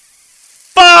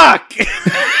 fuck!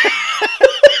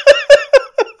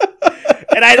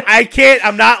 And I can't,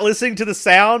 I'm not listening to the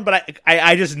sound, but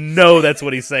I just know that's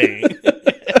what he's saying.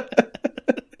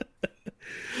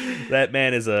 That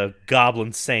man is a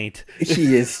goblin saint.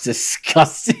 He is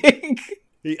disgusting.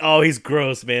 He's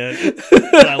gross, man.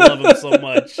 I love him so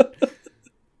much.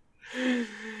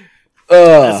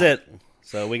 That's it.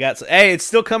 So we got, hey, it's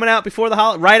still coming out before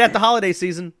right at the holiday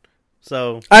season.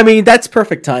 So I mean, that's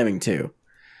perfect timing too.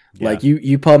 Yeah. Like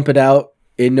you pump it out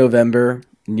in November,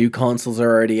 new consoles are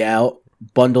already out.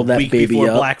 Bundle that week baby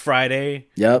before up. Black Friday.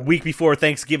 Yep. Week before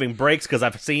Thanksgiving breaks, because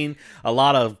I've seen a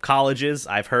lot of colleges.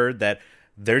 I've heard that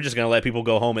they're just going to let people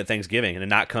go home at Thanksgiving and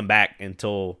not come back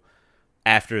until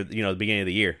after the beginning of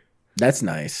the year. That's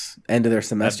nice. End of their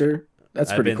semester. That's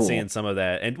I've pretty been cool. seeing some of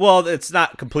that, and well, it's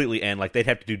not completely end. Like they'd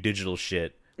have to do digital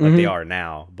shit like they are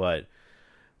now, but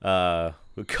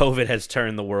COVID has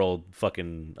turned the world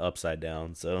fucking upside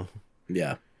down. So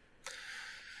Yeah.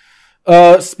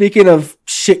 Speaking of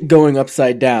shit going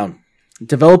upside down,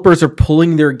 developers are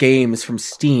pulling their games from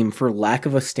Steam for lack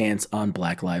of a stance on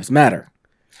Black Lives Matter.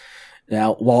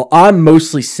 Now, while I'm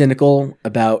mostly cynical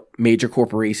about major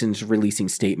corporations releasing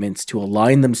statements to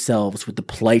align themselves with the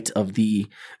plight of the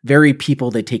very people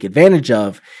they take advantage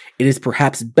of, it is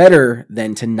perhaps better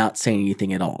than to not say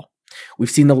anything at all.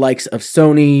 We've seen the likes of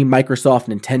Sony, Microsoft,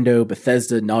 Nintendo,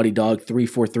 Bethesda, Naughty Dog,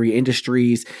 343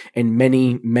 Industries, and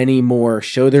many, many more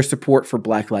show their support for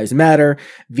Black Lives Matter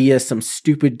via some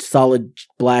stupid solid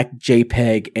black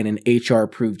JPEG and an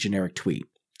HR-approved generic tweet.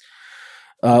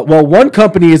 While one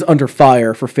company is under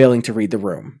fire for failing to read the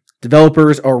room,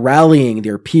 developers are rallying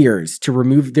their peers to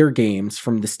remove their games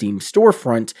from the Steam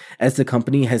storefront as the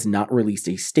company has not released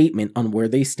a statement on where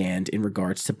they stand in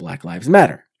regards to Black Lives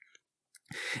Matter.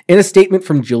 In a statement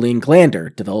from Julian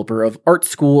Glander, developer of Art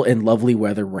School and Lovely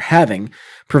Weather We're Having,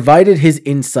 provided his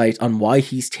insight on why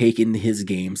he's taken his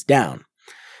games down.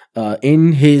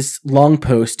 In his long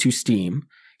post to Steam,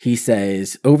 he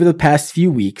says, over the past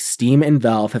few weeks, Steam and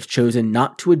Valve have chosen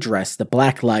not to address the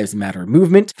Black Lives Matter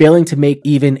movement, failing to make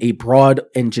even a broad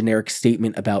and generic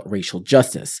statement about racial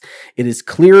justice. It is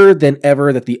clearer than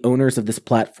ever that the owners of this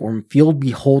platform feel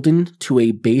beholden to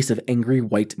a base of angry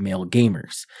white male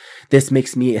gamers. This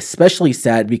makes me especially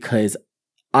sad because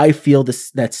I feel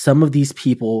that some of these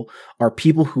people are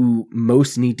people who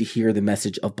most need to hear the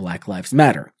message of Black Lives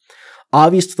Matter.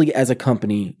 Obviously, as a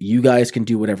company, you guys can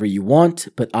do whatever you want,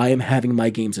 but I am having my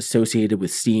games associated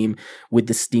with Steam, with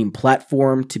the Steam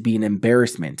platform, to be an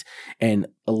embarrassment and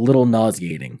a little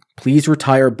nauseating. Please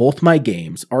retire both my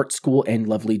games, Art School and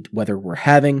Lovely Weather We're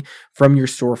Having, from your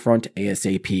storefront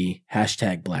ASAP.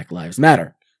 # Black Lives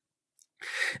Matter.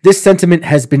 This sentiment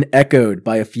has been echoed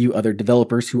by a few other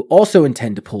developers who also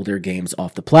intend to pull their games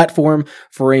off the platform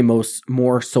for a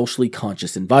more socially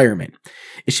conscious environment.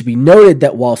 It should be noted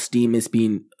that while Steam is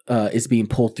being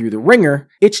pulled through the ringer,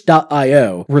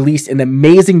 itch.io released an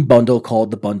amazing bundle called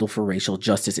the Bundle for Racial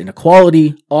Justice and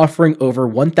Equality, offering over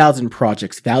 1,000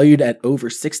 projects valued at over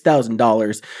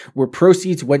 $6,000, where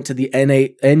proceeds went to the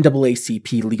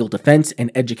NAACP Legal Defense and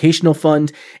Educational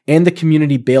Fund and the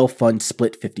Community Bail Fund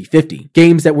split 50-50.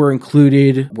 Games that were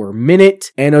included were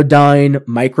Minute, Anodyne,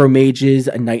 Micromages,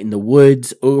 A Night in the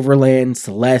Woods, Overland,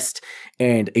 Celeste,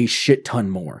 and a shit ton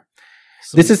more.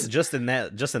 This is just in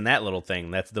that little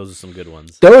thing. Those are some good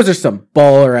ones. Those are some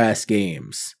baller ass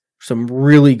games. Some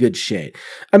really good shit.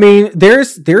 I mean,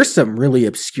 there's some really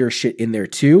obscure shit in there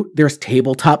too. There's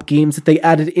tabletop games that they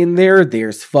added in there.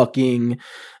 There's fucking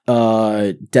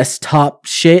desktop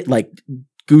shit like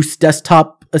Goose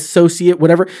Desktop Associate,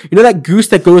 whatever. You know that goose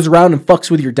that goes around and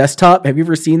fucks with your desktop? Have you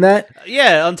ever seen that?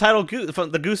 Yeah, Untitled Goose,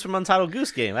 the goose from Untitled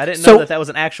Goose game. I didn't know that was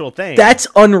an actual thing. That's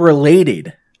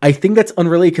unrelated. I think that's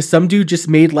unrelated because some dude just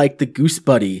made like the Goose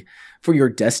Buddy for your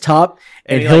desktop,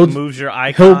 and he'll like, moves your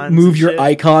icon. He'll move your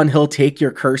icon. He'll take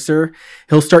your cursor.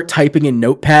 He'll start typing in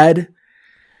Notepad.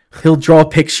 He'll draw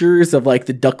pictures of like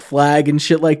the duck flag and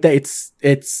shit like that.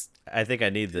 It's. I think I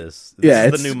need this.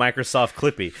 This is the new Microsoft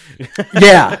Clippy.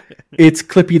 Yeah, it's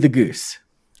Clippy the Goose.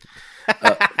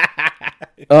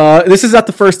 This is not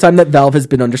the first time that Valve has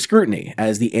been under scrutiny,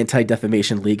 as the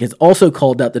Anti-Defamation League has also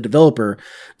called out the developer,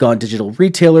 Gone Digital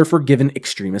Retailer, for giving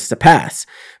extremists a pass.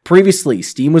 Previously,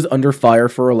 Steam was under fire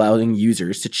for allowing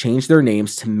users to change their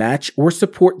names to match or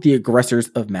support the aggressors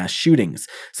of mass shootings,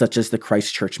 such as the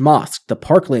Christchurch Mosque, the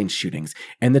Parkland shootings,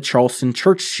 and the Charleston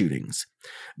Church shootings.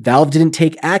 Valve didn't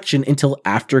take action until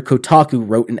after Kotaku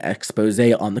wrote an expose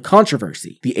on the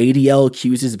controversy. The ADL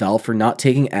accuses Valve for not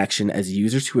taking action as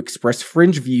users who express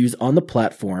fringe views on the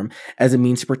platform as a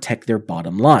means to protect their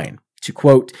bottom line. To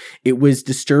quote, it was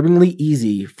disturbingly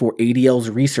easy for ADL's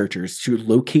researchers to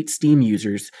locate Steam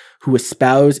users who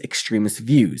espouse extremist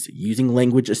views, using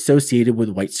language associated with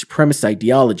white supremacist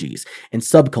ideologies and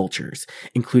subcultures,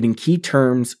 including key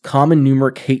terms, common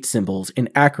numeric hate symbols,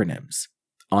 and acronyms.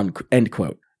 End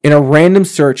quote. In a random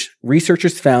search,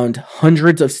 researchers found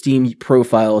hundreds of Steam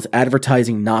profiles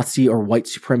advertising Nazi or white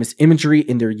supremacist imagery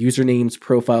in their usernames,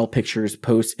 profile pictures,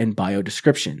 posts, and bio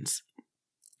descriptions.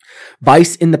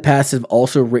 Vice in the past have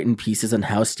also written pieces on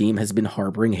how Steam has been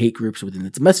harboring hate groups within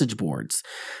its message boards.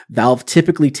 Valve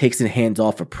typically takes a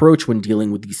hands-off approach when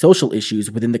dealing with these social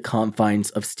issues within the confines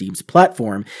of Steam's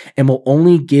platform and will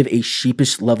only give a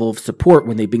sheepish level of support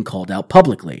when they've been called out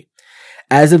publicly.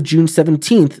 As of June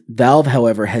 17th, Valve,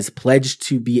 however, has pledged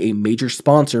to be a major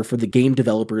sponsor for the Game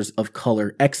Developers of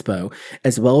Color Expo,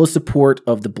 as well as support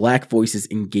of the Black Voices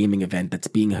in Gaming event that's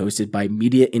being hosted by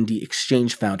Media Indie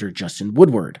Exchange founder Justin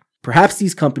Woodward. Perhaps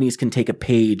these companies can take a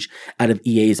page out of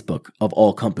EA's book of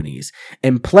all companies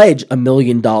and pledge $1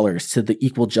 million to the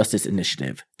Equal Justice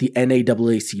Initiative, the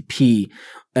NAACP,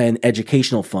 an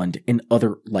educational fund, and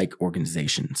other like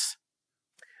organizations.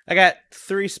 I got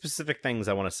 3 specific things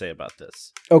I want to say about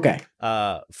this. Okay.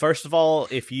 First of all,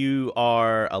 if you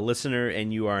are a listener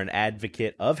and you are an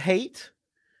advocate of hate,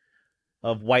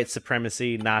 of white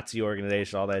supremacy, Nazi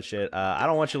organization, all that shit, I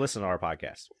don't want you to listen to our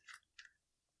podcast.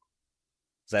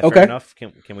 Is that fair enough?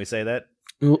 Can we say that?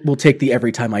 We'll take the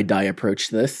every time I die approach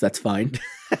to this. That's fine.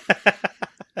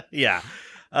 Yeah.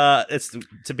 It's,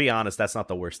 to be honest, that's not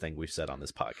the worst thing we've said on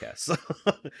this podcast.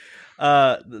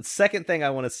 The second thing I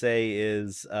want to say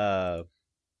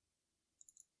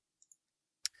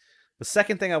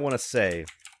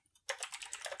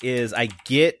is I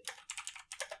get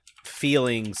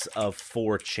feelings of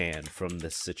 4chan from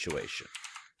this situation.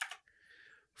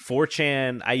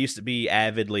 4chan, I used to be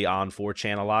avidly on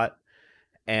 4chan a lot,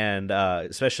 and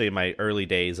especially in my early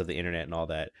days of the internet and all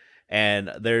that. And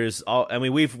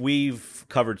we've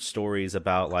covered stories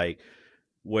about like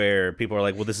where people are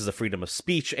like, well, this is a freedom of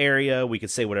speech area. We can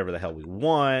say whatever the hell we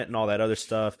want and all that other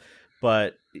stuff.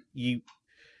 But you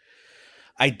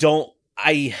are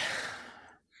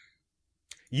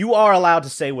allowed to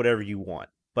say whatever you want.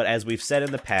 But as we've said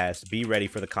in the past, be ready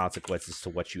for the consequences to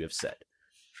what you have said.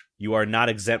 You are not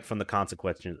exempt from the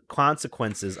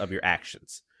consequences of your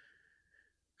actions.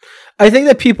 I think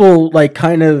that people like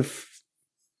kind of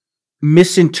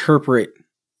misinterpret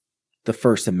the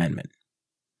First Amendment.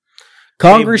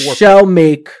 Congress shall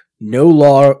make no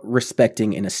law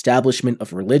respecting an establishment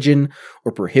of religion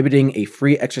or prohibiting a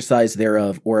free exercise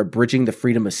thereof or abridging the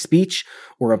freedom of speech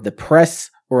or of the press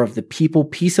or of the people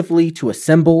peaceably to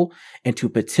assemble and to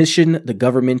petition the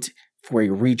government for a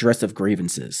redress of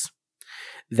grievances.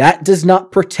 That does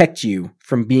not protect you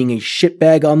from being a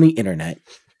shitbag on the internet,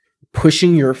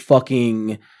 pushing your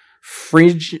fucking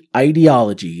fringe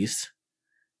ideologies,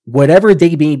 whatever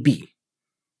they may be.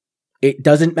 It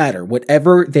doesn't matter.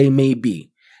 Whatever they may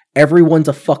be. Everyone's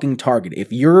a fucking target.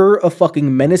 If you're a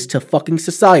fucking menace to fucking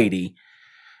society,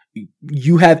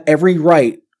 you have every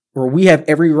right, or we have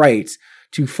every right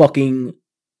to fucking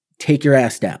take your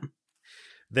ass down.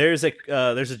 There's a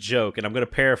joke, and I'm going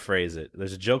to paraphrase it.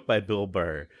 There's a joke by Bill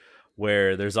Burr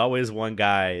where there's always one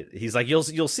guy. He's like, you'll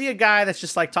see a guy that's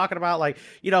just like talking about like,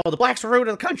 you know, the blacks are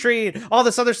ruining the country and all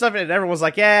this other stuff, and everyone's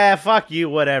like, yeah, fuck you,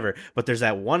 whatever. But there's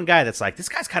that one guy that's like, this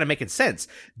guy's kind of making sense.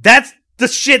 That's the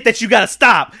shit that you got to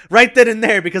stop right then and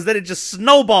there, because then it just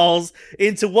snowballs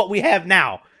into what we have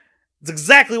now. It's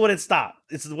exactly what it stopped.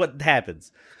 It's what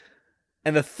happens.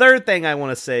 And the third thing I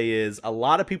want to say is a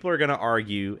lot of people are going to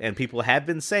argue, and people have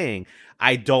been saying,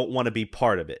 I don't want to be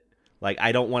part of it. Like,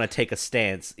 I don't want to take a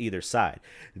stance either side.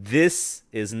 This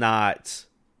is not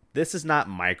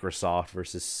Microsoft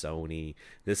versus Sony.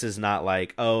 This is not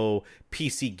like, oh,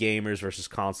 PC gamers versus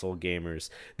console gamers.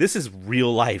 This is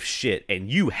real life shit, and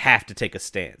you have to take a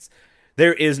stance.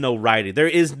 There is no writing. There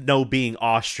is no being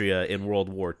Austria in World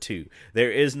War II.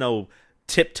 There is no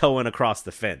tiptoeing across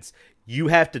the fence. You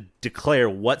have to declare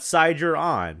what side you're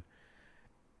on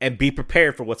and be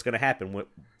prepared for what's going to happen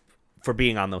for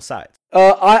being on those sides.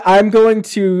 I'm going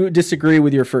to disagree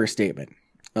with your first statement.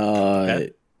 Okay.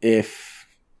 If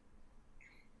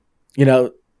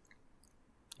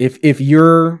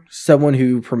you're someone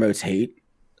who promotes hate,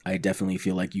 I definitely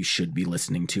feel like you should be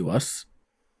listening to us.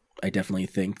 I definitely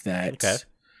think that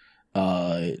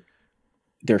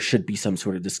there should be some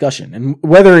sort of discussion. And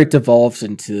whether it devolves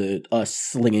into us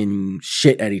slinging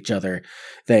shit at each other,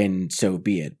 then so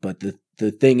be it. But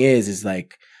the thing is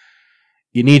like,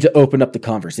 you need to open up the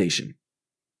conversation.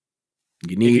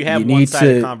 If you have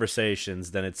one-sided conversations,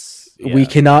 then it's... Yeah, we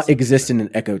cannot exist in an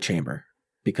echo chamber.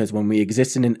 Because when we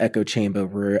exist in an echo chamber,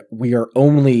 we are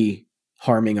only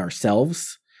harming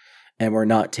ourselves, and we're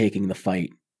not taking the fight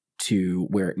to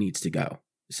where it needs to go.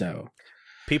 So...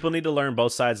 people need to learn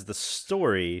both sides of the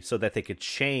story so that they could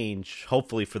change,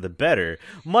 hopefully for the better,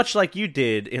 much like you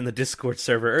did in the Discord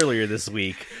server earlier this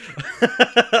week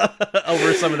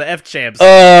over some of the F-champs.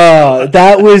 Oh,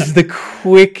 that was the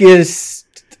quickest...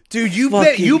 Dude,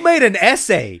 you made an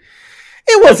essay.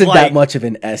 It wasn't that much of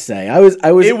an essay. I was.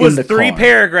 It was in the 3 car.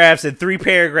 paragraphs, and 3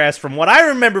 paragraphs from what I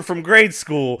remember from grade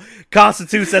school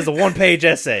constitutes as a 1-page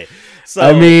essay. So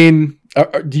I mean,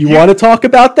 do you want to talk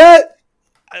about that?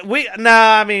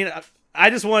 I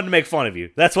just wanted to make fun of you.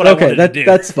 That's what I wanted to do.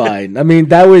 That's fine. I mean,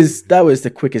 that was the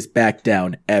quickest back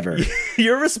down ever.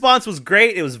 Your response was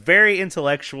great. It was very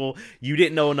intellectual. You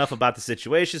didn't know enough about the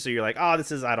situation, so you're like, "Oh,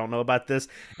 I don't know about this."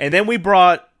 And then we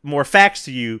brought more facts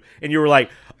to you, and you were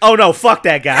like, "Oh no, fuck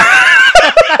that guy."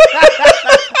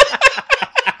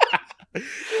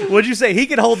 What'd you say? He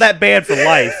can hold that band for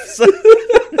life. So,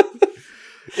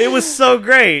 it was so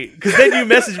great because then you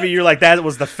messaged me. You're like, "That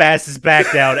was the fastest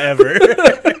back down ever."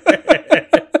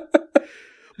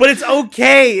 But it's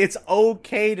okay. It's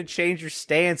okay to change your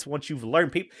stance once you've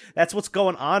learned. People, that's what's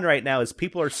going on right now. Is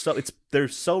people are they're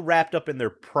so wrapped up in their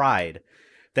pride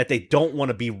that they don't want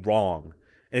to be wrong.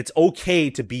 And it's okay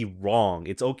to be wrong.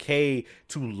 It's okay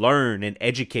to learn and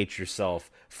educate yourself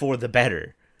for the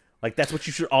better. Like, that's what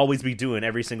you should always be doing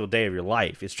every single day of your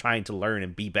life, is trying to learn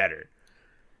and be better.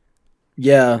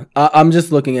 Yeah, I'm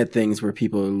just looking at things where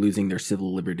people are losing their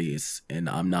civil liberties, and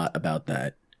I'm not about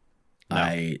that.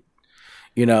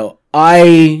 No.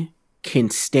 I can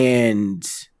stand,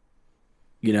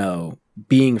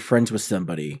 being friends with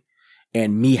somebody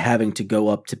and me having to go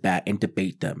up to bat and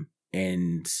debate them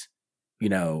and,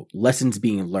 lessons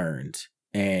being learned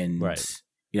and, right.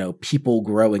 People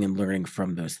growing and learning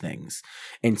from those things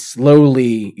and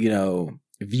slowly,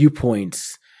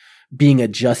 viewpoints being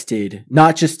adjusted,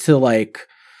 not just to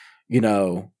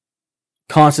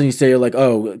constantly say like,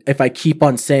 oh, if I keep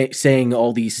on saying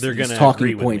all these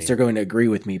talking points, they're going to agree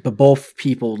with me. But both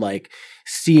people like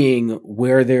seeing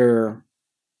where their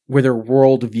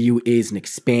worldview is and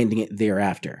expanding it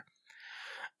thereafter.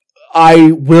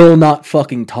 I will not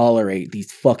fucking tolerate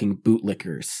these fucking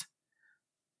bootlickers.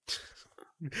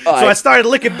 So I started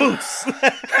licking boots.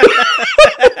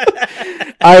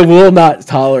 I will not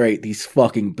tolerate these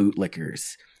fucking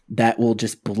bootlickers that will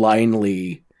just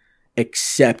blindly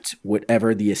accept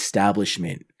whatever the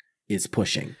establishment is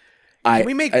pushing. I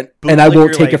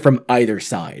won't take it from either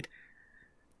side.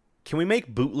 Can we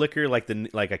make bootlicker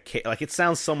like it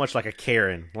sounds so much like a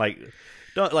Karen? Like,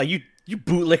 don't like you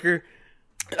bootlicker.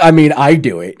 I mean, I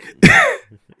do it.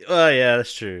 Oh yeah,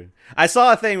 that's true. I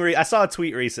saw a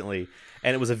tweet recently,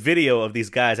 and it was a video of these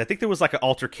guys. I think there was like an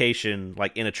altercation,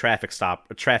 like in a traffic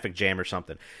jam or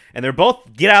something. And they're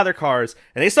both get out of their cars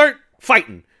and they start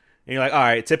fighting. And you're like, all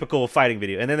right, typical fighting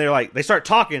video. And then they start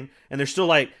talking, and they're still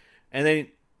like, and then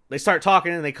they start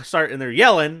talking, and they're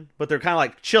yelling, but they're kind of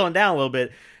like chilling down a little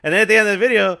bit. And then at the end of the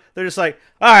video, they're just like,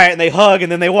 all right, and they hug,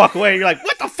 and then they walk away. And you're like,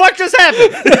 what the fuck just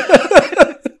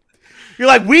happened? You're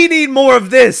like, we need more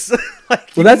of this.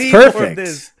 Like, well, that's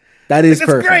perfect. That is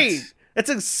perfect. Great. That's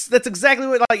exactly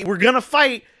what, like, we're gonna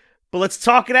fight, but let's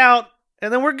talk it out,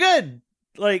 and then we're good.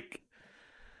 Like,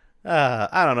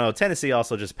 I don't know. Tennessee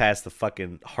also just passed the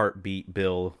fucking heartbeat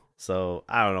bill, so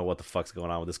I don't know what the fuck's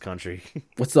going on with this country.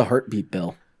 What's the heartbeat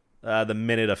bill? The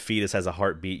minute a fetus has a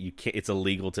heartbeat, it's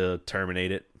illegal to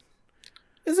terminate it.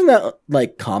 Isn't that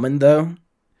like common though?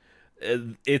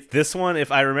 It's this one,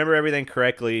 if I remember everything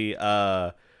correctly.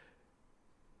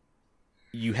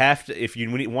 You have to, if you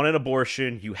want an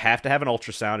abortion, you have to have an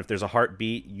ultrasound. If there's a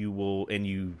heartbeat,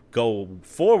 you go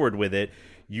forward with it,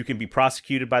 you can be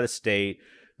prosecuted by the state.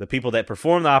 The people that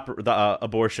perform the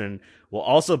abortion will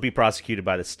also be prosecuted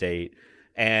by the state.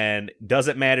 And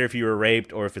doesn't matter if you were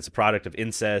raped or if it's a product of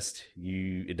incest.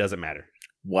 It doesn't matter.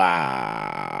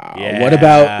 Wow. Yeah.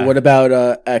 What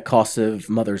about at cost of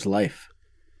mother's life?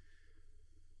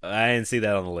 I didn't see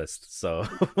that on the list, so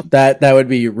that would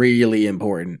be really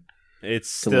important.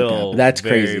 It's still that's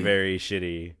very, crazy, very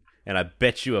shitty, and I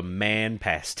bet you a man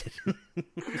passed it.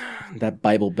 That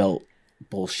Bible Belt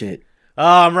bullshit. Oh,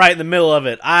 I'm right in the middle of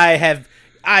it. I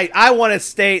want to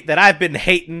state that I've been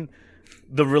hating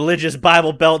the religious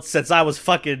Bible Belt since I was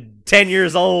fucking 10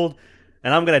 years old,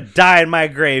 and I'm gonna die in my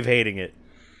grave hating it.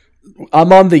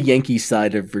 I'm on the Yankee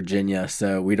side of Virginia,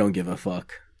 so we don't give a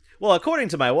fuck. Well, according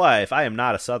to my wife, I am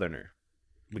not a Southerner.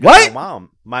 What?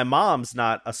 My mom's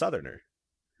not a Southerner.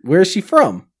 Where is she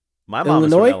from? My mom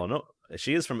is from Illinois.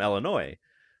 She is from Illinois.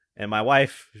 And my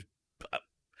wife,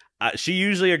 she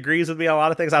usually agrees with me on a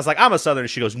lot of things. I was like, I'm a Southerner.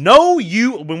 She goes, no,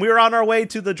 when we were on our way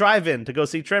to the drive-in to go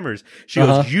see Tremors, she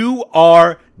goes, you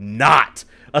are not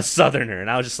a Southerner. And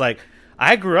I was just like,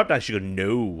 I grew up now. She goes,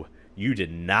 no, you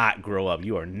did not grow up.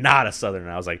 You are not a Southerner.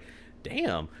 And I was like,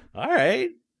 damn, all right.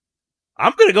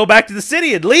 I'm going to go back to the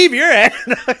city and leave your ass.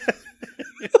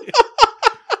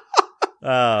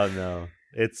 Oh, no.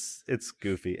 It's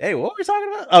goofy. Hey, what were we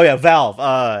talking about? Oh, yeah,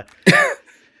 Valve.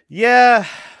 Yeah,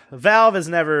 Valve has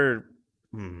never...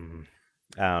 I don't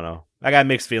know. I got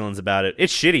mixed feelings about it.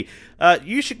 It's shitty.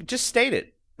 You should just state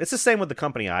it. It's the same with the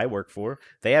company I work for.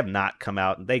 They have not come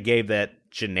out. They gave that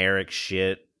generic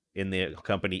shit in the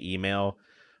company email.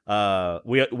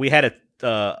 we had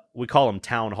we call them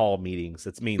town hall meetings.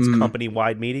 That means company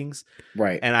wide meetings,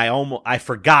 right? And I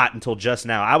forgot until just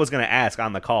now. I was gonna ask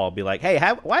on the call, be like, hey,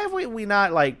 why have we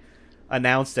not like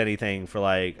announced anything for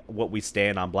like what we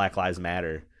stand on Black Lives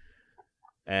Matter?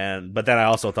 But then I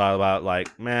also thought about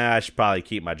like, man, I should probably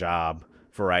keep my job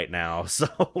for right now. So,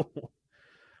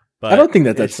 but I don't think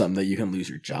that's something that you can lose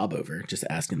your job over. Just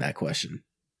asking that question.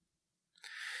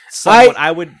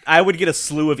 I would get a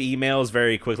slew of emails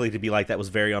very quickly to be like, that was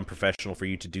very unprofessional for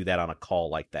you to do that on a call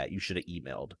like that. You should have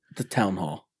emailed. The town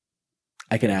hall.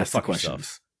 I can ask the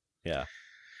questions. Yourself.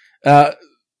 Yeah.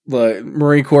 The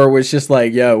Marine Corps was just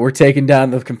like, yo, we're taking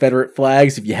down the Confederate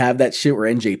flags. If you have that shit,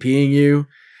 we're NJPing you.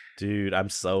 Dude, I'm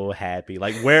so happy.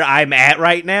 Like where I'm at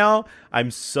right now,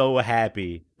 I'm so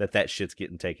happy that shit's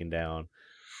getting taken down.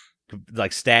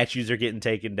 Like statues are getting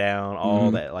taken down,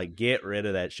 all that. Like get rid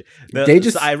of that shit.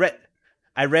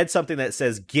 I read something that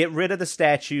says get rid of the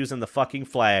statues and the fucking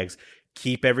flags.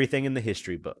 Keep everything in the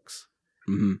history books.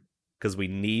 Because we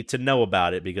need to know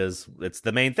about it, because it's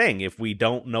the main thing. If we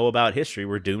don't know about history,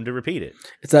 we're doomed to repeat it.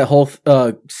 It's that whole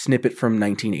snippet from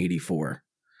 1984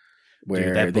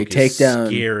 where Dude, they take down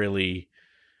scarily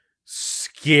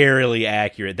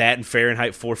accurate. That and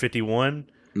Fahrenheit 451.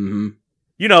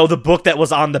 You know, the book that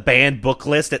was on the banned book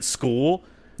list at school.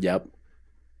 Yep.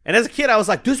 And as a kid, I was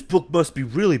like, this book must be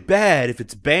really bad if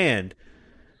it's banned.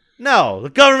 No, the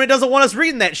government doesn't want us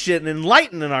reading that shit and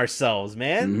enlightening ourselves,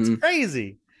 man. It's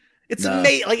crazy. It's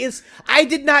amazing. Like I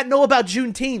did not know about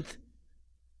Juneteenth.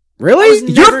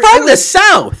 Really? You're from the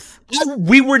South.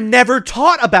 We were never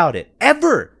taught about it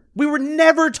ever. We were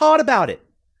never taught about it.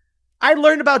 I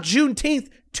learned about Juneteenth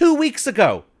 2 weeks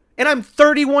ago, and I'm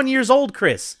 31 years old,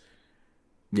 Chris.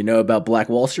 You know about Black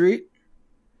Wall Street?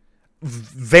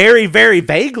 Very, very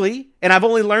vaguely, and I've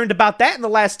only learned about that in the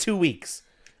last 2 weeks.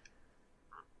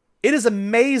 It is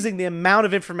amazing the amount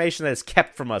of information that is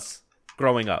kept from us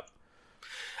growing up.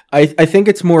 I think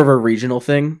it's more of a regional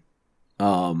thing.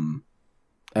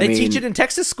 They teach it in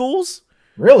Texas schools?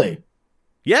 Really?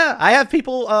 Yeah, I have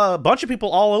people, a bunch of people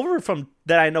all over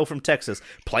that I know from Texas.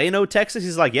 Plano, Texas.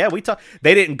 He's like, yeah,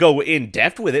 they didn't go in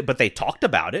depth with it, but they talked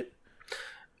about it.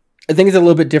 I think it's a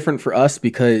little bit different for us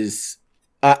because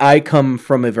I come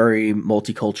from a very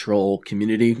multicultural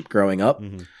community growing up.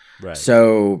 Right.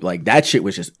 So like that shit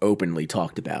was just openly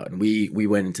talked about. And we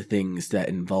went into things that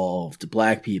involved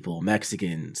Black people,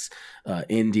 Mexicans,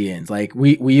 Indians. Like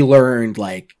we learned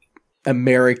like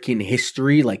American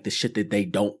history, like the shit that they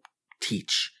don't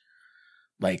teach.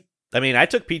 Like, I mean, I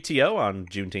took PTO on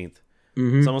Juneteenth.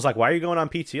 Someone was like, why are you going on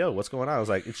PTO? What's going on? I was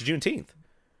like, it's Juneteenth.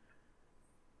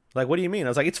 Like, what do you mean? I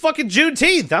was like, it's fucking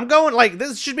Juneteenth. I'm going, like,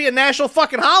 this should be a national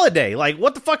fucking holiday. Like,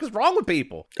 what the fuck is wrong with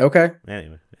people? Okay.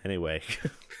 Anyway.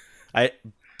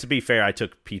 To be fair, I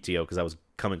took PTO because I was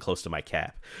coming close to my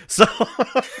cap. So.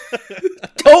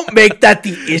 Don't make that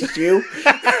the issue.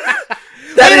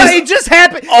 It just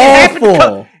happened.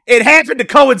 Awful. It happened to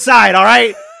coincide, all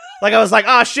right? Like, I was like,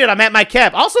 oh, shit, I'm at my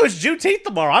cap. Also, it's Juneteenth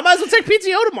tomorrow. I might as well take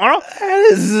PTO tomorrow.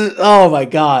 Oh, my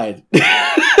God.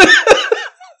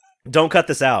 Don't cut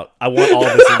this out. I want all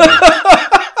this in there.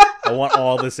 I want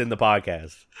all this in the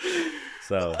podcast.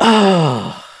 So,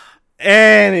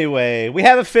 anyway, we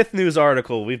have a fifth news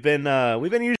article. We've been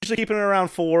usually keeping it around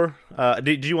 4.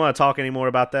 Did you want to talk any more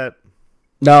about that?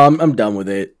 No, I'm done with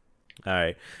it. All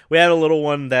right. We had a little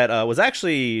one that was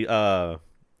actually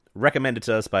recommended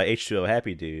to us by H2O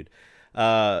Happy Dude.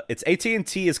 It's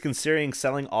AT&T is considering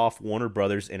selling off Warner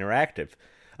Brothers Interactive.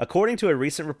 According to a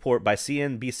recent report by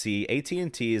CNBC,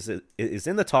 AT&T is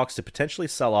in the talks to potentially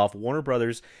sell off Warner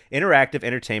Brothers Interactive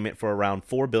Entertainment for around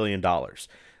 $4 billion.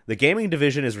 The gaming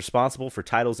division is responsible for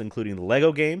titles including the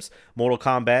LEGO games, Mortal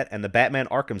Kombat, and the Batman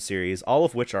Arkham series, all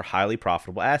of which are highly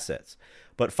profitable assets.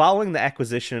 But following the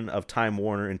acquisition of Time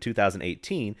Warner in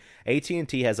 2018,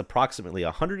 AT&T has approximately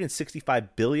 $165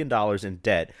 billion in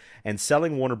debt, and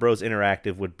selling Warner Bros.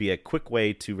 Interactive would be a quick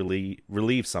way to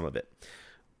relieve some of it.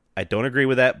 I don't agree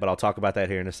with that, but I'll talk about that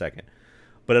here in a second.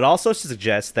 But it also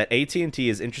suggests that AT&T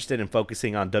is interested in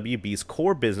focusing on WB's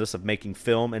core business of making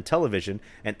film and television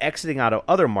and exiting out of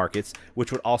other markets, which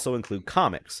would also include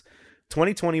comics.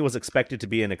 2020 was expected to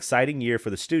be an exciting year for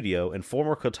the studio, and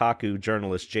former Kotaku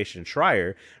journalist Jason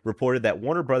Schreier reported that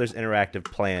Warner Bros. Interactive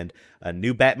planned a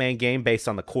new Batman game based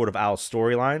on the Court of Owls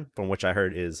storyline, from which I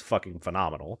heard is fucking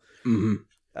phenomenal.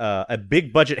 A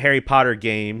big-budget Harry Potter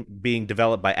game being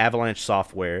developed by Avalanche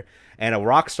Software, and a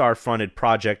Rockstar-funded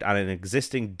project on an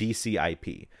existing DC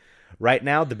IP. Right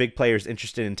now, the big players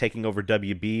interested in taking over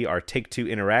WB are Take-Two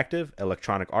Interactive,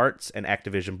 Electronic Arts, and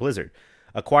Activision Blizzard.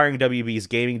 Acquiring WB's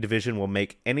gaming division will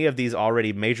make any of these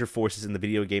already major forces in the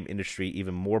video game industry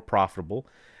even more profitable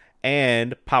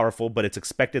and powerful, but it's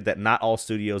expected that not all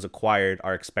studios acquired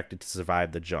are expected to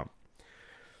survive the jump.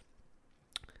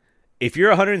 If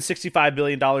you're $165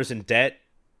 billion in debt,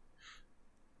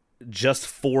 just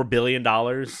 $4 billion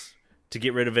to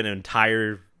get rid of an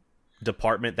entire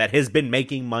department that has been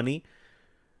making money,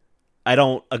 I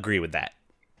don't agree with that.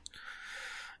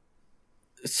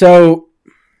 So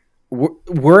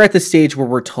we're at the stage where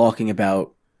we're talking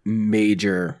about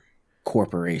major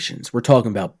corporations. We're talking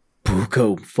about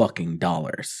buco fucking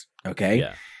dollars. Okay?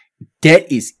 Yeah.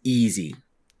 Debt is easy.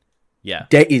 Yeah.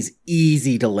 Debt is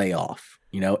easy to lay off.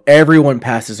 You know, everyone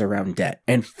passes around debt.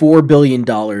 And $4 billion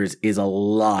is a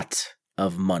lot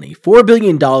of money. $4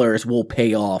 billion will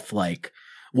pay off, like,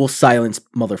 will silence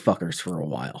motherfuckers for a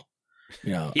while.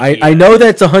 You know, Yeah. I know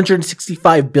that's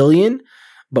 $165 billion,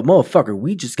 but motherfucker,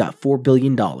 we just got $4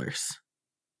 billion.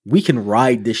 We can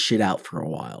ride this shit out for a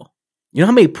while. You know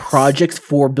how many projects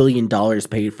 $4 billion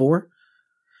paid for?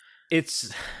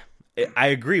 I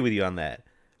agree with you on that,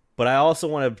 but I also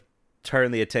want to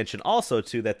turn the attention also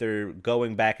to that they're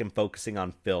going back and focusing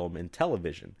on film and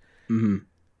television. Mm-hmm.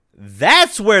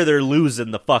 That's where they're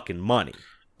losing the fucking money.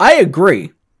 I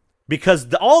agree.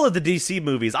 Because all of the DC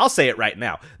movies, I'll say it right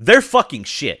now, they're fucking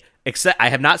shit. Except I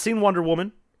have not seen Wonder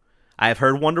Woman. I have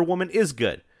heard Wonder Woman is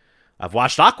good. I've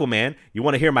watched Aquaman. You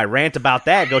want to hear my rant about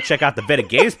that? Go check out the Veta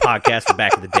Games podcast from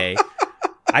back in the day.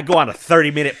 I go on a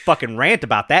 30-minute fucking rant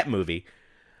about that movie.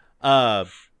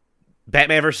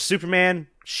 Batman vs. Superman,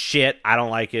 shit. I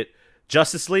don't like it.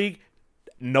 Justice League,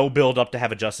 no build up to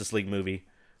have a Justice League movie.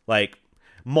 Like,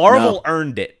 Marvel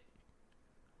earned it.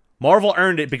 Marvel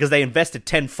earned it because they invested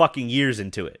 10 fucking years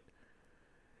into it.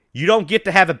 You don't get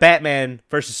to have a Batman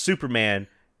versus Superman,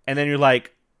 and then you're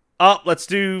like, oh, let's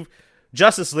do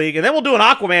Justice League, and then we'll do an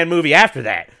Aquaman movie after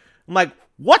that. I'm like,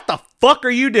 what the fuck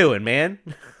are you doing, man?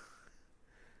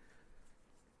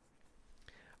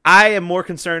 I am more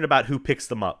concerned about who picks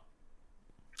them up.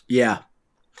 Yeah.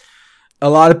 A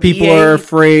lot of people are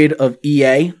afraid of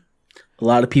EA. A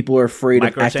lot of people are afraid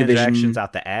of Activision.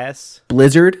 Out the ass.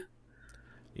 Blizzard.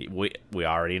 We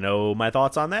already know my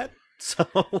thoughts on that. So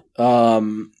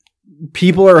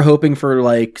people are hoping for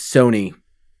like Sony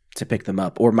to pick them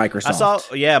up or Microsoft.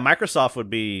 Microsoft would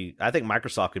be. I think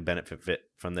Microsoft could benefit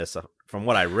from this. From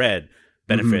what I read,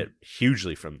 benefit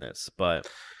hugely from this. But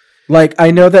like,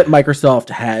 I know that Microsoft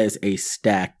has a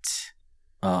stacked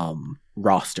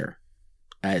roster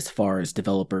as far as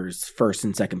developers, first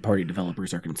and second party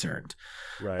developers are concerned.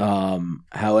 Right.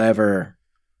 However,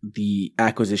 the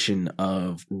acquisition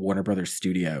of Warner Brothers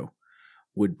Studio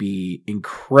would be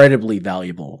incredibly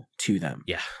valuable to them.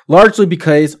 Yeah. Largely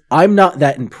because I'm not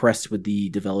that impressed with the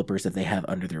developers that they have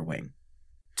under their wing.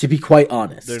 To be quite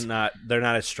honest. They're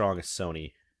not as strong as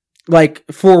Sony. Like,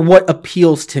 for what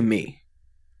appeals to me.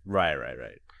 Right.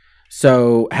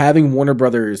 So having Warner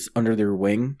Brothers under their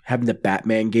wing, having the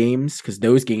Batman games, because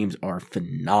those games are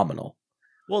phenomenal.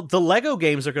 Well, the Lego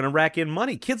games are going to rack in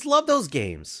money. Kids love those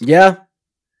games. Yeah.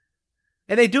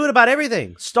 And they do it about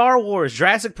everything. Star Wars,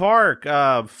 Jurassic Park,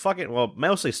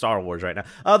 mostly Star Wars right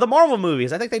now. The Marvel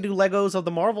movies. I think they do Legos of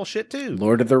the Marvel shit too.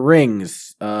 Lord of the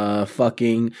Rings,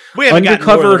 fucking we haven't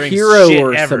Undercover Hero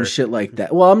or ever. some shit like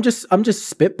that. Well, I'm just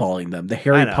spitballing them. The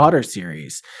Harry Potter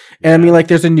series. And I mean, like,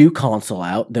 there's a new console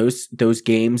out. Those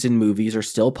games and movies are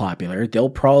still popular. They'll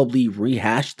probably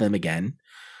rehash them again.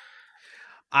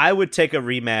 I would take a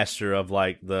remaster of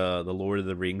like the Lord of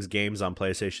the Rings games on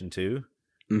PlayStation 2.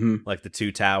 Mm-hmm. Like the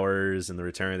Two Towers and the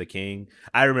Return of the King.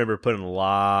 I remember putting a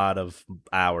lot of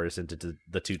hours into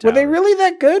the Two Towers. Were they really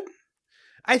that good?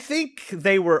 I think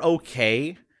they were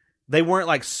okay. They weren't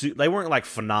like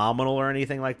phenomenal or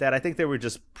anything like that. I think they were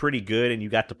just pretty good, and you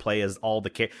got to play as all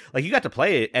the you got to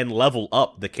play it and level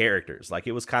up the characters. Like,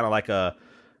 it was kind of like a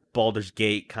Baldur's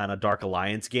Gate kind of Dark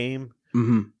Alliance game.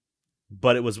 Mm-hmm.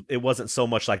 But it wasn't so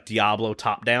much like Diablo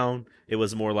top down. It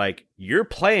was more like you're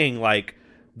playing like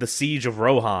the Siege of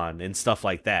Rohan and stuff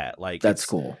like that. Like, that's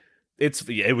cool.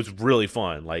 It was really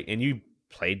fun. Like, and you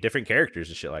played different characters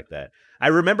and shit like that. I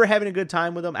remember having a good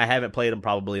time with them. I haven't played them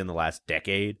probably in the last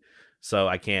decade, so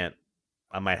I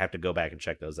might have to go back and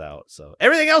check those out. So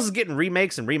everything else is getting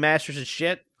remakes and remasters and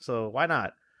shit. So why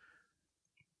not?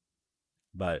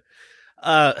 But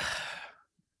I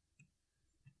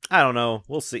don't know.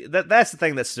 We'll see. That's the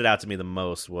thing that stood out to me the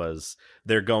most was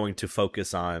they're going to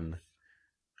focus on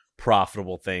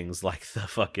profitable things like the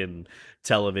fucking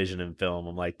television and film.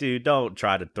 I'm like, dude, don't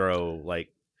try to throw, like,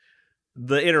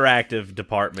 the interactive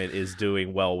department is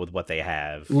doing well with what they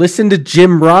have. Listen to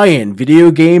Jim Ryan.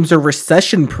 Video games are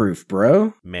recession proof,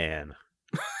 bro. Man.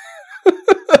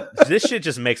 this shit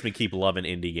just makes me keep loving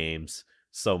indie games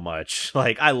so much.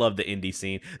 Like, I love the indie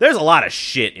scene. There's a lot of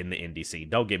shit in the indie scene.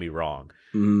 Don't get me wrong.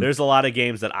 There's a lot of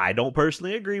games that I don't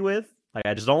personally agree with. Like,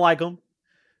 I just don't like them.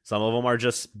 Some of them are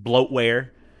just bloatware.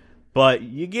 But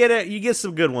you get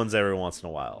some good ones every once in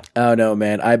a while. Oh no,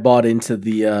 man! I bought into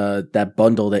the that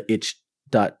bundle that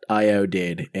itch.io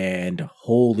did, and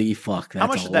holy fuck, that's how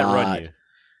much did that run you?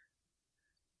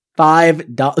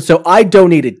 $5. So I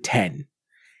donated 10.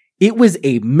 It was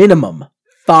a minimum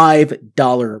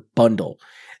 $5 bundle.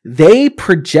 They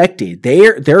projected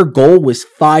their goal was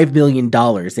 $5 million.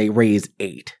 They raised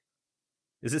 8.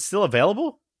 Is it still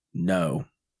available? No.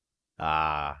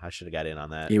 I should have got in on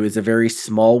that. It was a very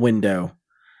small window,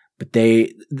 but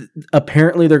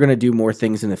apparently they're going to do more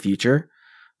things in the future.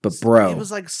 But bro, it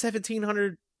was like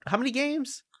 1,700. How many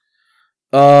games?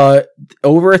 Over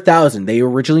 1,000. They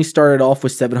originally started off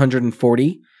with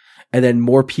 740, and then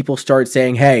more people started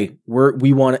saying, "Hey,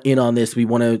 we want in on this. We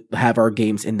want to have our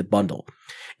games in the bundle."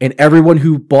 And everyone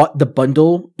who bought the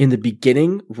bundle in the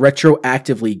beginning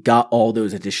retroactively got all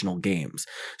those additional games.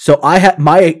 So I had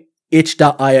my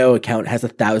itch.io account has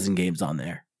 1,000 games on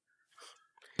there.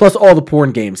 Plus all the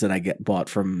porn games that I get bought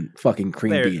from fucking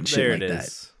Cream Bee and shit like that.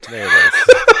 There it is.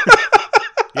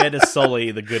 You had to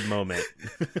sully the good moment.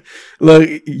 Look,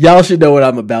 y'all should know what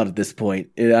I'm about at this point.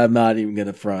 I'm not even going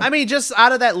to front. I mean, just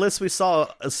out of that list we saw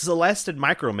Celeste and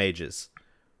Micro Mages.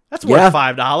 That's worth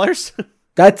 $5.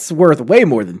 That's worth way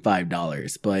more than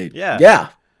 $5, but yeah.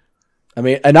 I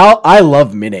mean, and I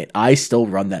love Minute. I still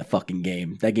run that fucking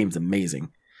game. That game's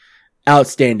amazing.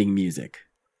 Outstanding music.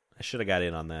 I should have got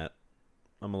in on that.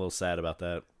 I'm a little sad about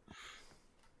that.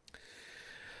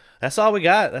 That's all we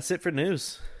got. That's it for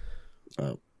news.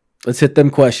 Let's hit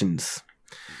them questions.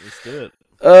 Let's do it.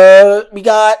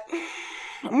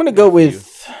 I'm going to go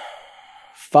with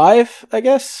 5, I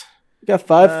guess. We got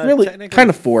 5. Really, kind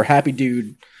of 4. Happy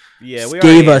Dude. Yeah, we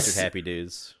already answered Happy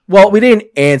Dudes. Well, we didn't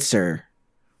answer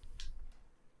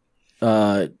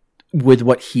with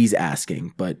what he's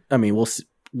asking, but I mean,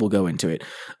 we'll go into it.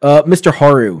 Mr.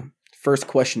 Haru, first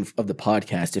question of the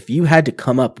podcast. If you had to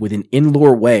come up with an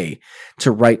in-lore way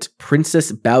to write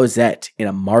Princess Bowsette in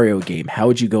a Mario game, how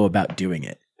would you go about doing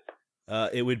it?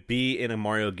 It would be in a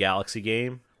Mario Galaxy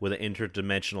game with an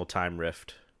interdimensional time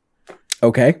rift.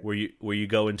 Okay. Where you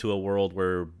go into a world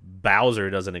where Bowser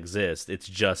doesn't exist. It's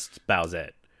just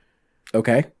Bowsette.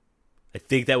 Okay. I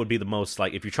think that would be the most,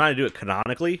 like, if you're trying to do it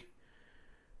canonically.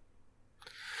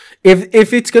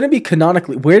 If it's going to be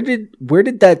canonically, where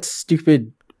did that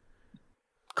stupid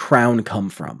crown come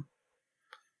from?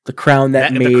 The crown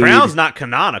that made... The crown's not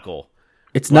canonical.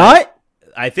 It's not?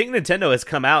 I think Nintendo has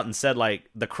come out and said, like,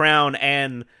 the crown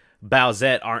and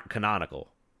Bowsette aren't canonical.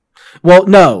 Well,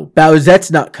 no,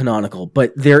 Bowsette's not canonical,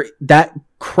 but that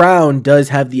crown does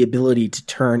have the ability to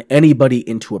turn anybody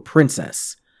into a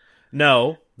princess.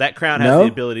 No, that crown has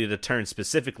the ability to turn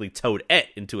specifically Toadette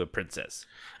into a princess.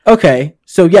 Okay,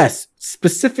 so yes,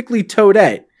 specifically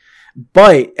Toadette,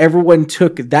 but everyone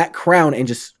took that crown and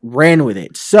just ran with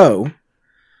it. So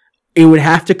it would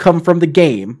have to come from the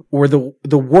game or the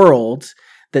world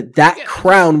that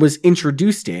crown was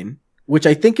introduced in, which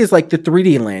I think is like the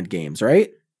 3D Land games,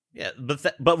 right? Yeah,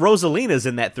 but Rosalina's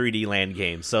in that 3D Land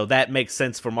game, so that makes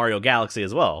sense for Mario Galaxy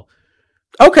as well.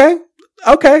 Okay.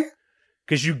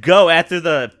 Because you go after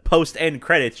the post-end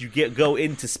credits, you go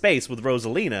into space with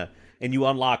Rosalina, and you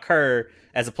unlock her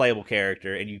as a playable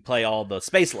character, and you play all the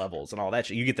space levels and all that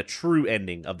shit. You get the true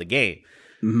ending of the game.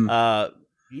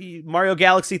 Mm-hmm. Mario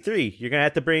Galaxy 3, you're going to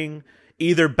have to bring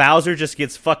either Bowser just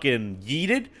gets fucking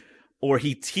yeeted, or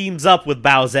he teams up with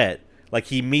Bowsette. Like,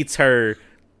 he meets her...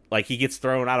 Like, he gets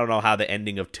thrown. I don't know how the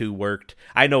ending of 2 worked.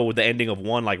 I know the ending of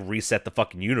 1, like, reset the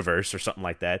fucking universe or something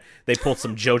like that. They pulled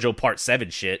some JoJo Part 7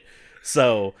 shit.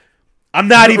 So, I'm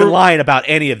not even lying about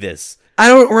any of this. I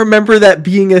don't remember that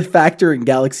being a factor in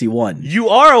Galaxy 1. You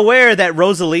are aware that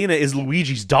Rosalina is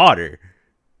Luigi's daughter.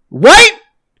 What?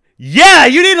 Yeah,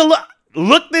 you need to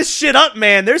look this shit up,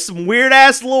 man. There's some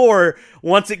weird-ass lore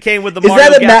once it came with the Mario...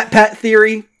 Is that a MatPat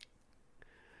theory?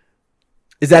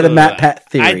 Is that a MatPat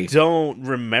theory? I don't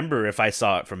remember if I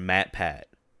saw it from MatPat.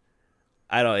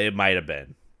 It might have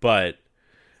been. But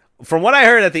from what I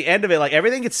heard at the end of it, like,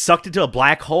 everything gets sucked into a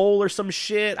black hole or some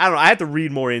shit. I don't know. I have to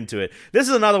read more into it. This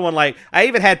is another one, like, I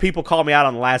even had people call me out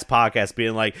on the last podcast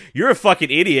being like, you're a fucking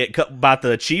idiot about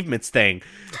the achievements thing.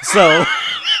 So,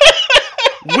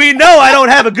 we know I don't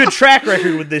have a good track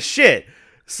record with this shit.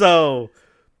 So...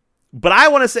 But I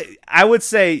would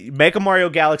say, make a Mario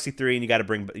Galaxy 3,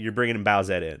 and you're bringing in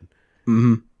Bowsette in,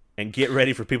 mm-hmm. and get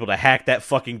ready for people to hack that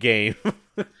fucking game.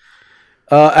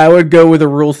 I would go with a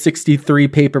Rule 63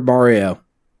 Paper Mario.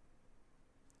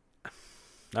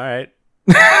 All right.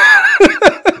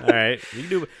 All right.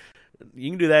 You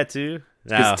can do that too.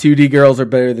 Because 2D girls are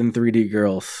better than 3D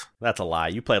girls. That's a lie.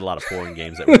 You played a lot of porn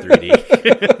games that were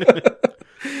 3D.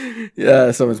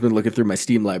 Yeah, someone's been looking through my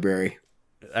Steam library.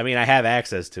 I mean, I have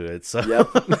access to it, so.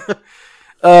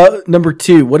 Yep. Number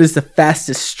 2, what is the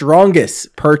fastest,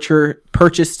 strongest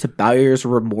purchase to buyer's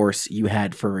remorse you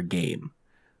had for a game?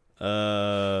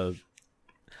 I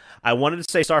wanted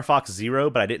to say Star Fox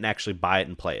Zero, but I didn't actually buy it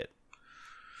and play it.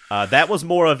 That was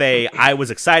more of I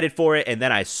was excited for it, and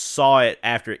then I saw it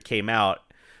after it came out.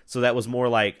 So that was more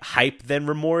like hype than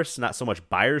remorse, not so much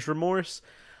buyer's remorse.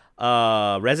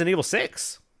 Resident Evil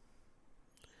 6.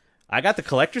 I got the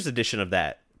collector's edition of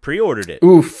that. Pre-ordered it.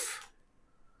 Oof.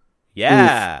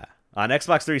 Yeah. Oof. On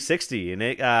Xbox 360. And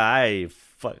I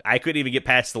couldn't even get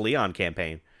past the Leon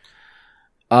campaign.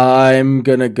 I'm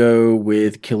going to go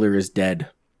with Killer is Dead.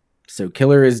 So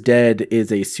Killer is Dead is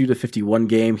a Suda51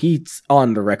 game. He's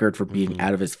on the record for being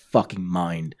out of his fucking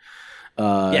mind.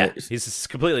 Yeah, he's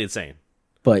completely insane.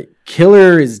 But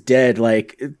Killer is Dead,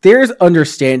 like, there's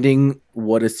understanding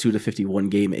what a Suda51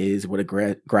 game is, what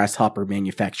a Grasshopper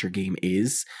manufacturer game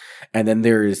is, and then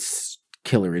there's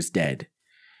Killer is Dead.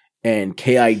 And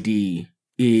KID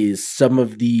is some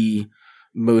of the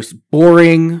most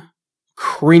boring,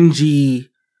 cringy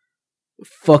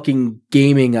fucking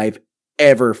gaming I've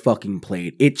ever fucking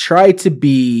played. It tried to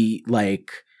be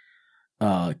like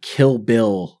Kill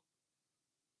Bill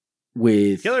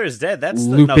with Killer is Dead. That's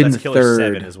Lupin that's Killer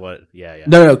III. 7 is what. Yeah.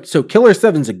 No. So Killer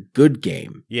 7's a good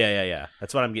game. Yeah.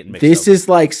 That's what I'm getting mixed This up. is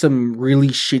like some really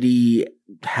shitty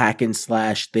hack and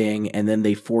slash thing, and then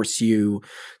they force you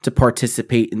to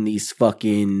participate in these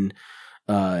fucking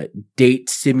date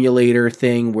simulator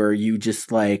thing where you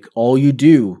just like all you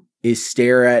do is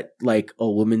stare at like a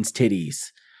woman's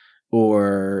titties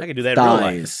or I can do that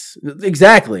thighs. In real life.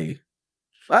 Exactly.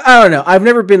 I don't know. I've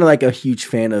never been like a huge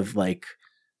fan of like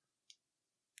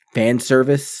fan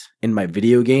service in my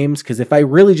video games, because if I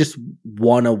really just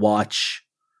want to watch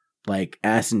like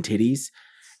ass and titties,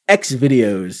 X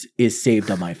videos is saved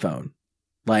on my phone.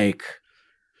 Like,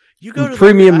 you go to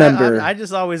premium member. I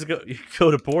just always go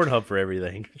to Pornhub for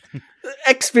everything.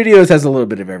 X videos has a little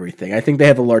bit of everything. I think they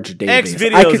have a larger database. X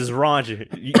videos is raunchy.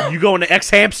 You going to X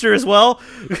Hamster as well?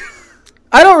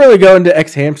 I don't really go into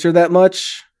X Hamster that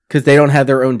much because they don't have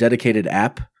their own dedicated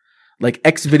app. Like,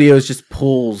 X videos just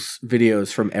pulls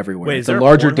videos from everywhere. Wait, it's a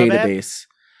larger Pornhub database. App?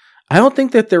 I don't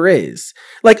think that there is.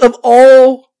 Like, of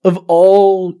all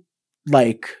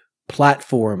like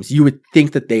platforms, you would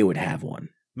think that they would have one.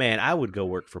 Man, I would go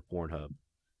work for Pornhub.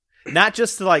 Not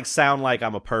just to like sound like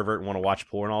I'm a pervert and want to watch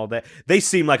porn all day. They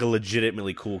seem like a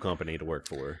legitimately cool company to work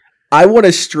for. I want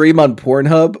to stream on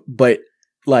Pornhub, but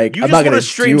like I'm not going to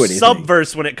stream do anything.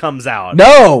 Subverse when it comes out.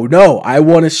 No, I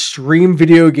want to stream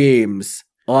video games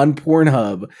on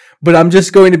Pornhub, but I'm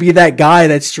just going to be that guy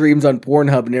that streams on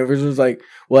Pornhub, and everyone's like,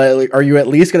 "Well, are you at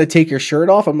least going to take your shirt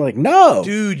off?" I'm like, "No,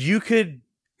 dude, you could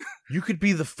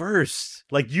be the first.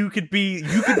 Like, you could be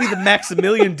the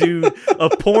Maximilian dude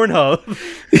of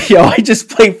Pornhub." Yo, I just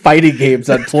play fighting games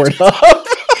on Pornhub.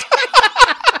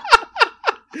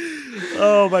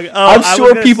 Oh my god! I'm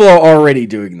sure people are already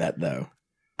doing that though.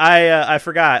 I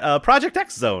forgot. Project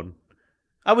X Zone.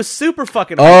 I was super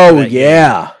fucking. Oh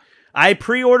yeah. Game. I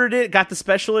pre-ordered it, got the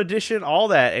special edition, all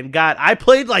that, and I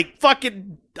played like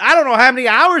fucking I don't know how many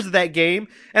hours of that game,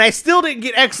 and I still didn't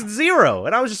get X and Zero,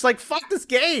 and I was just like, fuck this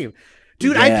game.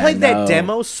 Dude, yeah, I played that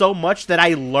demo so much that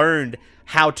I learned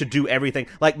how to do everything.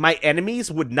 Like, my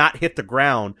enemies would not hit the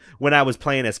ground when I was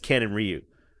playing as Ken and Ryu.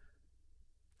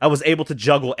 I was able to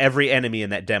juggle every enemy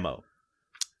in that demo.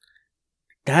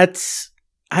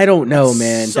 I don't know,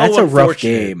 man. So that's a rough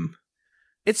game.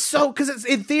 It's because it's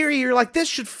in theory, you're like, this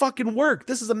should fucking work.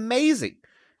 This is amazing.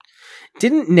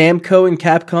 Didn't Namco and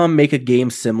Capcom make a game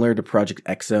similar to Project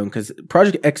X Zone? Because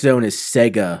Project X Zone is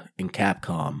Sega and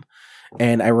Capcom.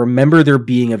 And I remember there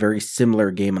being a very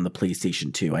similar game on the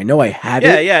PlayStation 2. I know I have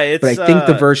it, but I think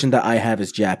the version that I have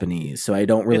is Japanese, so I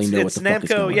don't really know what the fuck is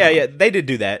going on. Yeah, they did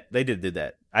do that.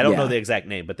 I don't know the exact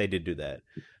name, but they did do that.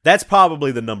 That's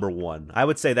probably the number one. I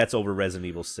would say that's over Resident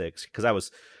Evil 6, because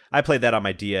I played that on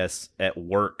my DS at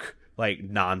work, like,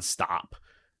 nonstop.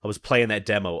 I was playing that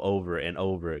demo over and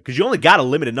over, because you only got a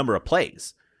limited number of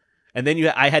plays. And then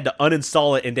I had to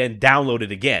uninstall it and then download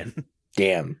it again.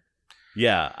 Damn.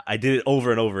 Yeah, I did it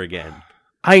over and over again.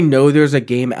 I know there's a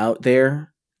game out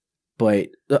there, but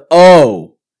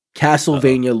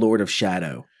Castlevania Lord of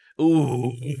Shadow.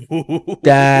 Ooh.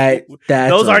 That's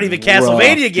those aren't even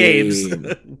Castlevania games.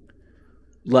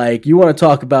 Like, you want to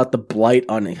talk about the blight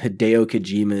on Hideo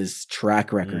Kojima's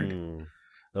track record.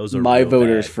 Those are my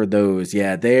voters bad. For those.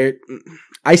 Yeah,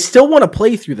 I still want to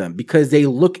play through them because they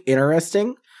look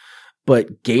interesting,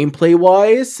 but gameplay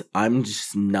wise, I'm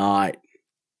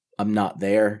not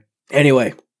there.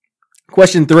 Anyway,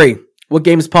 question 3. What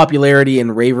game's popularity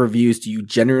and rave reviews do you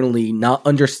generally not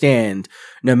understand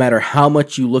no matter how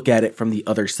much you look at it from the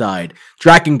other side?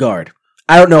 Drakengard.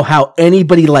 I don't know how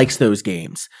anybody likes those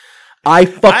games. I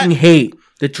fucking hate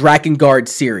the Drakengard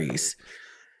series.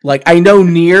 Like, I know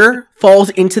Nier falls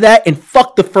into that, and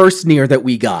fuck the first Nier that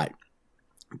we got.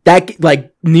 That,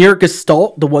 like, Nier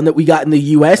Gestalt, the one that we got in the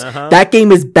US, that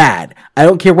game is bad. I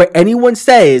don't care what anyone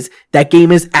says, that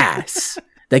game is ass.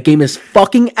 That game is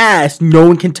fucking ass. No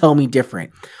one can tell me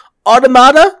different.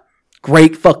 Automata,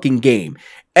 great fucking game.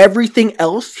 Everything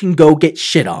else can go get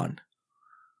shit on.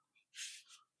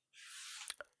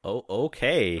 Oh,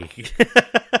 okay.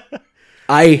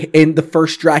 In the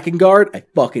first Drakengard, I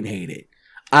fucking hate it.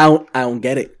 I don't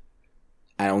get it.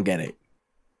 I don't get it.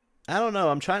 I don't know.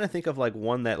 I'm trying to think of like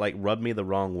one that like rubbed me the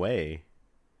wrong way.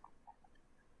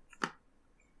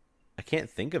 I can't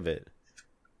think of it.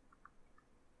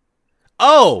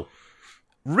 Oh!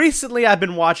 Recently I've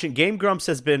been watching Game Grumps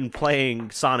has been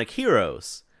playing Sonic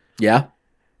Heroes. Yeah.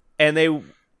 And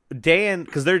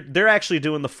because they're actually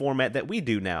doing the format that we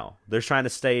do now. They're trying to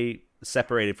stay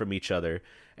separated from each other,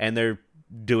 and they're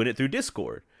doing it through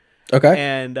Discord. Okay.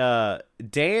 And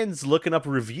Dan's looking up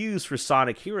reviews for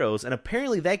Sonic Heroes, and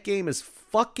apparently that game is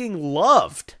fucking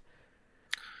loved.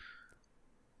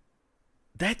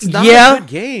 That's not a good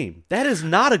game. That is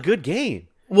not a good game.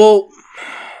 Well,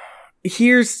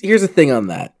 here's the thing on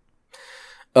that.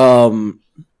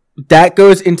 That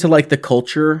goes into like the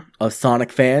culture of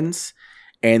Sonic fans,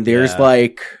 and there's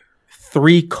like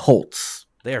 3 cults.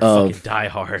 They are fucking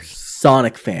diehard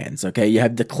Sonic fans. Okay, you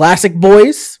have the classic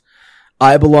boys.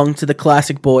 I belong to the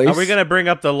classic boys. Are we gonna bring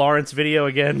up the Lawrence video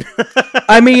again?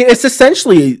 I mean, it's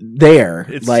essentially there.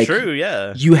 It's like, true,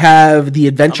 yeah. You have the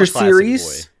Adventure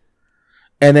series,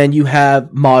 and then you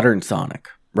have Modern Sonic,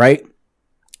 right?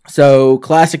 So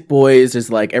Classic Boys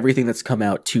is like everything that's come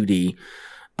out 2D.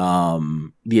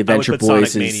 The Adventure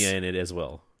Boys Sonic Mania in it as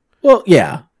well. Well,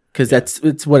 yeah, because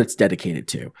it's what it's dedicated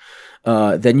to.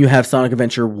 Then you have Sonic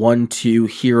Adventure 1, 2,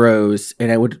 Heroes,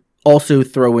 and I would also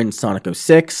throw in Sonic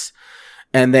 06.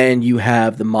 And then you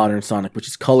have the Modern Sonic, which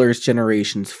is Colors,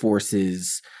 Generations,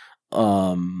 Forces.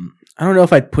 I don't know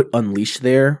if I'd put Unleashed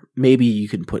there. Maybe you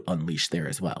can put Unleashed there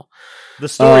as well. The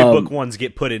storybook ones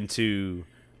get put into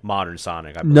Modern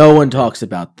Sonic. I believe. No one talks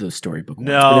about the storybook ones.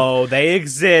 No, they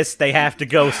exist. They have to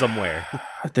go somewhere.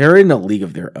 They're in a league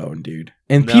of their own, dude.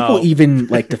 And people even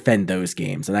like defend those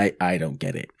games, and I don't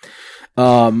get it.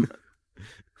 All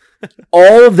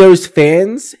of those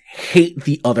fans hate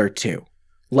the other 2.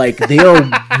 Like, they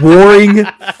are warring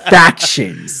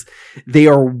factions. They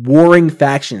are warring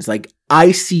factions. Like,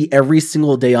 I see every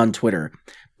single day on Twitter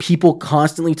people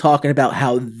constantly talking about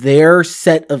how their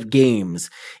set of games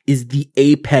is the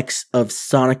apex of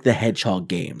Sonic the Hedgehog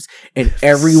games, and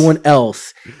everyone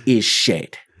else is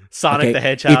shit. Sonic the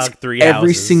Hedgehog, it's 3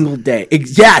 every houses. single day.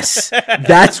 Yes,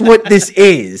 that's what this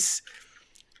is.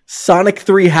 Sonic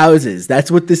 3 houses. That's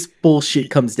what this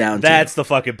bullshit comes down to. That's the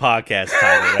fucking podcast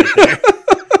title right there.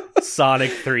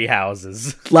 Sonic 3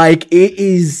 houses. Like, it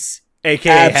is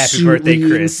AKA Happy Birthday,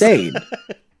 Chris. Insane.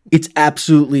 It's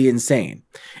absolutely insane.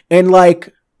 And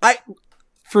like,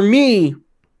 for me,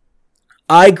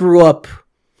 I grew up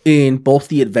in both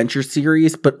the Adventure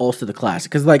series, but also the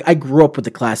classic. Because like, I grew up with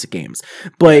the classic games.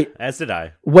 But as did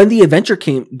I. When the Adventure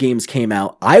games came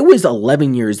out, I was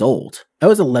 11 years old. I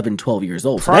was 11, 12 years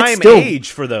old. Prime so that's still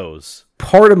age for those.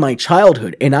 Part of my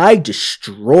childhood. And I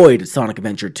destroyed Sonic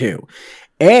Adventure 2.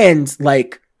 And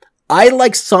like, I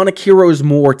like Sonic Heroes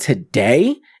more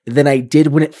today than I did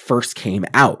when it first came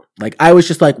out. Like, I was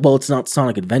just like, well, it's not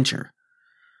Sonic Adventure.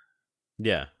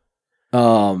 Yeah.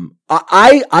 I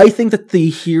think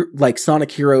that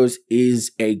Sonic Heroes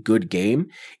is a good game.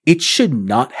 It should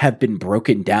not have been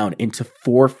broken down into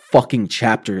 4 fucking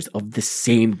chapters of the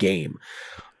same game.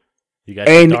 You got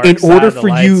in order for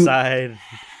you. Side.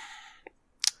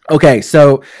 Okay,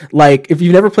 so, like, if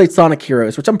you've never played Sonic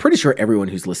Heroes, which I'm pretty sure everyone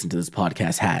who's listened to this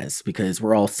podcast has, because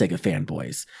we're all Sega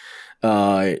fanboys,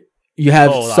 you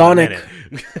have Sonic...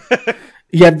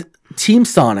 You have Team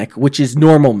Sonic, which is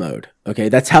normal mode, okay?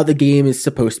 That's how the game is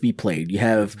supposed to be played. You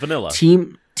have... Vanilla.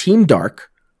 Team Dark.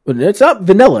 It's not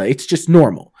vanilla, it's just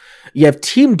normal. You have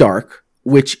Team Dark,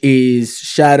 which is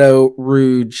Shadow,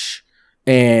 Rouge,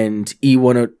 and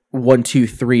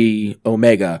E123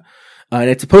 Omega. And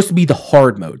it's supposed to be the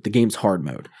hard mode, the game's hard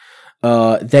mode.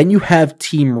 Then you have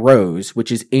Team Rose,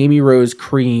 which is Amy Rose,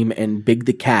 Cream, and Big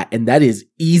the Cat, and that is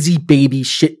easy baby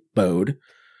shit mode.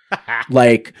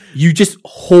 Like, you just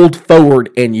hold forward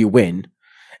and you win.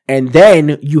 And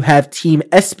then you have Team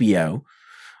Espio,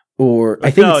 or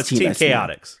I think it's Team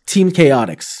Chaotix. Team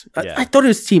Chaotix. Yeah. I thought it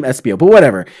was Team Espio, but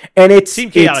whatever. And it's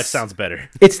Team Chaotix sounds better.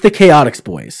 It's the Chaotix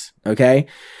boys, okay?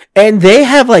 And they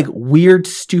have like weird,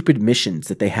 stupid missions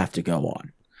that they have to go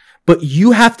on. But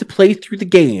you have to play through the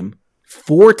game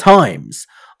 4 times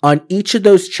on each of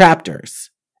those chapters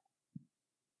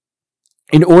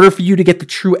in order for you to get the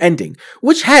true ending,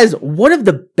 which has one of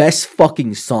the best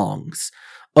fucking songs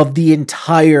of the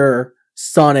entire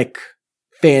Sonic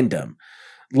fandom.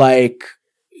 Like,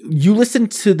 you listen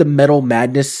to the Metal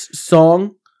Madness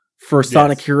song for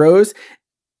Sonic Heroes,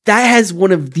 that has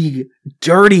one of the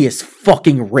dirtiest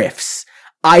fucking riffs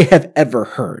I have ever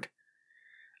heard.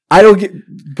 I don't get,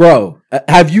 bro.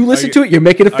 Have you listened to it? You're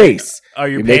making a face. Are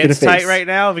your pants tight right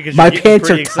now? Because my pants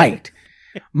are tight.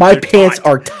 My pants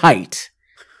are tight.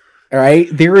 All right,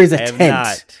 there is a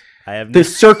tent. I have the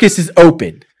circus is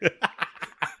open.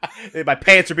 My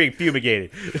pants are being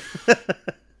fumigated.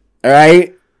 All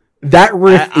right, that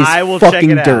riff is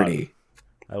fucking dirty.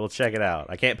 I will check it out.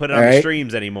 I can't put it on the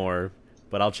streams anymore,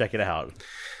 but I'll check it out.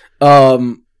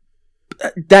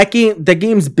 That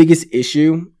game's biggest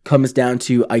issue comes down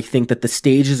to, I think, that the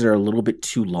stages are a little bit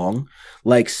too long.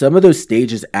 Like, some of those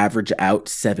stages average out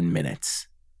 7 minutes.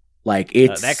 Like,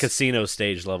 it's that casino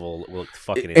stage level looked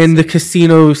fucking insane. And the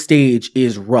casino stage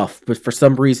is rough, but for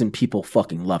some reason people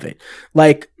fucking love it.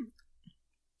 Like,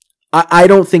 I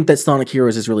don't think that Sonic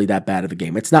Heroes is really that bad of a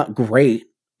game. It's not great.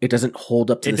 It doesn't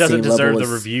hold up to the same level. It doesn't deserve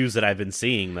the reviews that I've been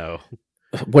seeing, though.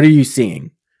 What are you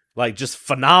seeing? Like, just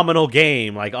phenomenal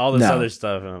game, like all this other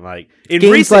stuff. And I'm like, in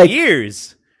recent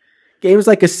years, games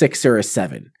like a 6 or a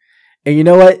 7. And you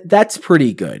know what? That's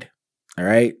pretty good. All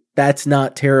right. That's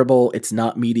not terrible. It's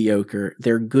not mediocre.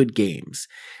 They're good games.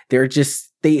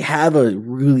 They have a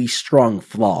really strong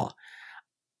flaw.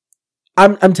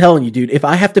 I'm telling you, dude, if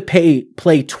I have to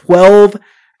play 12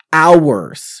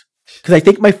 hours, because I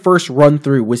think my first run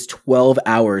through was 12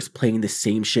 hours playing the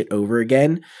same shit over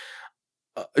again.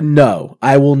 No,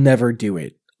 I will never do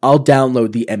it. I'll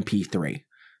download the MP3.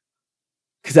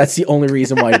 Because that's the only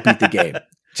reason why I beat the game.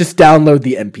 Just download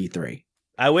the MP3.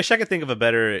 I wish I could think of a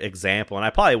better example, and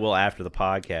I probably will after the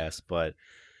podcast, but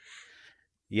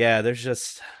yeah, there's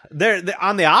just there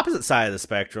on the opposite side of the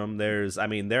spectrum, there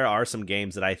are some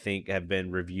games that I think have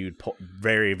been reviewed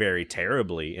very, very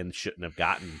terribly and shouldn't have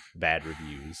gotten bad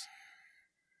reviews.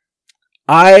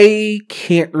 I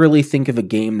can't really think of a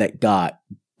game that got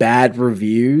bad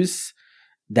reviews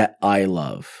that I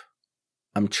love.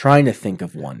 I'm trying to think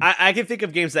of one. I can think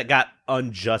of games that got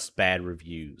unjust bad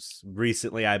reviews.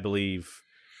 Recently, I believe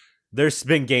there's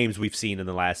been games we've seen in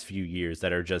the last few years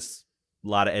that are just a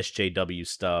lot of SJW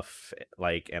stuff,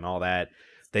 like, and all that.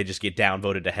 They just get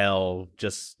downvoted to hell,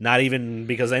 just not even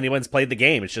because anyone's played the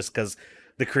game. It's just because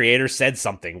the creator said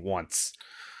something once.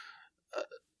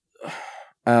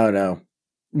 I don't know.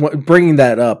 Bringing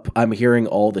that up, I'm hearing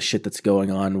all the shit that's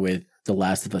going on with The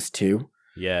Last of Us 2.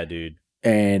 Yeah, dude.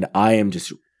 And I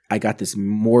got this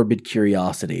morbid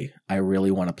curiosity. I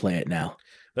really want to play it now.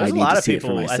 There's a lot of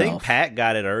people. I think Pat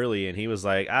got it early, and he was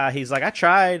like, I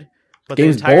tried, but the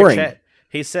entire boring. Chat.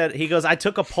 He goes, I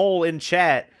took a poll in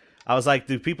chat. I was like,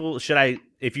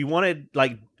 if you wanted,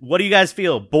 like, what do you guys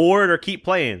feel, bored or keep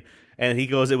playing? And he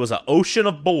goes, it was an ocean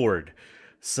of bored.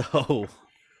 So,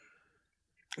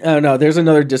 oh no, there's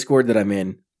another Discord that I'm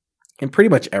in, and pretty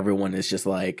much everyone is just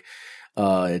like,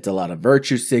 it's a lot of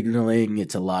virtue signaling.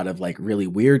 It's a lot of like really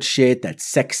weird shit. That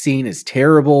sex scene is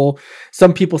terrible.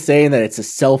 Some people saying that it's a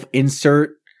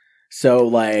self-insert. So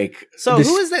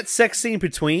who is that sex scene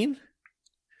between?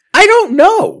 I don't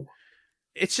know.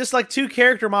 It's just like 2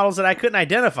 character models that I couldn't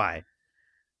identify.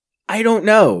 I don't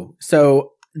know.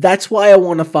 So that's why I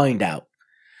want to find out.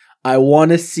 I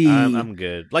want to see. I'm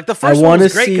good. Like the first one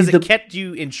was great because it kept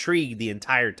you intrigued the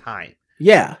entire time.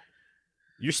 Yeah.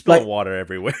 You're spilling water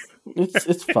everywhere.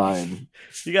 It's fine.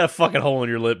 You got a fucking hole in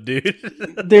your lip, dude.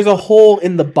 There's a hole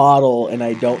in the bottle, and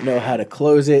I don't know how to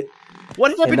close it.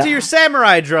 What happened to your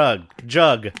samurai jug?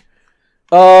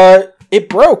 It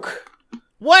broke.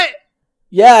 What?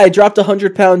 Yeah, I dropped a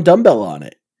 100-pound dumbbell on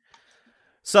it.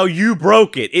 So you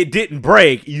broke it. It didn't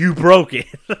break. You broke it.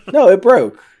 No, it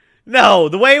broke. No,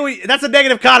 that's a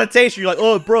negative connotation. You're like,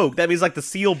 oh, it broke. That means like the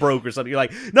seal broke or something. You're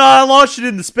like, no, I launched it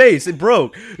into space. It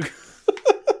broke.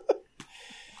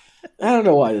 I don't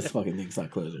know why this fucking thing's not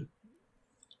closing.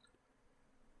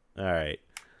 All right.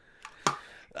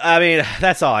 I mean,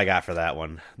 that's all I got for that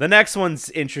one. The next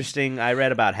one's interesting. I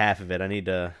read about half of it. I need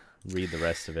to read the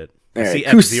rest of it. I see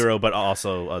F-Zero, but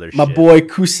also other shit. My boy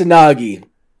Kusanagi.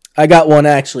 I got one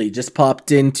actually. Just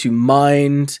popped into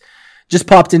mind.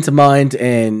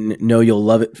 And know you'll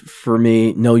love it for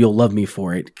me. Know you'll love me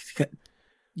for it.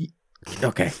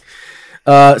 Okay.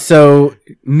 So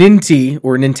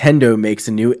Nintendo makes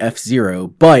a new F-Zero,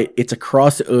 but it's a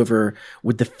crossover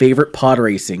with the favorite pod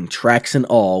racing, tracks and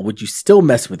all. Would you still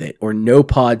mess with it, or no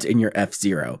pods in your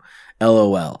F-Zero?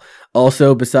 LOL.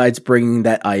 Also, besides bringing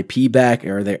that IP back,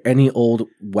 are there any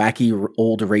wacky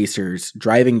old racers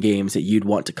driving games that you'd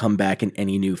want to come back in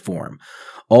any new form?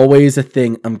 Always a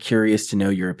thing. I'm curious to know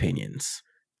your opinions.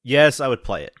 Yes, I would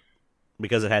play it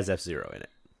because it has F-Zero in it.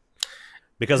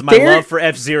 Because my love for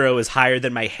F-Zero is higher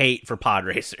than my hate for pod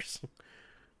racers.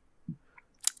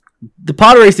 The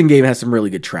pod racing game has some really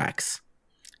good tracks,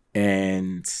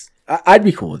 and I'd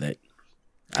be cool with it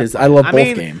because I love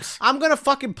both games. I'm gonna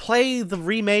fucking play the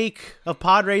remake of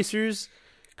Pod Racers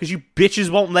because you bitches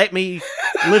won't let me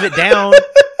live it down.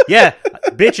 Yeah,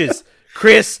 bitches,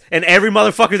 Chris, and every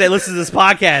motherfucker that listens to this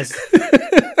podcast.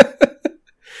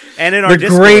 And in our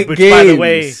Discord, which, by the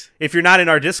way, if you're not in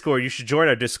our Discord, you should join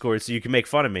our Discord so you can make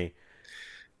fun of me.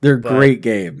 They're great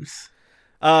games.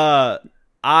 I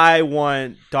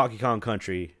want Donkey Kong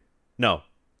Country. No,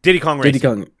 Diddy Kong Racing. Diddy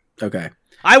Kong. Okay.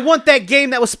 I want that game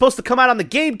that was supposed to come out on the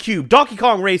GameCube, Donkey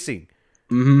Kong Racing.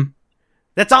 Mm-hmm.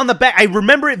 That's on the back. I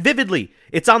remember it vividly.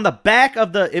 It's on the back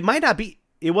of the... It might not be...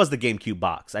 It was the GameCube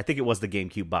box. I think it was the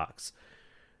GameCube box.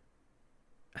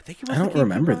 I don't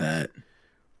remember that.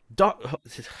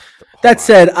 That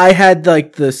said, I had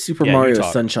like the Super Mario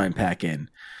Sunshine pack in.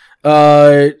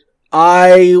 I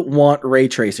want Ray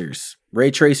Tracers.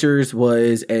 Ray Tracers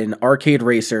was an arcade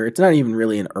racer. It's not even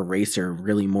really a racer,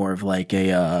 really more of like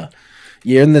a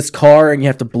you're in this car and you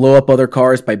have to blow up other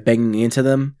cars by banging into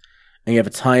them, and you have a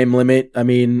time limit. I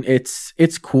mean,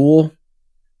 it's cool.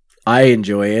 I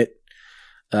enjoy it.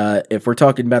 If we're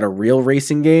talking about a real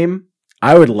racing game,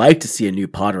 I would like to see a new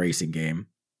pod racing game.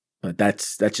 But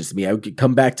that's just me. I would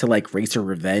come back to like Racer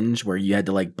Revenge, where you had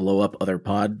to like blow up other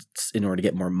pods in order to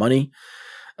get more money.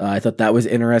 I thought that was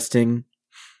interesting.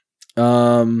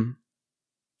 I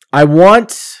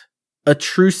want a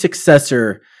true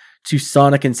successor to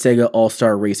Sonic and Sega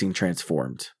All-Star Racing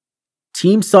Transformed.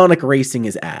 Team Sonic Racing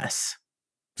is ass.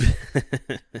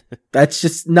 That's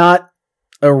just not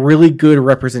a really good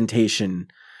representation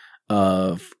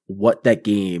of what that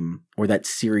game or that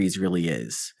series really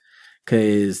is.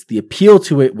 Because the appeal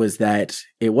to it was that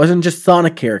it wasn't just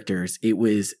Sonic characters, it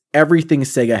was everything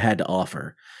Sega had to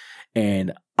offer.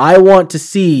 And I want to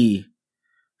see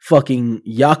fucking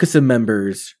Yakuza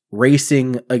members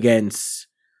racing against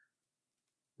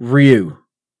Ryu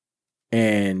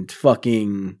and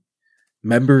fucking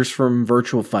members from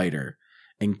Virtua Fighter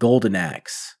and Golden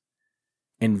Axe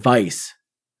and Vice.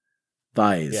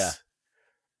 Yeah.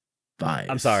 Vice.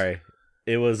 I'm sorry.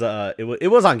 It was on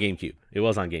GameCube. It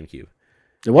was on GameCube.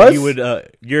 It was? You would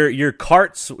your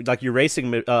carts, like your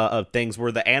racing things,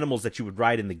 were the animals that you would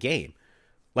ride in the game,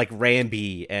 like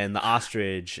Rambi and the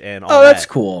ostrich and all that. Oh, that's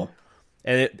cool.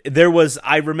 And there was,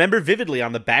 I remember vividly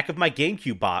on the back of my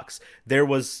GameCube box, there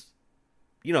was,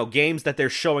 games that they're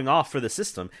showing off for the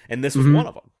system, and this was one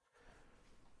of them.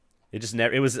 It just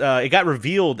never. It was. It got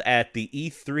revealed at the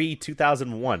E3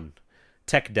 2001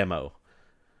 tech demo.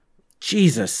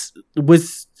 Jesus,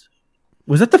 was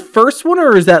that the first one,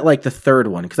 or is that like the third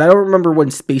one? Because I don't remember when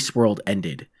Space World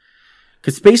ended.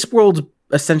 Because Space World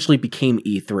essentially became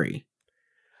E3.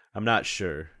 I'm not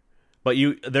sure, but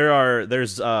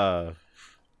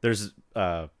there's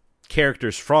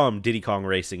characters from Diddy Kong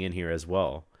Racing in here as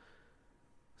well.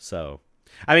 So,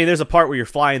 I mean, there's a part where you're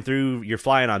flying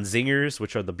on zingers,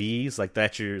 which are the bees, like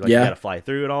that. You gotta fly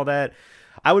through and all that.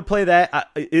 I would play that.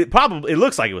 It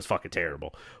looks like it was fucking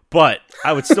terrible, but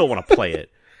I would still want to play it.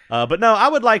 But no, I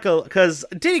would like because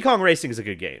Diddy Kong Racing is a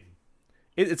good game.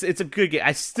 It's a good game.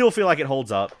 I still feel like it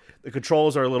holds up. The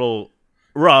controls are a little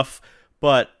rough,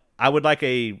 but I would like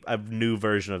a new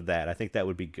version of that. I think that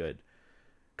would be good.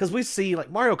 Because we see, like,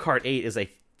 Mario Kart 8 is a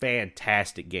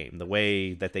fantastic game. The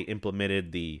way that they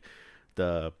implemented the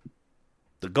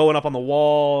going up on the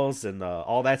walls and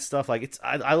all that stuff, like,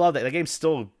 I love that. The game's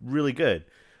still really good.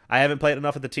 I haven't played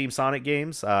enough of the Team Sonic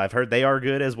games. I've heard they are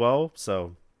good as well.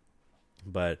 So,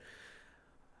 but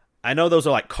I know those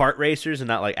are like kart racers and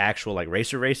not like actual like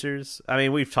racer racers. I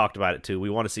mean, we've talked about it too. We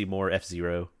want to see more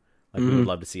F-Zero. Like, we would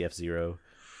love to see F-Zero.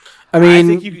 I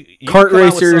mean, kart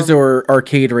racers or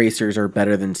arcade racers are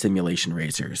better than simulation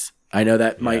racers. I know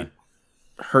that might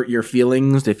hurt your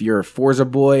feelings if you're a Forza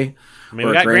boy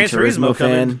or a Gran Turismo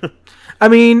fan. I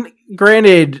mean,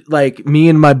 granted, like, me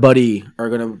and my buddy are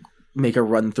going to make a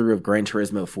run through of Gran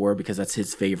Turismo 4 because that's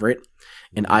his favorite.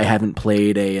 And I haven't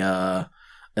played a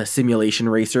a simulation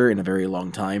racer in a very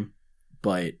long time,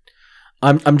 but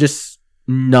I'm just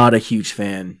not a huge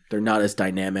fan. They're not as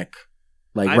dynamic.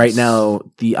 Like right now,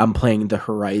 I'm playing the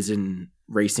Horizon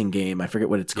racing game. I forget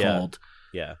what it's called.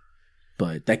 Yeah.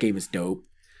 But that game is dope.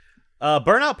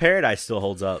 Burnout Paradise still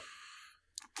holds up.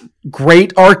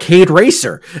 Great arcade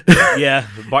racer. Yeah.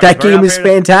 That game is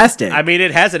fantastic. I mean,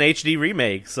 it has an HD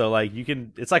remake, so like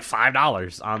it's like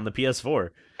 $5 on the PS4.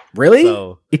 Really?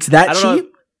 So, it's that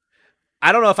cheap?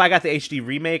 I don't know if I got the HD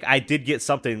remake. I did get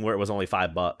something where it was only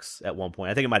 $5 at one point.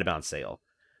 I think it might have been on sale.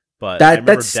 But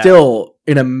that's still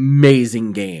an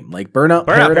amazing game. Like Burnout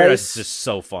Paradise is just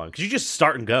so fun because you just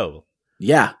start and go.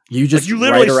 Yeah, you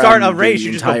literally start a race.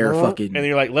 You just go fucking, and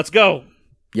you're like, let's go.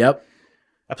 Yep.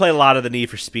 I played a lot of the Need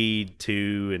for Speed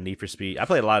 2 and Need for Speed. I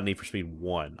played a lot of Need for Speed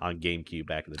 1 on GameCube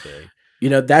back in the day.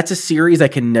 You know, that's a series I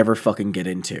can never fucking get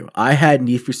into. I had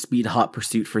Need for Speed Hot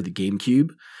Pursuit for the GameCube,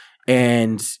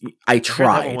 and I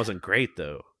tried. That one wasn't great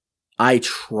though. I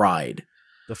tried.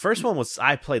 The first one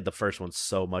I played the first one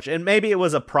so much. And maybe it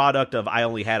was a product of I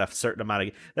only had a certain amount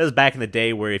of... That was back in the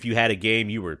day where if you had a game,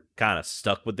 you were kind of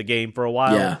stuck with the game for a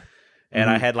while. Yeah. And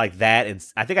I had like that, and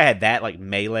I think I had that, like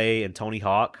Melee and Tony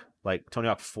Hawk. Like Tony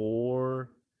Hawk 4.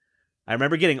 I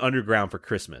remember getting Underground for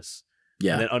Christmas.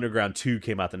 Yeah. And then Underground 2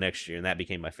 came out the next year, and that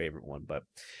became my favorite one. But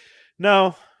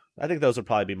no, I think those would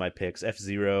probably be my picks.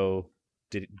 F-Zero,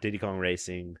 Diddy Kong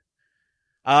Racing...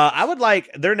 I would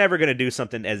they're never going to do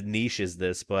something as niche as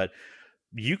this, but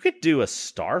you could do a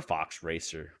Star Fox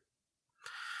Racer.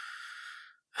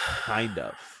 Kind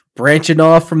of. Branching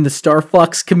off from the Star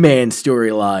Fox Command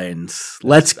storylines.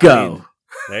 Let's go.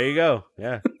 There you go.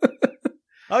 Yeah.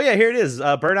 Oh, yeah, here it is.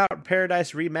 Burnout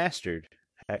Paradise Remastered.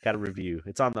 I got a review.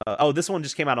 It's on the... this one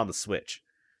just came out on the Switch.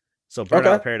 So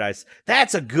Burnout Paradise.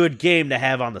 That's a good game to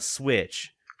have on the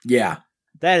Switch. Yeah.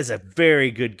 That is a very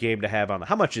good game to have on.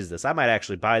 How much is this? I might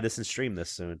actually buy this and stream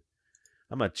this soon.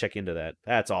 I'm going to check into that.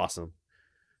 That's awesome.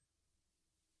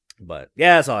 But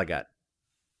yeah, that's all I got.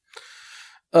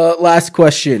 Last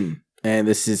question. And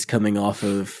this is coming off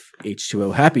of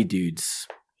H2O Happy Dudes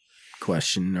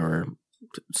question or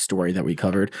story that we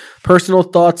covered. Personal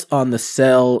thoughts on the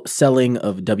selling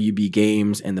of WB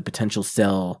Games and the potential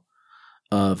sell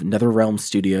of NetherRealm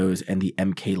Studios and the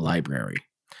MK Library.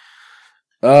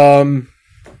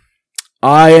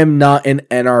 I am not an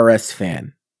NRS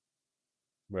fan.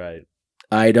 Right.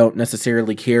 I don't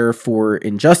necessarily care for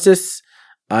Injustice.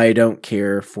 I don't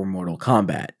care for Mortal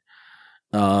Kombat.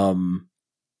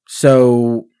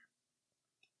 So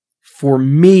for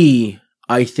me,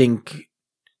 I think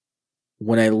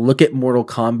when I look at Mortal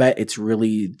Kombat, it's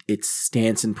really its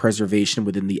stance and preservation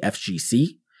within the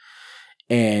FGC.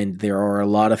 And there are a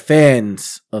lot of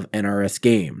fans of NRS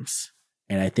games.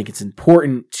 And I think it's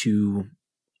important to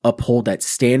uphold that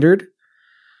standard,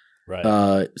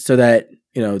 right? So that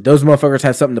those motherfuckers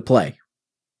have something to play.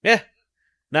 Yeah,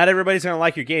 not everybody's gonna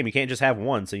like your game. You can't just have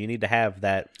one, so you need to have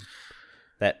that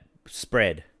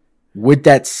spread. With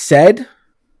that said,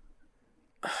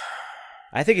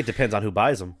 I think it depends on who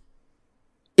buys them.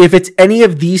 If it's any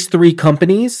of these three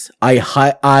companies,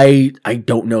 I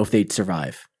don't know if they'd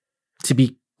survive. To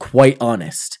be quite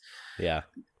honest, yeah,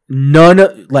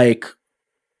 none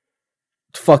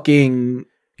fucking.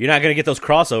 You're not going to get those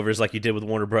crossovers like you did with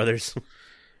Warner Brothers.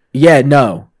 Yeah,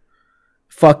 no.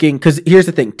 Fucking, because here's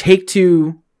the thing.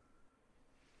 Take-Two,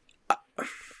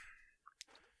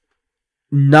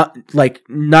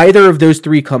 neither of those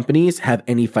three companies have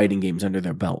any fighting games under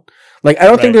their belt. I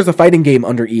don't think there's a fighting game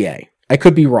under EA. I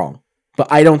could be wrong,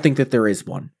 but I don't think that there is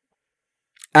one.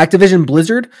 Activision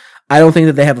Blizzard, I don't think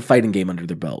that they have a fighting game under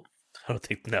their belt. I don't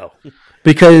think, no.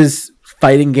 Because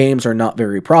fighting games are not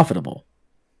very profitable.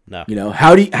 No.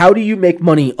 How do you make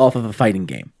money off of a fighting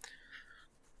game?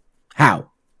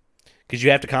 How? Because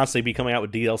you have to constantly be coming out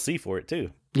with DLC for it too.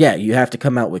 Yeah, you have to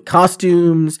come out with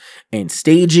costumes and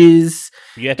stages.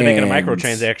 You have to make it a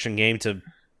microtransaction game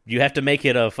you have to make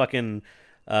it a fucking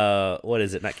what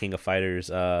is it? Not King of Fighters,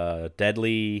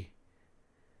 Deadly.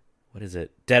 What is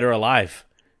it? Dead or Alive.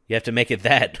 You have to make it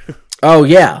that. Oh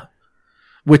yeah.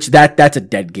 Which that's a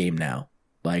dead game now.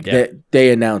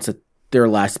 They announced that their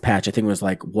last patch, I think it was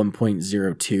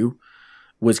 1.02,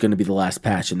 was going to be the last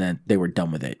patch, and then they were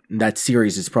done with it. And that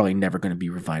series is probably never going to be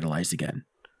revitalized again.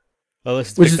 Well,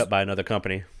 this is picked up by another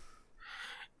company.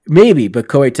 Maybe, but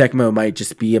Koei Tecmo might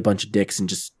just be a bunch of dicks and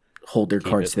just hold their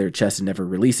cards to their chest and never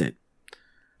release it.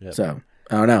 Yep. So,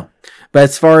 I don't know. But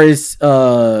as far as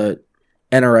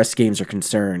NRS games are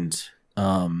concerned,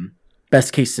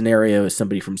 best case scenario is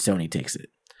somebody from Sony takes it.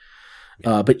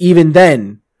 But even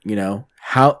then,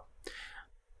 how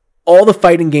all the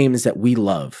fighting games that we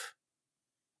love,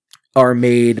 are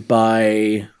made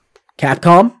by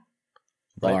Capcom,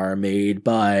 Right. are made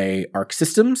by Arc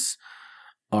Systems,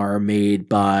 are made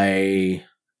by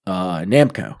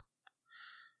Namco.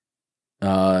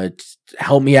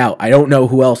 Help me out. I don't know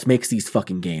who else makes these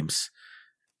fucking games.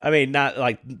 I mean, not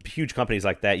like huge companies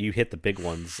like that. You hit the big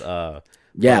ones.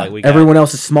 Yeah, like everyone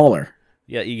else is smaller.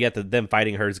 Yeah, you get them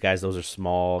Fighting Herds guys. Those are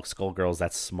small. Skullgirls,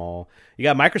 that's small. You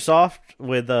got Microsoft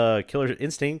with Killer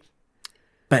Instinct.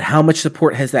 But how much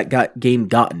support has that game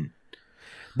gotten?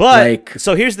 But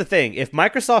so here's the thing: if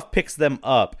Microsoft picks them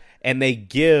up and they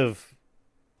give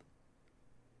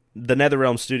the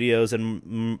NetherRealm Studios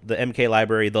and the MK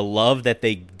Library the love that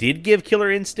they did give Killer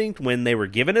Instinct when they were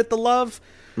giving it the love,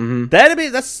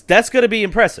 that's going to be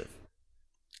impressive.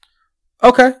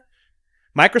 Okay.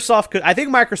 I think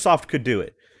Microsoft could do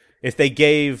it if they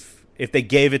gave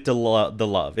it the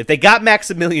love. If they got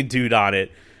Maximilian Dude on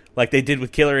it, like they did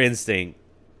with Killer Instinct,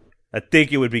 I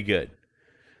think it would be good.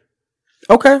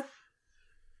 Okay.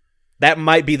 That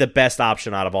might be the best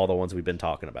option out of all the ones we've been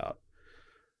talking about.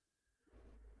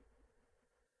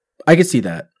 I could see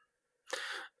that.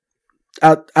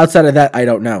 Outside of that, I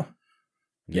don't know.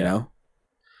 You know?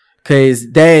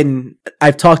 Because then,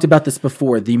 I've talked about this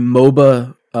before, the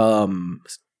MOBA,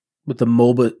 with the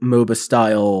MOBA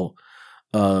style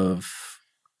of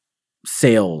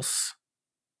sales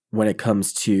when it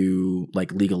comes to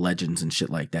like League of Legends and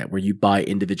shit like that, where you buy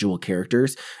individual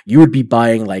characters, you would be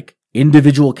buying like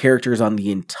individual characters on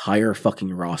the entire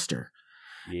fucking roster.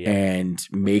 Yeah. And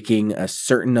making a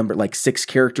certain number, like 6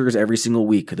 characters every single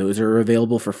week. Those are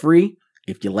available for free.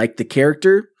 If you like the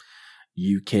character,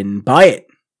 you can buy it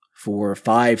for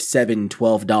 $5, $7,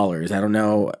 $12. I don't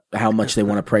know how much they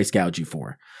want to price gouge you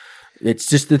for. It's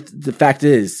just the fact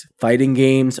is, fighting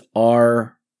games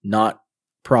are not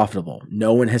profitable.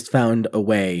 No one has found a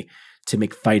way to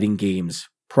make fighting games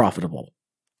profitable.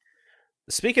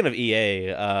 Speaking of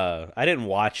EA, I didn't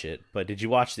watch it, but did you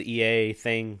watch the EA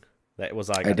thing? That was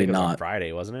like I think it was on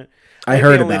Friday, wasn't it? I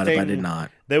heard about it, but I did not.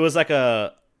 There was like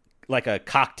a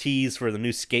cock tease for the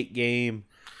new Skate game,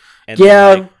 and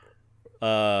yeah,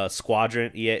 then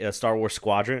Squadron, Star Wars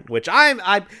Squadron, which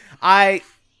I've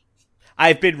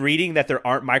been reading that there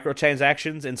aren't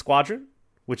microtransactions in Squadron,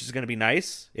 which is going to be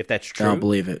nice if that's true. I don't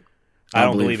believe it. I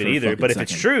don't believe it either. But if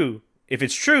it's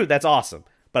true, that's awesome.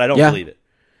 But I don't believe it.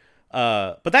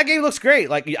 But that game looks great.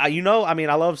 Like, I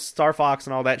love Star Fox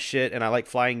and all that shit, and I like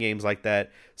flying games like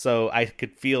that. So I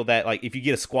could feel that, like, if you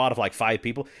get a squad of like 5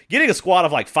 people, getting a squad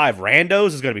of like 5 randos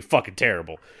is going to be fucking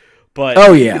terrible. But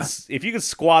if you can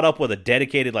squad up with a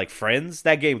dedicated like friends,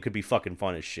 that game could be fucking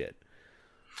fun as shit.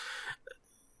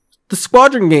 The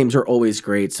Squadron games are always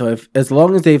great. So as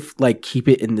long as they like keep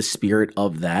it in the spirit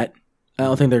of that, I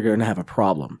don't think they're going to have a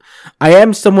problem. I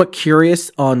am somewhat curious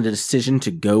on the decision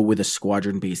to go with a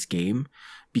squadron-based game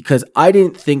because I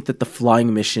didn't think that the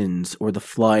flying missions or the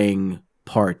flying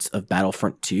parts of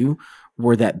Battlefront 2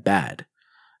 were that bad.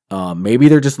 Maybe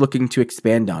they're just looking to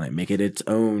expand on it, make it its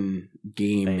own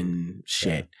game and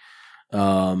shit.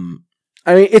 Yeah.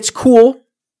 I mean, it's cool.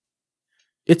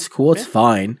 It's cool. It's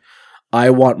fine. I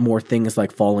want more things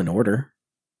like Fallen Order.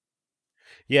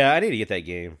 Yeah, I need to get that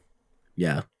game.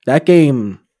 Yeah. That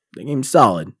game's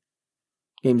solid.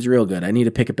 Game's real good. I need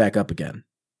to pick it back up again.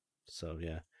 So,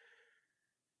 yeah.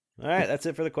 All right, that's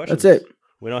it for the questions. That's it.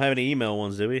 We don't have any email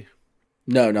ones, do we?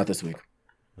 No, not this week.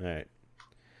 All right.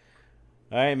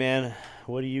 All right, man.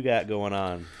 What do you got going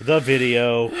on? The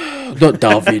video.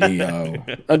 The video.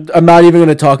 I'm not even going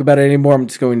to talk about it anymore. I'm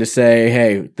just going to say,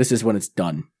 hey, this is when it's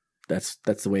done. That's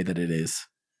the way that it is.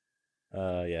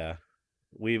 Yeah.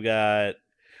 We've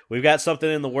got something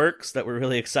in the works that we're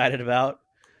really excited about.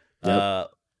 Yep.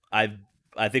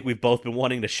 I think we've both been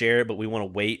wanting to share it, but we want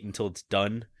to wait until it's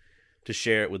done to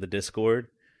share it with the Discord.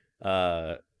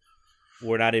 We're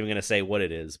not even going to say what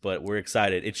it is, but we're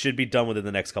excited. It should be done within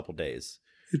the next couple days.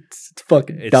 It's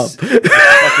fucking dumb. It's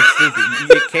fucking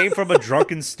stupid. It came from a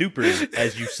drunken stupor,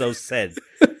 as you so said.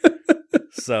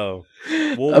 So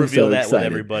we'll reveal that with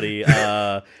everybody.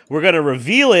 We're going to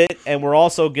reveal it, and we're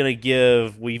also going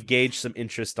to we've gauged some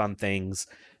interest on things,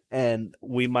 and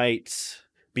we might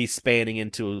be spanning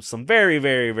into some very,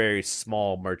 very, very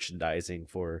small merchandising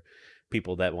for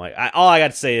people that might. All I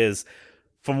got to say is,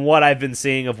 from what I've been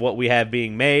seeing of what we have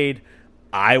being made,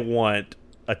 I want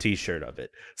a t-shirt of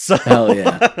it. So, hell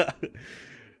yeah.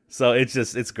 So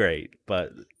it's great,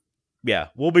 but yeah,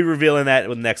 we'll be revealing that in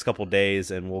the next couple of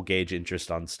days, and we'll gauge interest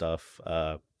on stuff.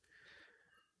 But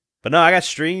no, I got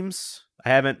streams. I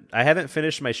haven't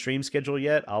finished my stream schedule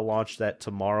yet. I'll launch that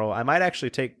tomorrow. I might actually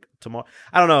take tomorrow.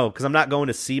 I don't know, because I'm not going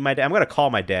to see my dad. I'm going to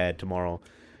call my dad tomorrow.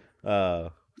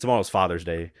 Tomorrow's Father's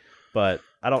Day, but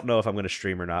I don't know if I'm going to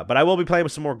stream or not. But I will be playing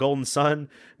with some more Golden Sun.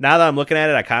 Now that I'm looking at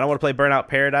it, I kind of want to play Burnout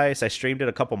Paradise. I streamed it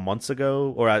a couple months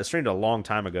ago, or I streamed it a long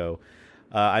time ago.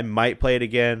 I might play it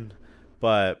again,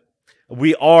 but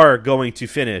we are going to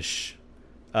finish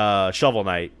Shovel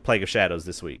Knight, Plague of Shadows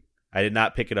this week. I did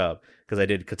not pick it up because I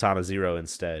did Katana Zero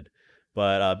instead.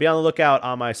 But be on the lookout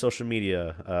on my social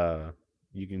media.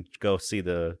 You can go see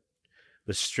the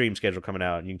stream schedule coming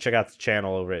out. And you can check out the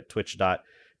channel over at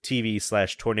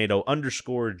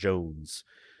twitch.tv/tornado_Jones.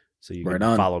 So you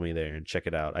can follow me there and check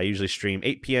it out. I usually stream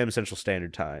 8 p.m. Central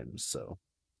Standard Time. So,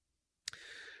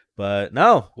 but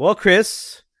no. Well,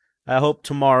 Chris, I hope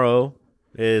tomorrow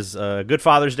is a good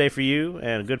Father's Day for you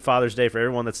and a good Father's Day for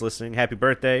everyone that's listening. Happy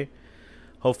birthday.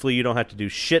 Hopefully you don't have to do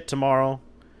shit tomorrow.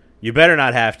 You better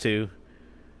not have to.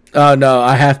 Oh, no.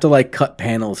 I have to, like, cut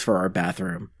panels for our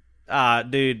bathroom.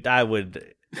 Dude, I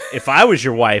would... If I was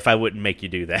your wife, I wouldn't make you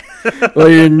do that. Well,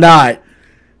 you're not.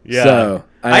 Yeah. So,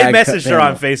 I messaged her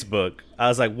on Facebook. I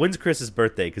was like, when's Chris's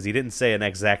birthday? Because he didn't say an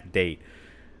exact date.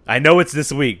 I know it's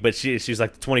this week, but she's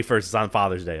like, the 21st is on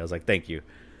Father's Day. I was like, thank you.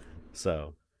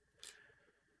 So...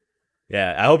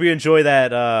 yeah, I hope you enjoy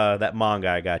that manga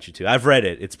I got you to. I've read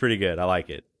it. It's pretty good. I like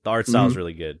it. The art style is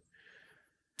really good.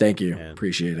 Thank you.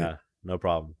 Appreciate it. No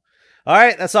problem. All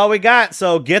right, that's all we got.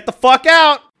 So get the fuck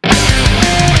out.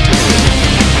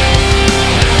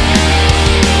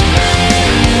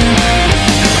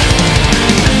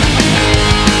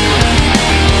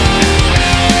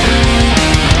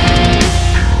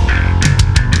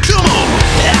 Come on,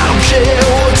 I don't care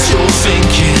what you're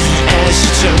thinking as you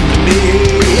turn to me.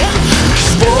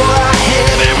 Boy, I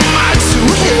have every mind to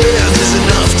have is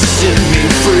enough to set me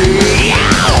free.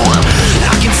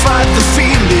 I can fight the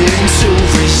feeling to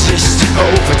resist it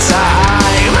over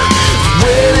time.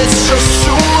 When it's just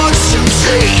too much to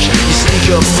take, you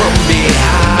sneak up from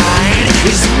behind.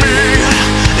 It's me,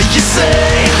 you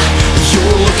say,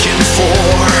 you're looking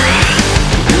for.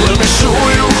 Let me show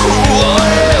you who I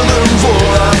am and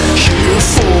what I'm here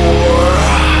for.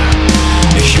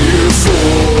 Here for.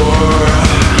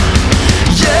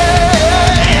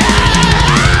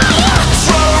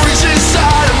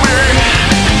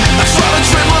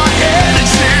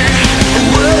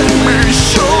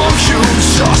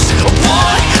 Just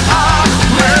what I'm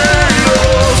made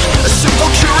of. A simple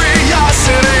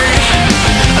curiosity.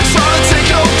 I try to take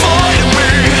a bite of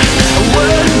me.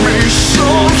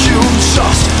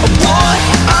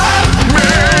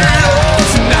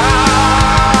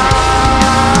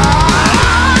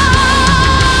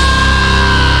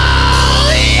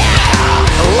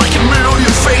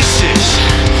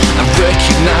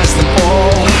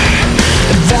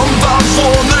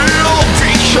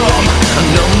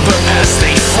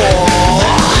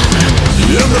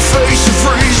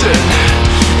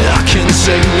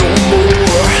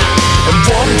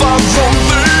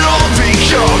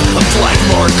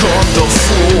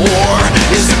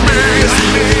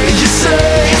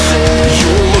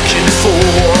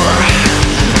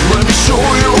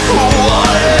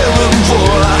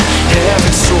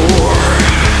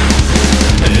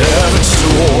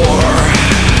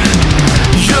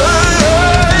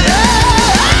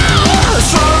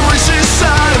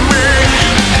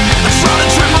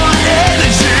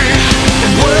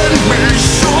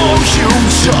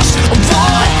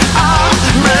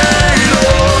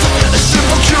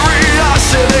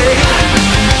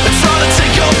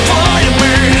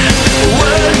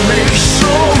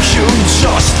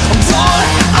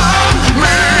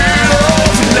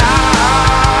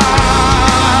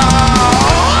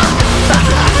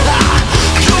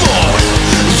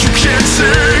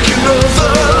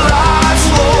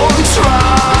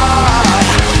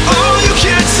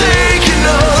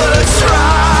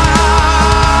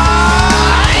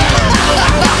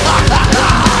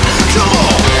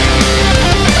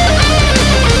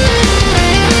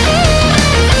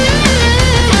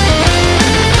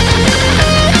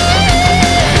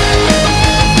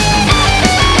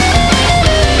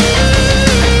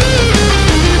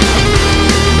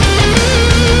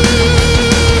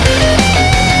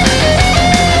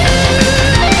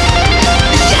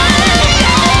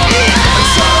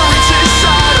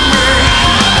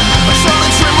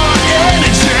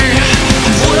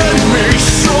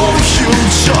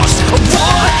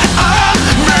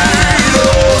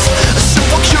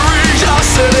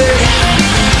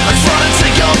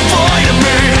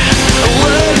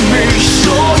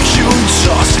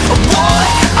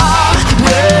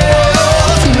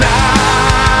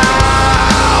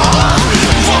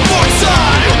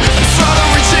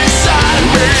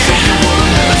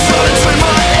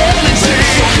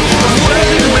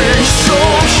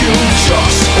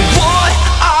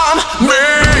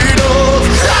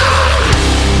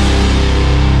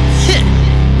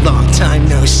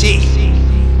 we see.